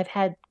guys, I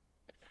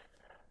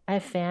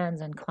have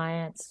fans and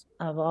clients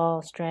of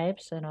all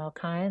stripes and all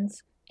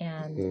kinds,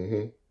 and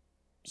Hmm.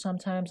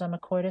 sometimes I'm a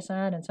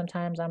courtesan, and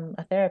sometimes I'm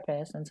a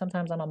therapist, and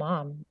sometimes I'm a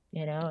mom,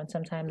 and Oh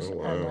sometimes I'm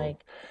wow.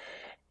 like,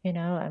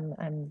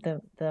 I'm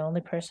the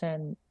only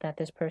person that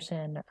this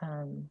person,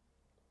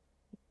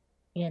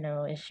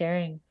 is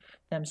sharing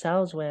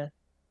themselves with,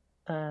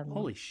 um,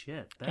 Holy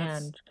shit,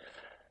 that's and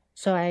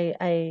so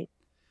I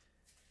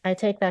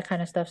take that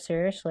kind of stuff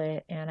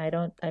seriously, and I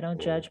don't Mm.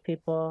 judge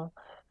people,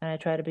 and I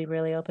try to be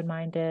really open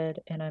minded,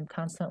 and I'm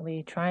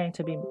constantly trying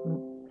to be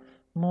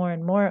more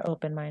and more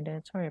open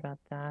minded. Sorry about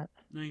that.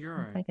 no, you're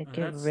all If right. I could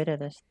get rid of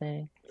this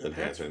thing. It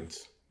That's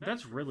happens.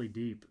 that's really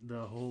deep.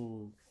 The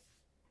whole,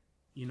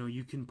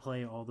 you can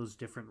play all those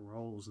different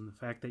roles, and the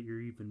fact that you're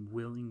even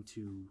willing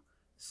to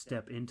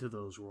step into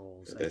those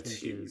roles, I That's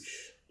think is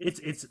huge.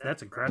 it's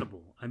that's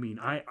incredible. I mean,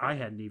 I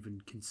hadn't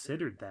even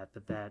considered that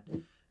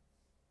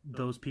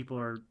those people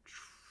are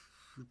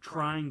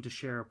trying to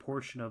share a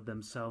portion of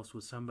themselves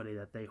with somebody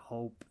that they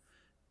hope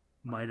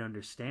might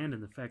understand,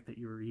 and the fact that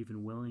you're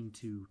even willing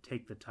to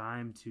take the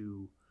time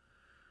to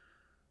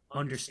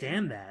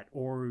understand that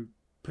or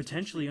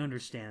potentially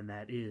understand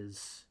that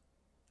is,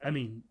 I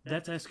mean,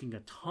 that's asking a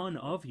ton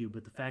of you,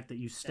 but the fact that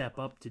you step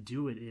up to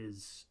do it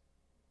is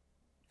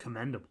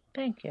commendable.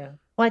 Thank you.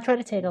 Well, I try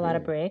to take a lot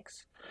of Hmm.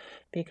 breaks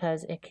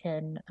because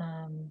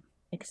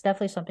it's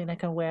definitely something that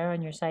can wear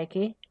on your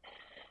psyche.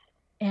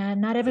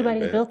 And not I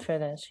everybody's bet. built for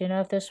this.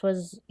 If this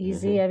was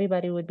easy, Hmm.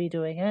 everybody would be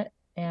doing it.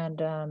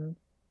 And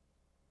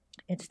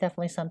it's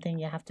definitely something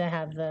you have to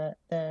have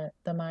the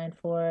mind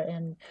for,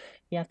 and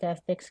you have to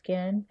have thick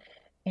skin,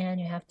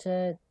 and you have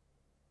to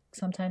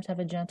sometimes have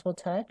a gentle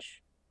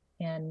touch,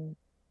 and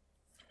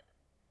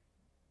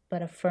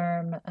but a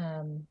firm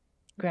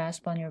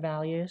grasp on your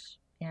values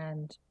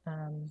and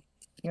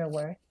your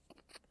worth.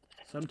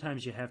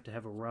 Sometimes you have to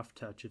have a rough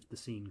touch if the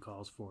scene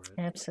calls for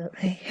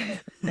Absolutely.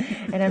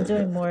 And I'm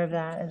doing more of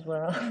that as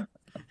well.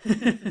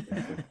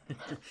 it.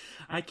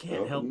 I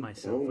can't Oh, help oh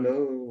myself.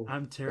 no.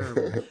 I'm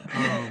terrible.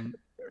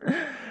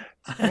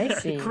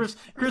 Spicy. Chris,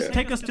 Yeah.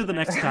 take us to the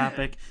next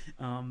topic.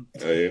 Oh,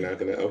 you're not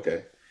gonna.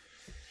 Okay.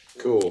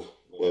 Cool.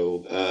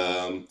 Well,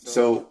 I'm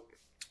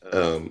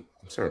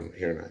sorry, I'm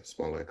hearing a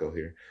small echo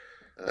here.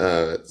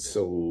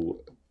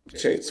 So,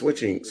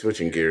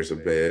 switching gears a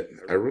bit.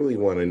 I really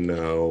want to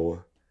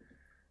know,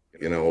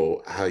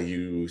 how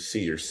you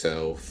see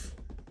yourself,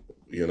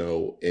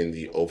 in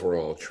the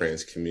overall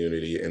trans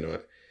community, and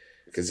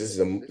because this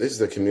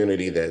is a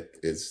community that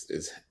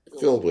is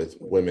filled with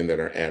women that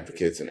are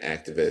advocates and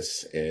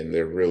activists, and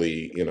they're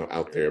really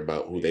out there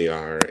about who they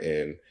are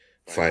and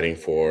fighting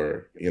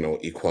for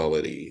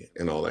equality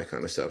and all that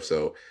kind of stuff.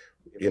 So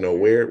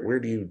where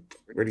do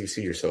you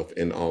see yourself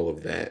in all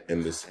of that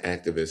in this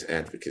activist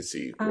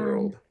advocacy Um,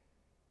 world?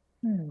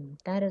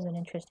 that is an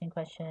interesting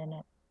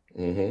question.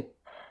 Mm-hmm.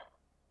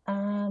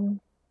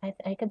 Um,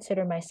 I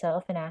consider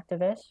myself an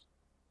activist,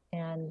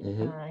 and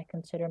Mm-hmm. I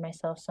consider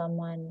myself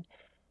someone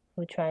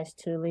who tries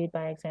to lead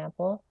by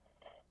example,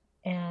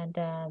 and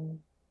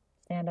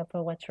stand up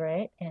for what's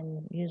right,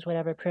 and use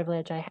whatever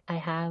privilege I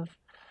have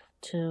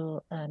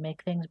to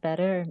make things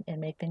better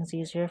and make things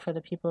easier for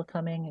the people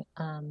coming.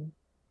 I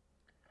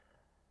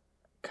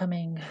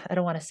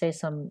don't want to say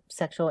some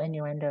sexual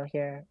innuendo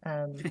here.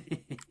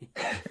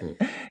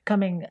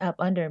 Coming up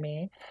under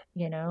me,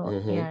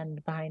 Mm-hmm.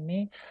 and behind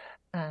me.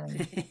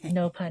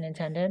 No pun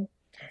intended.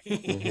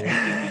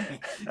 Mm-hmm.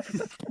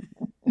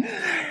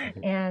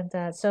 And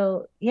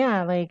so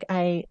yeah, like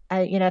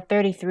at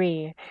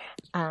 33,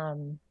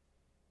 um,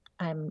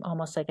 I'm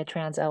almost like a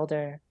trans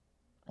elder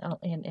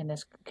in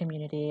this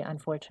community,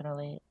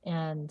 unfortunately.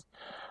 And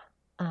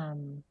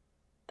um,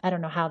 I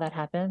don't know how that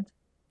happened.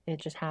 It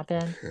just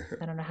happened.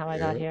 I don't know how I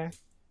got Yeah. here.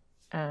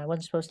 I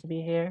wasn't supposed to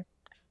be here,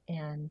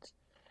 and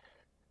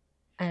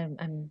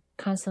I'm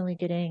constantly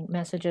getting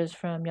messages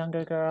from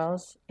younger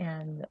girls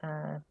and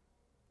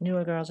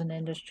newer girls in the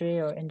industry,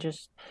 or in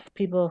just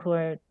people who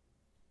are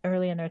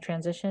early in their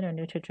transition or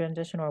new to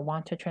transition or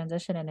want to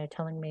transition, and they're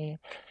telling me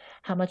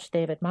how much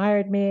they've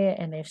admired me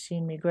and they've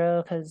seen me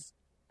grow because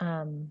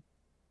um,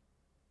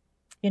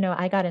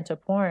 I got into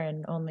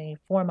porn only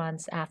 4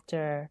 months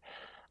after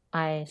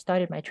I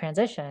started my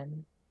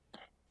transition,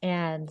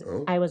 and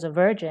Oh. I was a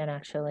virgin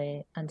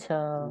actually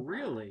until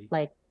Really?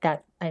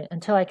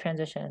 until I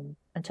transitioned,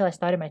 until I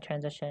started my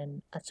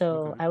transition.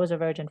 So Okay. I was a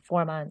virgin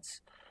 4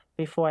 months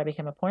before I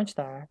became a porn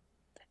star,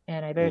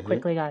 and I very Mm-hmm.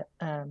 quickly got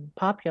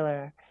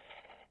popular.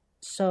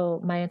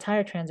 So my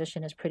entire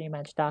transition is pretty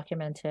much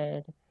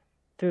documented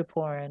through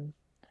porn,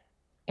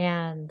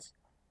 and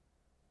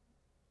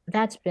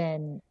that's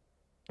been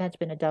that's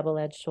been a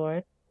double-edged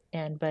sword.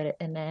 But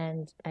in the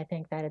end, I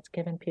think that it's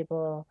given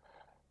people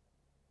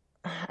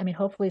I mean,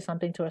 hopefully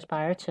something to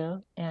aspire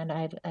to. And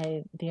I've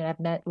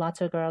met lots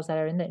of girls that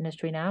are in the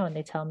industry now, and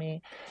they tell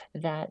me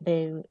that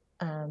they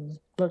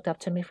looked up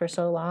to me for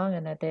so long,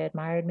 and that they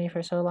admired me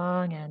for so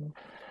long, and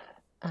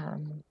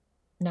um,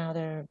 now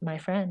they're my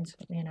friends.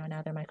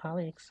 Now they're my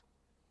colleagues.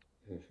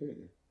 Hmm.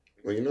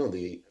 Well,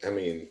 I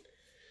mean,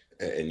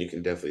 and you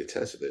can definitely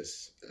attest to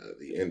this.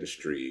 The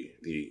industry,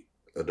 the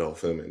adult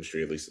film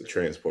industry, at least the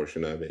trans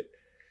portion of it,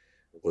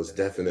 was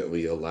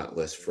definitely a lot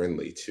less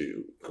friendly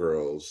to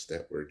girls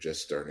that were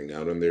just starting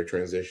out in their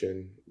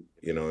transition,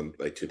 in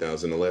like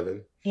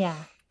 2011. Yeah.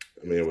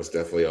 I mean, it was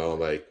definitely all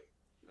like,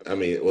 I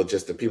mean, well,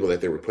 just the people that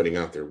they were putting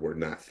out there were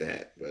not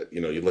that. But,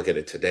 you look at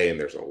it today and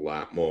there's a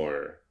lot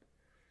more,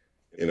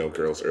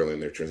 girls early in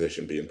their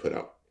transition being put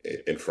out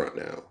in front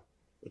now,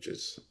 which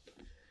is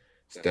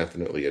it's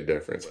definitely a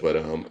difference. But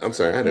I'm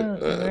sorry,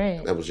 No,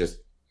 right. that was just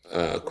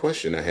a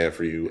question I had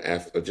for you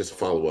after, just a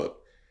follow up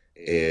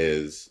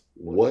is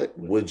what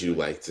would you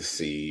like to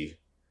see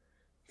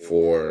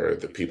for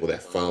the people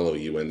that follow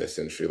you in this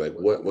industry? Like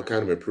what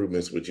kind of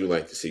improvements would you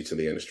like to see to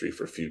the industry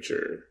for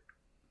future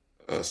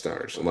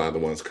stars? A lot of the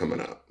ones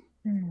coming up.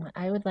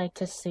 I would like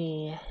to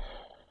see.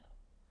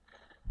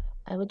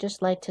 I would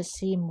just like to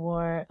see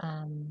more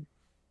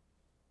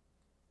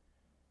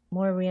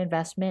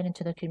reinvestment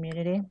into the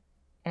community,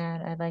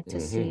 and Hmm. I'd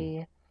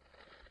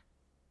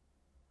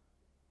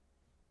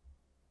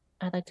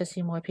like to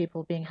see more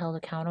people being held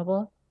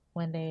accountable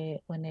when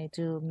they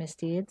do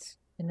misdeeds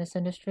in this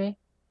industry.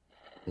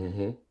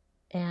 Hmm.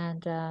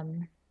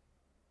 And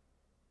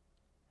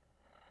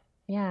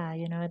yeah,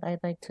 I'd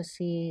like to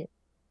see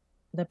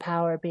the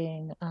power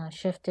being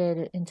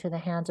shifted into the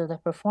hands of the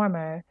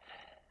performer,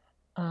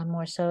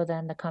 more so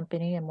than the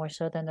company and more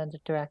so than the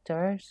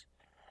directors.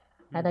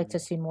 I'd like to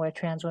Mhm. see more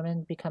trans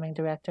women becoming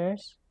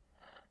directors.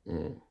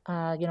 Hmm.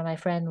 My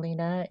friend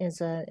Lena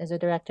is a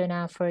director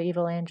now for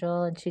Evil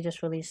Angel, and she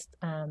just released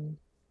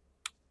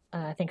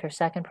I think her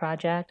second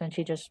project, and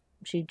she just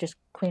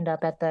cleaned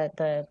up at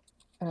the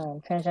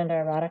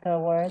Transgender Erotica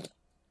Awards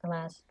the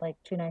last like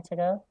 2 nights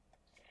ago,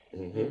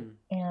 Hmm. Mhm.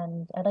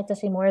 and I'd like to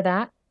see more of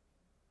that.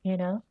 You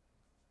know,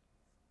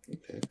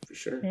 Okay, for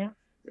sure. yeah,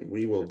 And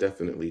we will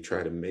definitely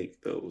try to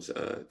make those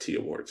T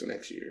awards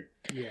next year.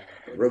 Yeah.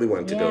 I really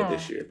wanted to go yeah.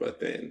 this year, but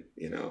then,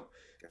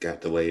 got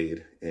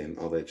delayed and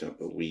all that junk.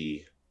 But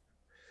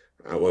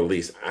well, at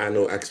least I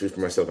know I can speak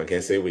for myself. I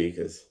can't say we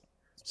because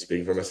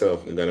speaking for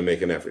myself, I'm going to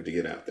make an effort to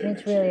get out there It's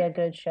next really year. a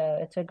good show.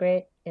 It's a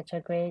great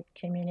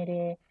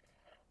community.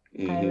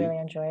 I Hmm. really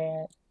enjoy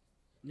it.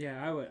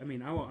 Yeah, I would. I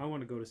mean, I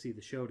want to go to see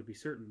the show to be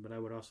certain, but I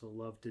would also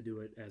love to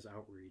do it as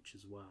outreach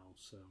as well.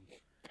 So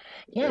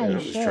Yeah, Man, you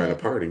I'm just trying to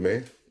should. party,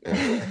 man.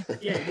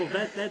 yeah, well,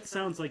 that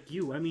sounds like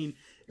you. I mean,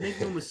 make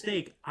no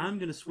mistake, I'm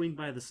gonna swing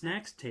by the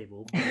snacks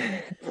table,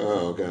 but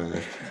Oh um,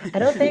 God. I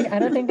don't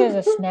think there's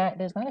a snack.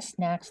 There's not a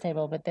snacks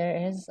table, but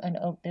there's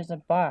a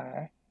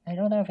bar. I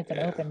don't know if it's an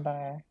Yeah, open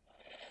bar,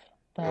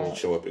 I will but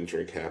show up and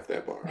drink half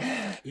that bar.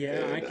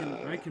 yeah,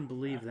 And I can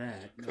believe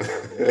that.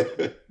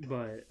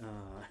 But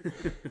oh,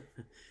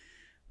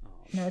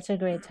 no, it's a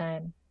great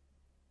time.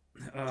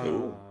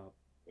 cool. uh,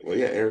 Well,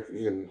 yeah, Eric,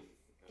 you can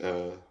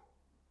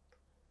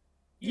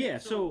yeah.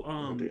 So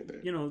do your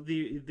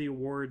thing. the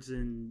awards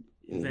and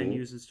Hmm.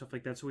 venues and stuff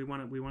like that. So we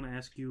want to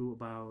ask you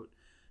about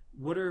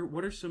what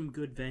are some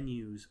good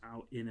venues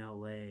out in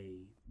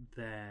LA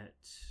that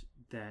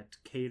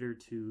cater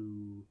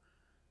to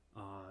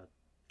uh,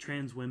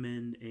 trans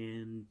women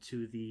and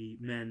to the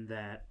men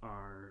that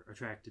are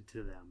attracted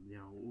to them.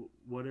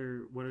 What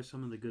are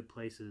some of the good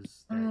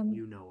places that Um,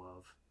 you know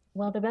of?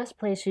 well, the best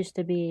place used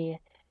to be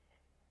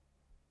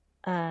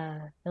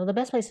no, the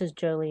best place is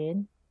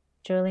Jolene.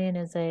 Jolene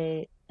is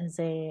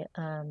a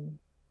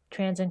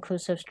trans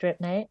inclusive strip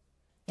night,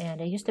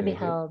 and it used to be Hmm.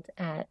 held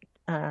at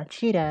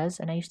Cheetahs,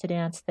 and I used to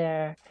dance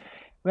there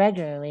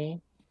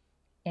regularly.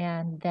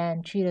 And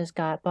then Cheetahs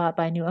got bought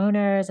by new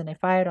owners, and they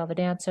fired all the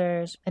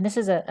dancers. And this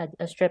is a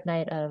strip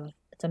night of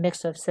it's a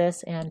mix of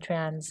cis and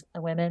trans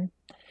women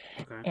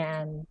Okay.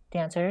 and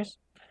dancers,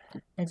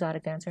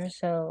 exotic dancers.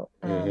 So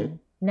Hmm.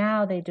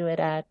 now they do it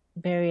at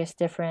various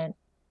different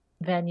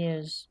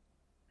venues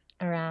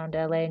around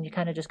LA, and you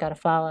kind of just got to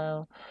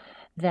follow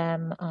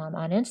them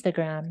on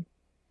Instagram.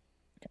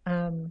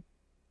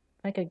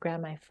 If I could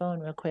grab my phone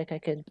real quick, I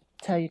could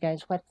tell you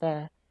guys what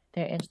their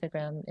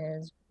Instagram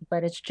is,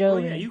 but it's Oh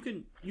yeah, Jolene. you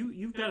can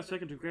you've got a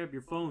second to grab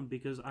your phone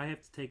because I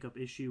have to take up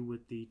issue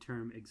with the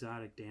term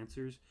exotic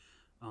dancers.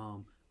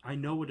 Um, I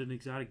know what an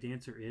exotic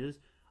dancer is.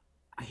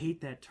 I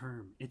hate that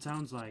term. It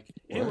sounds like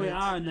here we What?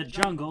 are in the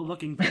jungle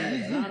looking for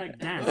exotic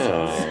dancers.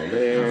 Oh Um,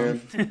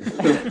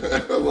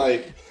 man.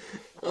 Like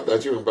I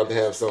thought you were about to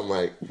have something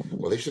like,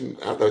 well, they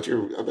shouldn't. I thought you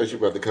were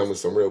about to come with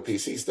some real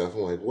PC stuff.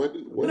 I'm like, what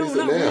no, is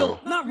it now?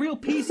 not real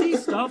PC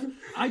stuff.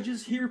 I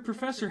just hear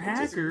Professor Just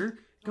Hacker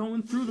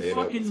going through the made up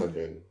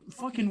fucking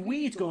fucking.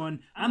 weeds, going,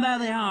 and there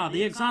they are,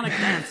 the exotic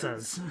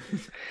dancers.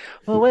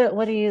 Well,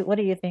 what do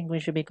you think we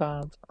should be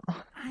called?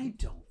 I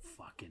don't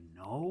fucking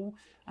know.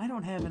 I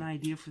don't have an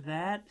idea for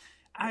that.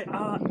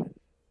 I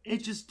it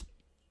just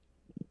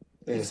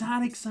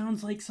Exotic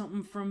sounds like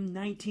something from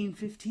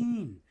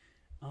 1915.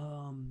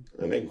 And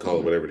they can call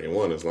it whatever they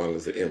want as long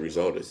as the end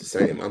result is the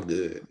same. I'm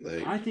good.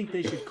 Like, I think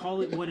they should call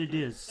it what it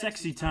is: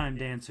 sexy time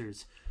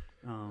dancers.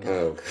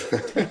 oh,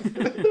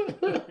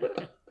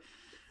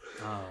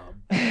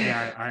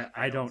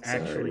 I don't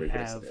sorry, actually we're gonna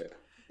have. say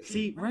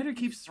See, Ryder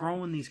keeps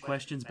throwing these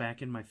questions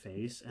back in my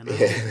face, and I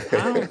that.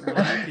 don't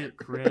like it,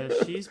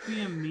 Chris. She's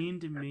being mean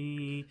to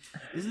me.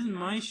 This is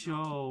my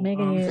show.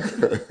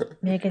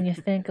 Making you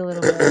think a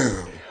little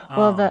bit.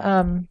 Well,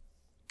 the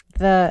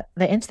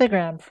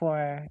Instagram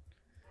for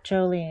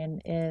Jolene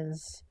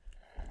is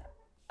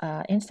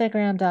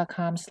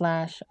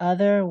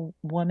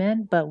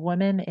Instagram.com/otherwoman, but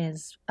woman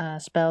is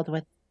spelled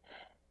with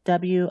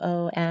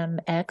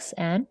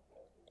WOMXN.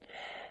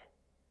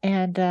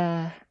 And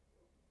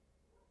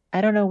I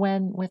don't know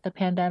when with the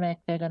pandemic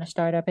they're going to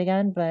start up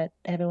again, but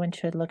everyone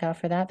should look out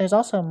for that. There's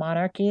also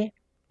Monarchy,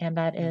 and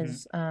that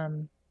is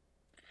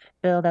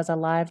billed as a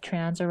live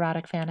trans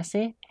erotic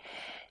fantasy.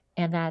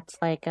 And that's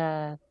like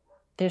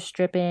there's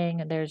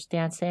stripping, there's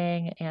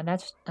dancing, and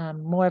that's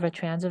more of a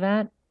trans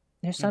event.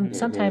 There's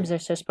sometimes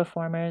there's cis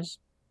performers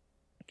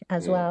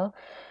as well,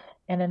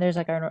 and then there's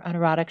like an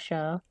erotic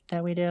show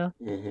that we do,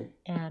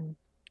 and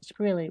it's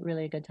really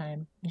really a good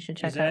time. You should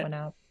check that one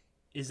out.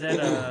 Is that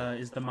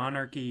is the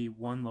Monarchy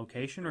one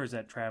location, or is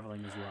that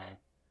traveling as well?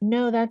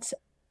 No, that's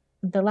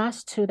the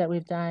last two that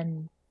we've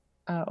done,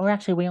 or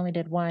actually we only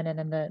did one, and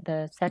then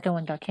the second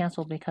one got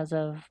canceled because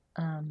of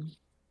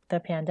the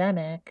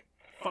pandemic.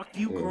 Fuck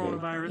you,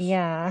 coronavirus.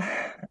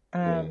 Yeah,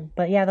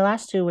 but yeah, the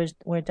last two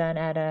were done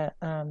at a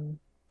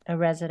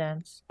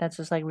residence that's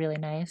just like really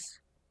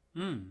nice.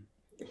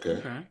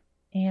 Okay.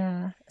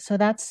 Yeah, so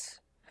that's.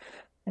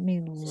 Let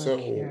me look So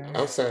here.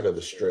 outside of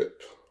the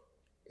strip,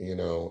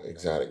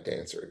 exotic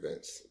dancer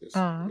events, just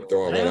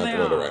throwing that out the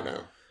window right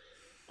now.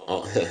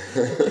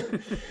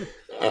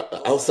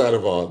 Outside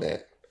of all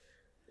that,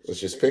 let's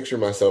just picture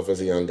myself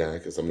as a young guy,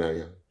 because I'm not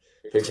young.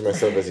 Picture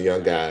myself as a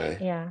young guy.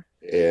 Yeah.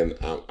 And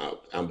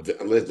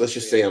let's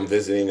just say I'm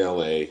visiting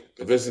LA,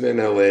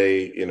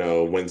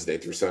 Wednesday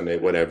through Sunday,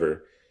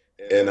 whatever.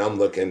 And I'm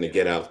looking to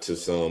get out to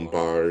some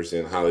bars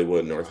in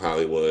Hollywood, North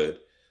Hollywood.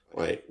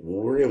 Like,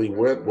 really,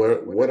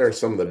 what are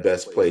some of the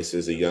best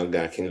places a young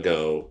guy can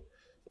go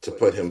to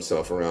put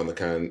himself around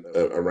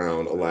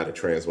around a lot of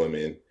trans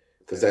women?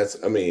 Because that's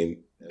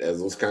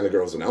those kind of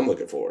girls that I'm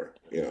looking for,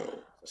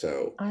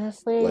 So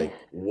honestly, like,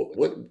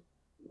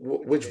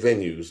 which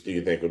venues do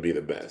you think would be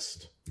the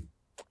best?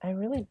 I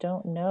really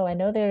don't know. I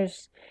know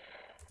there's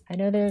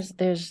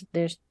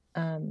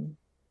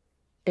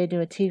they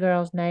do a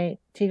T-Girls night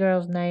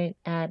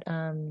at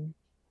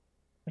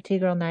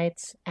T-Girl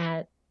nights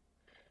at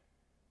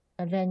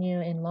a venue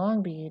in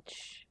Long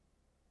Beach.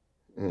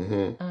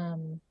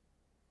 Gosh,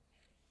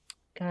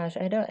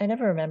 I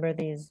never remember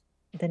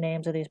the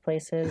names of these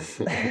places.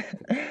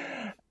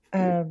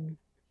 And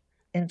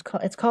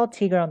it's called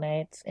T-Girl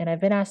Nights, and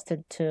I've been asked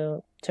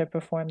to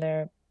perform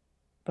there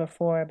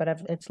before, but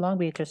it's Long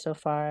Beach so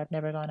far. I've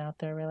never gone out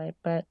there really,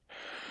 but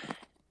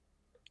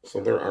so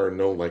there are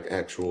no like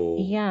actual.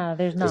 Yeah,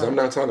 there's not. Because I'm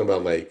not talking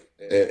about like,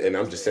 and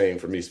I'm just saying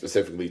for me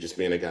specifically, just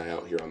being a guy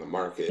out here on the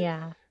market.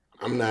 Yeah.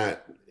 I'm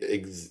not,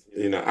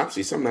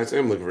 obviously some nights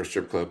I'm looking for a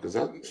strip club because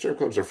strip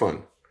clubs are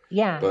fun.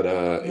 Yeah. But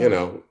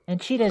and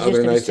Cheetahs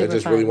other nights I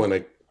just really fun. want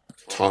to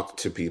talk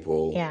to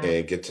people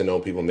and get to know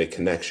people, make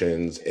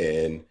connections,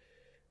 and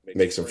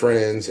make some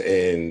friends,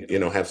 and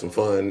have some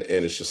fun.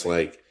 And it's just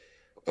like,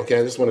 okay,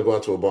 I just want to go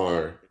out to a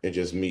bar and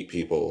just meet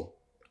people.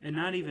 And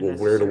not even. Well,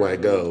 where do I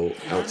go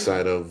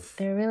outside of?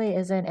 There really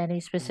isn't any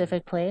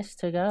specific place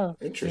to go.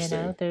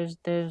 Interesting.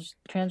 There's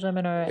trans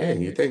women are.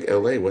 And you think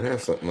LA would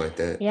have something like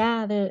that?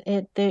 Yeah,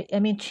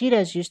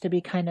 Cheetahs used to be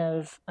kind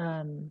of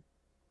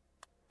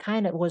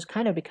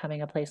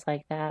becoming a place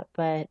like that,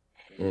 but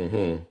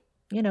we're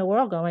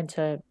all going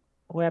to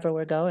wherever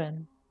we're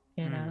going.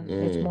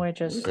 It's more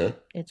just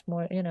it's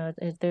more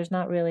there's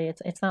not really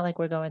it's not like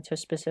we're going to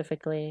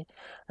specifically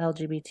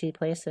LGBT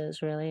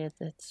places really.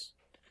 It's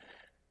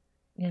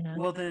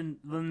Well, then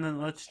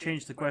let's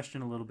change the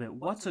question a little bit.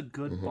 What's a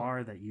good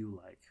bar that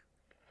you like?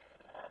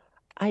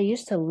 I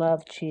used to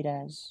love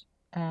Cheetahs.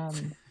 I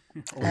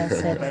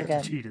said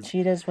forget.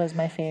 Cheetahs was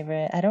my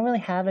favorite. I don't really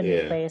have a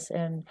new place,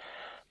 and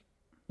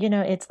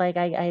it's like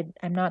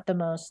I'm not the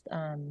most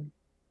I'm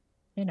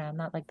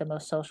not like the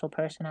most social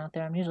person out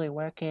there. I'm usually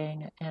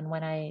working, and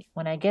when I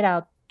get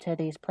out to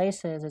these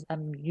places,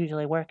 I'm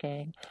usually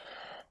working.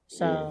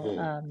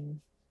 So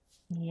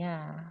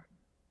yeah.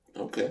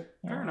 Okay.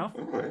 Fair enough.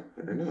 All right.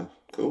 Fair enough.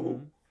 Cool.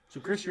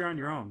 So, Chris, you're on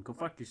your own. Go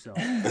fuck yourself.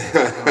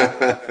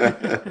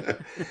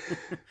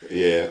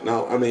 Yeah.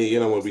 No,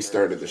 when we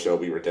started the show,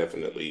 we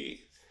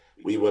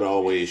would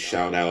always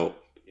shout out,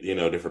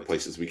 different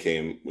places we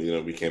came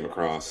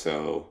across.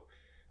 So,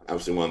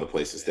 obviously, one of the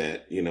places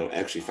that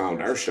actually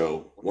found our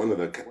show, one of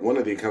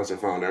the accounts that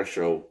found our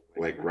show,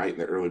 like right in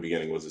the early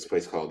beginning, was this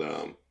place called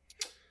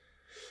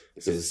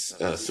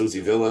Susie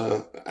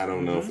Villa. I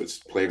don't know if it's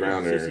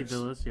Playground or Susie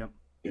Villas. Yep.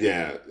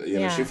 Yeah, she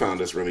Yeah. found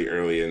us really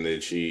early, and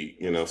then she,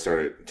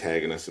 started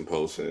tagging us in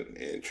posts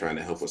and trying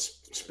to help us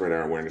spread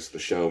our awareness of the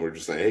show. We're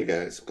just like, hey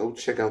guys, go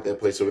check out that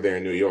place over there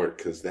in New York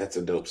because that's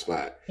a dope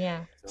spot.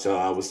 Yeah. So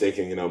I was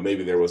thinking,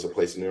 maybe there was a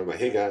place in New York, like,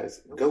 hey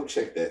guys, go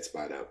check that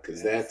spot out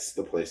because that's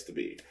the place to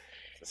be.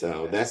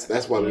 So that's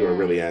why we were Yeah.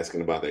 really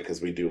asking about that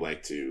because we do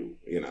like to,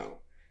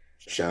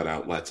 shout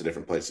out lots of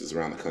different places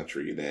around the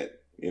country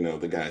that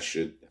the guys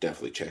should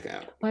definitely check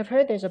out. Well, I've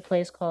heard there's a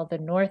place called the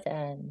North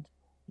End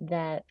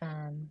that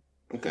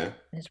Okay.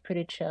 is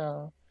pretty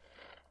chill.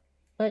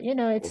 But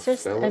Well, it's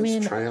just, I fellas,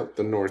 mean, try out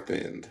the North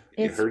End.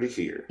 You it's heard it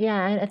here.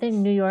 yeah, I think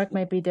New York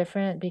might be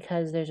different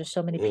because there's just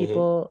so many Hmm.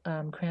 people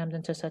crammed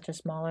into such a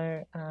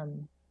smaller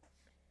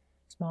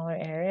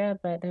area,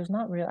 but I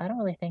don't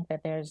really think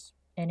that there's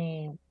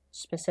any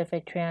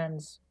specific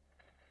trans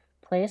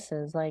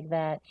places like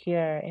that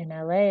here in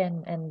LA,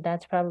 and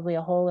that's probably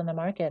a hole in the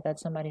market that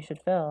somebody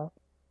should fill.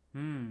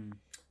 Hmm.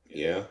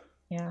 Yeah.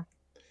 Yeah.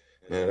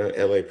 Man, that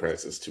LA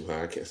price is too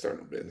high. I can't start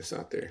no business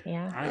out there.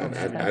 Yeah, I don't it's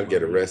have I'd, any tough. I'd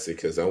get money. arrested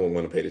because I wouldn't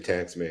want to pay the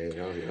tax, man.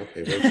 I'll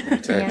pay way too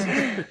much taxes.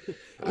 Yeah.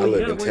 I Well, you live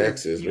gotta in wear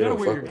Texas. you We gotta don't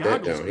wear your fuck with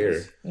that goggles, down here.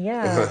 Chris.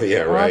 Yeah,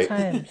 Yeah, all right.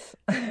 times.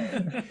 I'm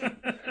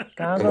a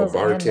Goggles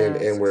and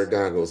bartend and wear masks.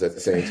 goggles at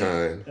the same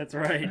time. That's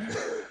right.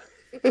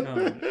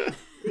 Um,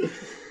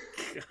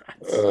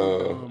 God,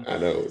 so dumb. I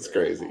know it's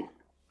crazy.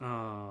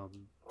 Um,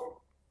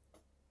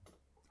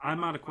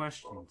 I'm out of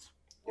questions,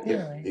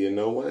 Yeah, Really? you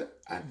know what?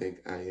 I think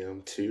I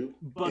am too.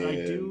 but And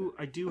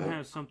I do uh,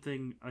 have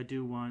something I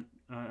do want.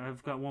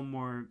 I've got one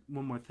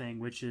more thing,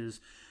 which is,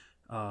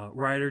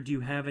 Ryder, do you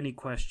have any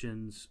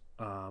questions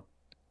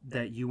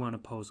that you want to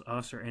pose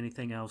us, or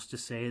anything else to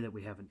say that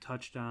we haven't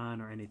touched on,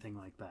 or anything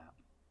like that?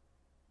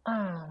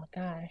 Oh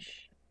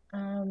gosh.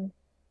 Um,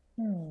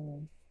 hmm.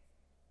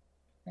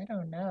 I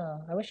don't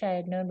know. I wish I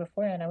had known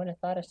beforehand. I would have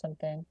thought of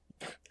something.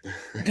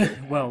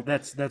 Well,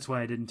 that's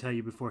why I didn't tell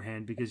you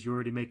beforehand, because you're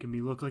already making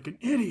me look like an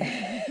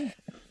idiot.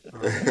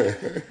 Um,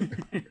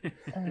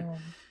 Um,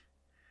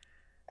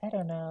 I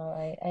don't know.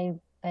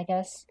 I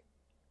guess.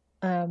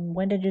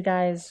 When did you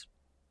guys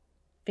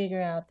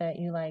figure out that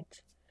you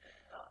liked?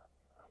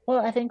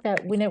 Well, I think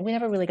that we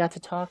never really got to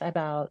talk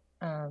about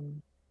transamory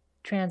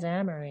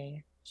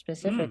mm,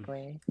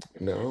 specifically,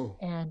 no.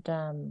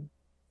 and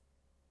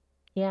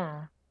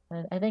yeah,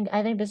 I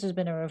think this has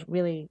been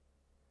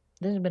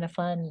a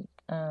fun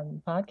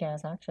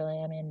podcast actually.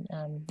 I mean,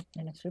 and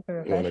it's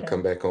super You want to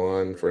come refreshing. back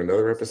on for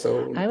another I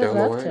episode would down the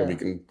love line and we to.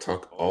 can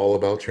talk all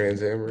about I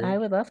Transamory?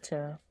 would love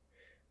to.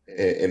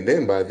 And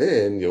then by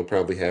then, you'll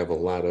probably have a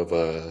lot of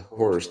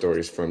horror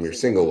stories from your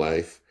single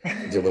life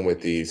dealing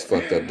with these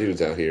fucked up dudes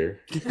out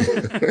here.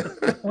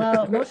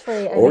 Well,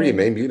 mostly, I Or you mean,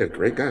 may meet a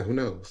great guy. Who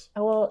knows?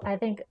 well, I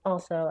think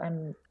also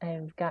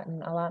I've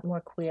gotten a lot more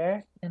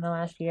queer in the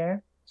last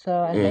year,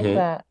 so I think Mm-hmm.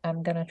 that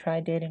I'm gonna try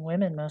dating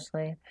women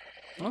mostly.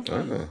 okay.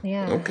 Ah,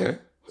 Yeah, okay.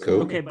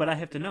 Cool. Okay, but I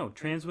have to know,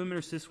 trans women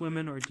or cis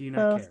women, or do you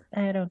not both.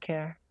 care? I don't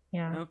care.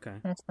 Yeah, Okay.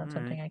 that's All not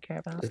right. something I care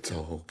about. It's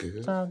all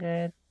It's good. all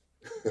good.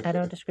 I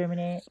don't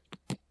discriminate.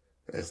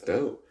 That's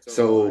dope.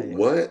 So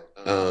what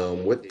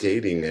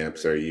dating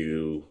apps are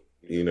you,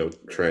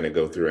 trying to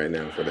go through right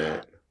now for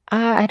that?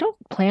 I don't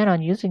plan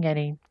on using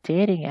any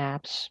dating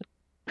apps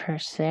per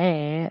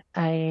se.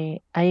 I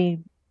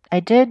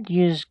did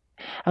use.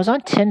 I was on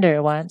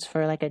Tinder once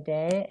for like a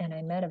day, and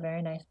I met a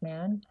very nice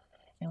man,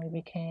 and we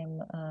became.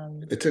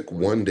 It took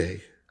one day.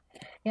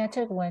 Yeah, it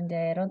took one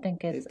day. Ain't I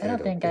that don't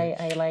a think I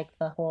bitch? like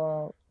the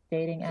whole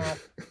dating app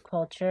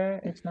culture.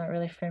 It's not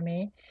really for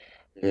me.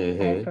 I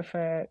Mm-hmm.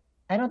 prefer.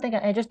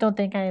 I just don't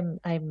think I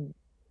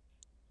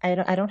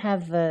don't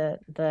have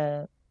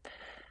the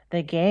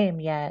game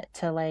yet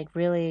to like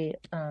really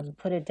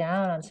put it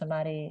down on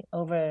somebody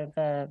over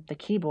the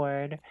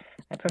keyboard.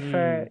 I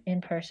prefer Mm.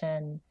 in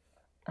person.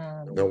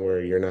 Um, Don't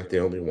worry, you're not the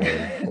only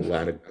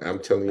one. I'm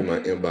telling you, my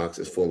inbox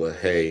is full of,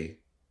 hey,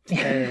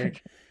 Hey,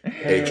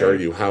 hey.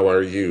 HRU, how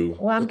are you?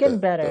 well, I'm What getting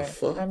the better. I'm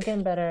fuck?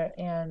 getting better,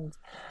 and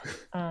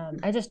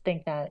I just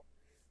think that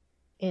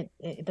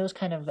those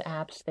kind of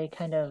apps they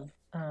kind of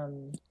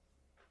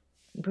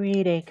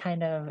breed a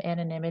kind of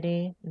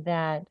anonymity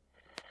that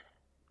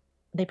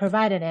they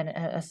provide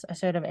a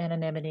sort of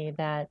anonymity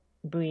that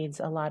breeds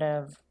a lot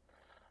of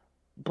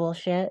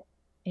bullshit,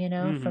 from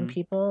Mm-hmm.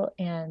 people,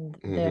 and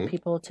they're Mm-hmm.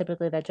 people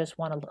typically that just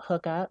want to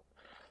hook up.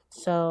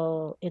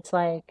 So it's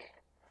like,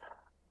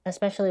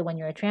 especially when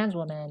you're a trans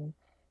woman,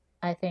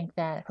 I think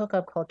that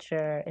hookup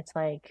culture, it's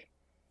like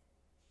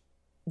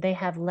they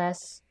have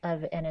less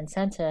of an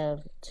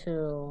incentive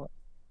to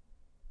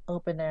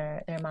open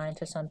their mind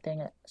to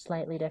something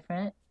slightly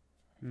different,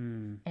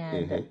 Mm.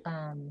 and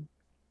Mm-hmm.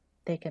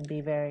 they can be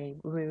very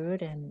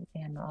rude and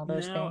all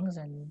those Now, things,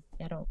 and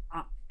I don't.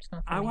 I, It's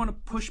not for I me. want to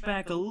push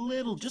back a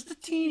little, just a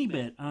teeny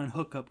bit, on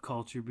hookup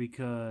culture,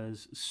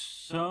 because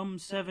some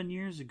 7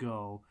 years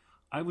ago,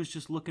 I was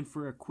just looking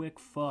for a quick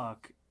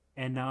fuck,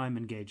 and now I'm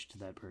engaged to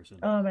that person.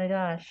 Oh my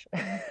gosh.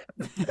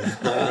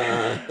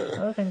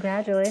 Oh,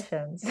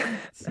 congratulations. Yeah,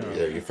 So,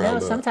 you No,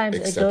 found the sometimes it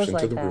goes exception to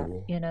like the that.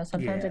 rule.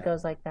 Sometimes it yeah.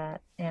 goes like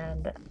that.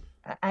 And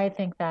I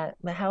think that,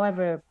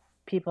 however,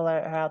 people are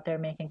out there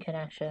making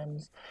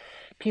connections.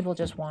 People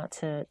just want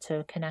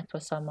to connect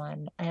with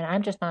someone, and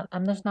I'm just not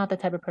the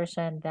type of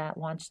person that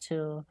wants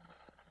to.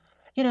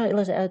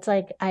 Listen, it's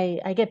like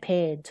I get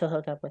paid to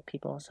hook up with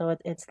people. So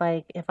it's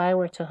like if I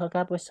were to hook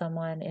up with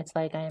someone, it's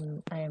like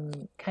I'm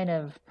kind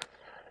of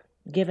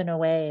giving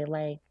away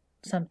like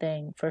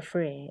something for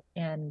free.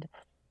 And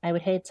I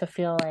would hate to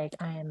feel like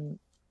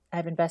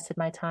I've invested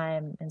my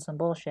time in some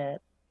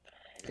bullshit.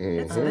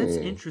 That's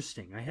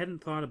interesting. I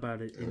hadn't thought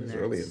about it in That's that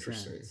really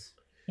interesting. sense.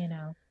 You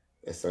know.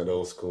 That's that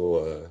old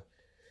school.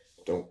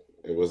 Don't.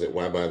 Was it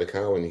why buy the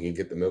cow when you can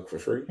get the milk for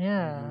free?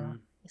 Yeah.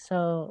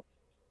 So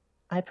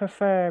I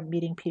prefer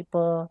meeting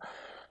people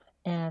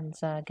and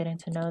getting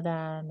to know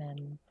them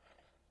and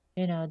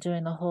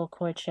doing the whole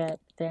courtship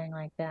thing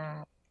like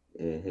that.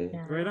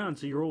 Yeah. Right on.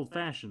 So you're old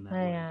fashioned that I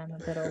way. am a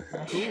bit old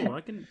fashioned. Cool.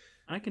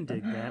 I can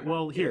dig that.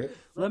 Well, here,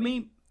 let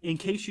me, in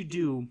case you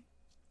do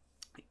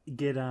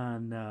get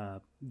on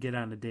a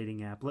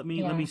dating app, let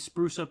me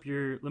spruce up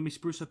your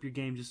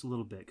game just a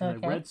little bit, because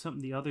I read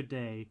something the other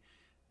day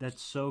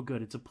that's so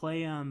good. It's a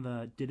play on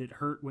the "Did it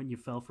hurt when you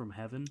fell from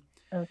heaven?"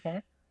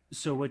 Okay.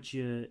 So what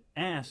you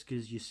ask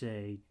is, you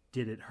say,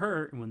 "Did it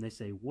hurt?" And when they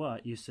say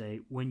what, you say,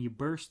 "When you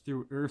burst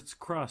through Earth's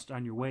crust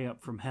on your way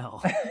up from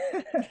hell."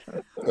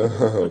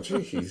 Oh,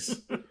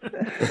 jeez.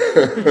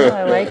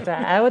 I like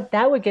that.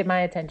 That would get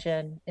my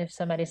attention if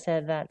somebody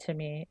said that to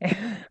me.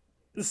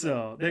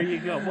 So there you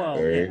go. Well,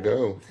 there you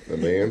go. The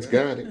man's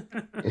got it.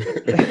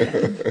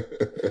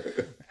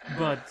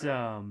 But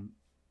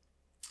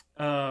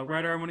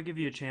Ryder, I want to give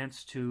you a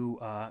chance to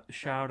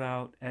shout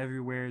out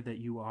everywhere that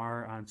you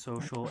are on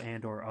social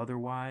and or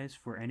otherwise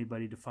for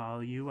anybody to follow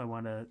you. I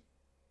want to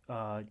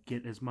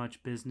get as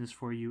much business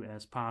for you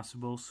as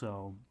possible,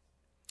 so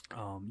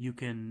you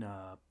can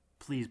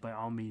please, by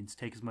all means,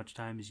 take as much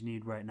time as you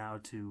need right now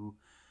to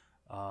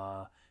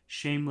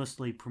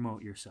shamelessly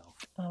promote yourself.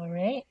 All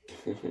right.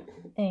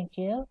 Thank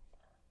you.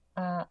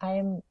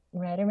 I'm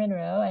Ryder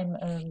Monroe.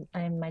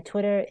 My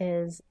Twitter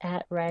is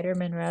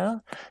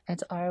 @RyderMonroe.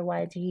 That's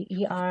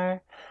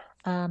RYDER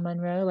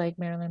Monroe, like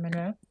Marilyn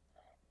Monroe.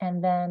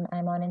 And then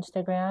I'm on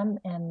Instagram,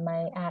 and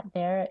my @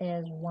 there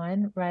is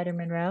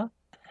 @1RyderMonroe.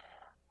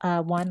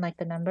 1 like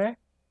the number.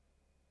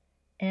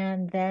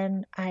 And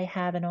then I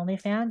have an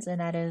OnlyFans,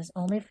 and that is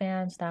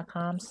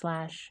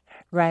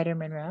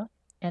onlyfans.com/RyderMonroe.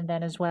 And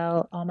then as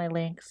well, all my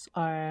links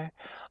are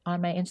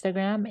on my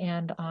Instagram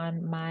and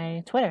on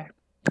my Twitter.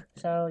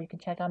 So you can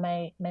check out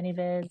my many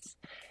vids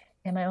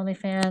and my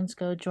OnlyFans.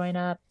 Go join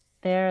up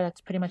there.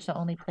 That's pretty much the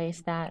only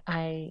place that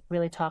I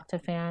really talk to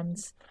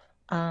fans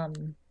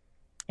in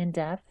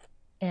depth.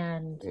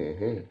 And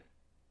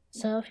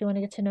so if you want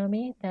to get to know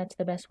me, that's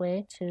the best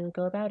way to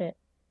go about it.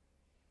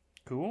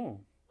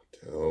 Cool.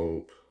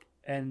 Dope.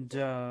 And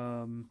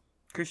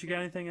Chris, you got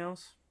anything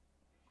else?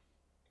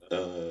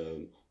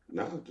 No,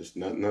 just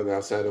nothing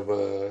outside of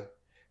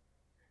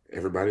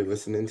everybody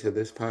listening to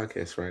this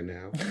podcast right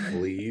now.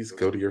 Please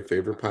go to your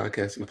favorite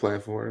podcasting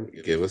platform.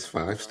 Give us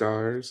 5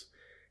 stars.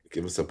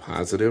 Give us a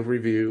positive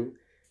review.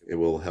 It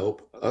will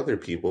help other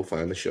people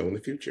find the show in the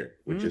future,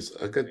 which is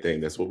a good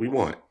thing. That's what we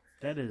want.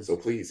 That is. So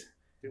please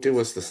do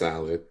us the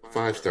solid.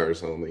 5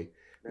 stars only.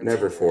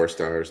 Never 4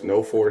 stars.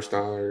 No 4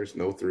 stars.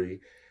 No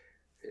 3.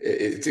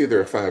 It's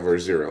either a 5 or a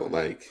 0.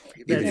 Like,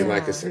 either you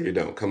like us or you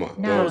don't. Come on,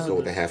 don't go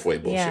with the halfway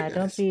bullshit. Yeah, guys.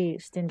 Don't be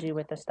stingy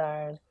with the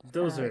stars.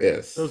 Those are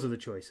the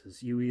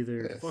choices. You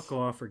either fuck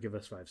off or give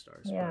us 5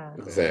 stars. Yeah,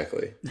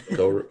 exactly.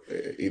 Go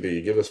either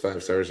you give us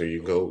 5 stars or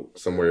you go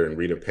somewhere and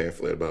read a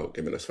pamphlet about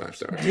giving us 5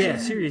 stars. Yeah,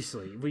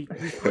 seriously, we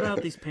put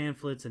out these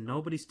pamphlets and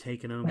nobody's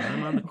taking them.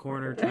 I'm on the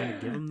corner trying to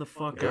give them the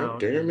fuck out.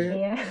 Damn it!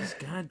 Yeah. Just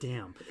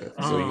goddamn.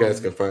 So you guys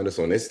can find us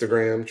on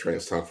Instagram,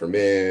 Trans Talk for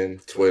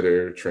Men,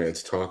 Twitter,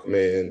 Trans Talk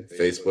Men,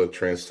 Facebook,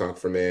 Trans Talk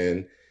for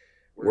Men,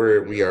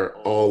 where we are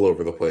all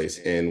over the place,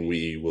 and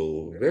we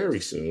will very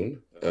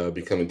soon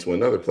be coming to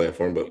another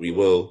platform, but we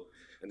will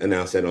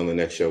announce that on the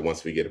next show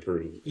once we get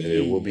approved. And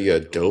it will be a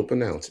dope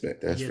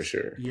announcement, that's for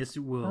sure. Yes,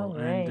 it will. All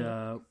right.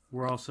 And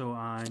we're also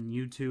on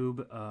YouTube.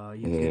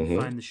 You can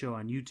find the show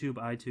on YouTube,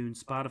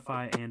 iTunes,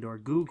 Spotify, and or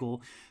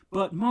Google.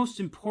 But most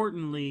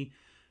importantly,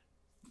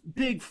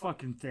 big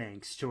fucking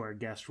thanks to our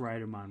guest,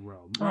 Ryder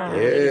Monroe.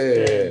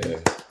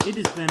 It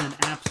has been an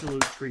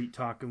absolute treat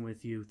talking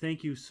with you.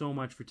 Thank you so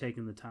much for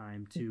taking the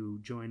time to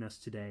join us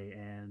today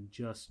and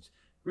just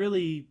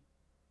really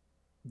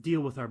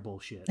deal with our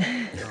bullshit.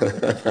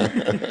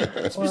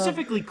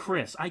 Specifically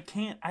Chris.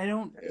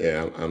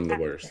 Yeah, I'm the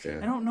worst.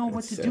 Yeah. I don't know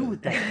what to do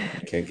with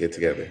that. Can't get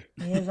together.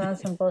 He's on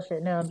some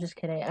bullshit. No, I'm just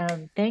kidding.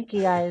 Thank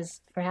you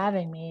guys for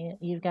having me.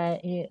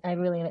 I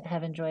really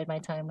have enjoyed my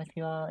time with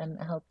you all, and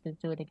I hope to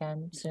do it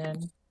again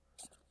soon.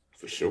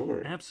 For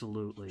sure.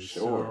 Absolutely.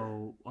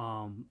 So,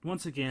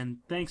 once again,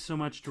 thanks so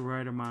much to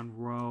Ryder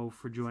Monroe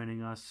for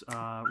joining us.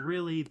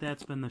 Really,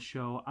 that's been the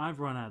show. I've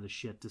run out of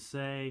shit to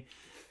say.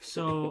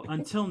 So,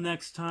 until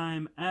next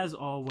time, as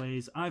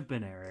always, I've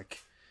been Eric.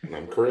 And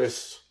I'm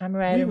Chris. I'm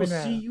Ryder Monroe. We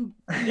will see you.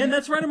 And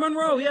that's Ryder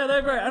Monroe. Yeah,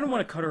 that's right. I don't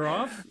want to cut her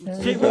off.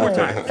 Say it one more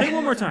time. Say it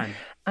one more time.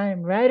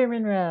 I'm Ryder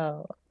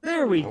Monroe.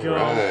 There we All go.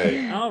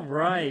 right. All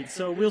right.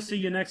 So we'll see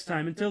you next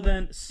time. Until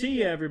then, see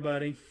you,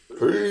 everybody.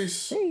 Peace.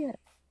 See ya.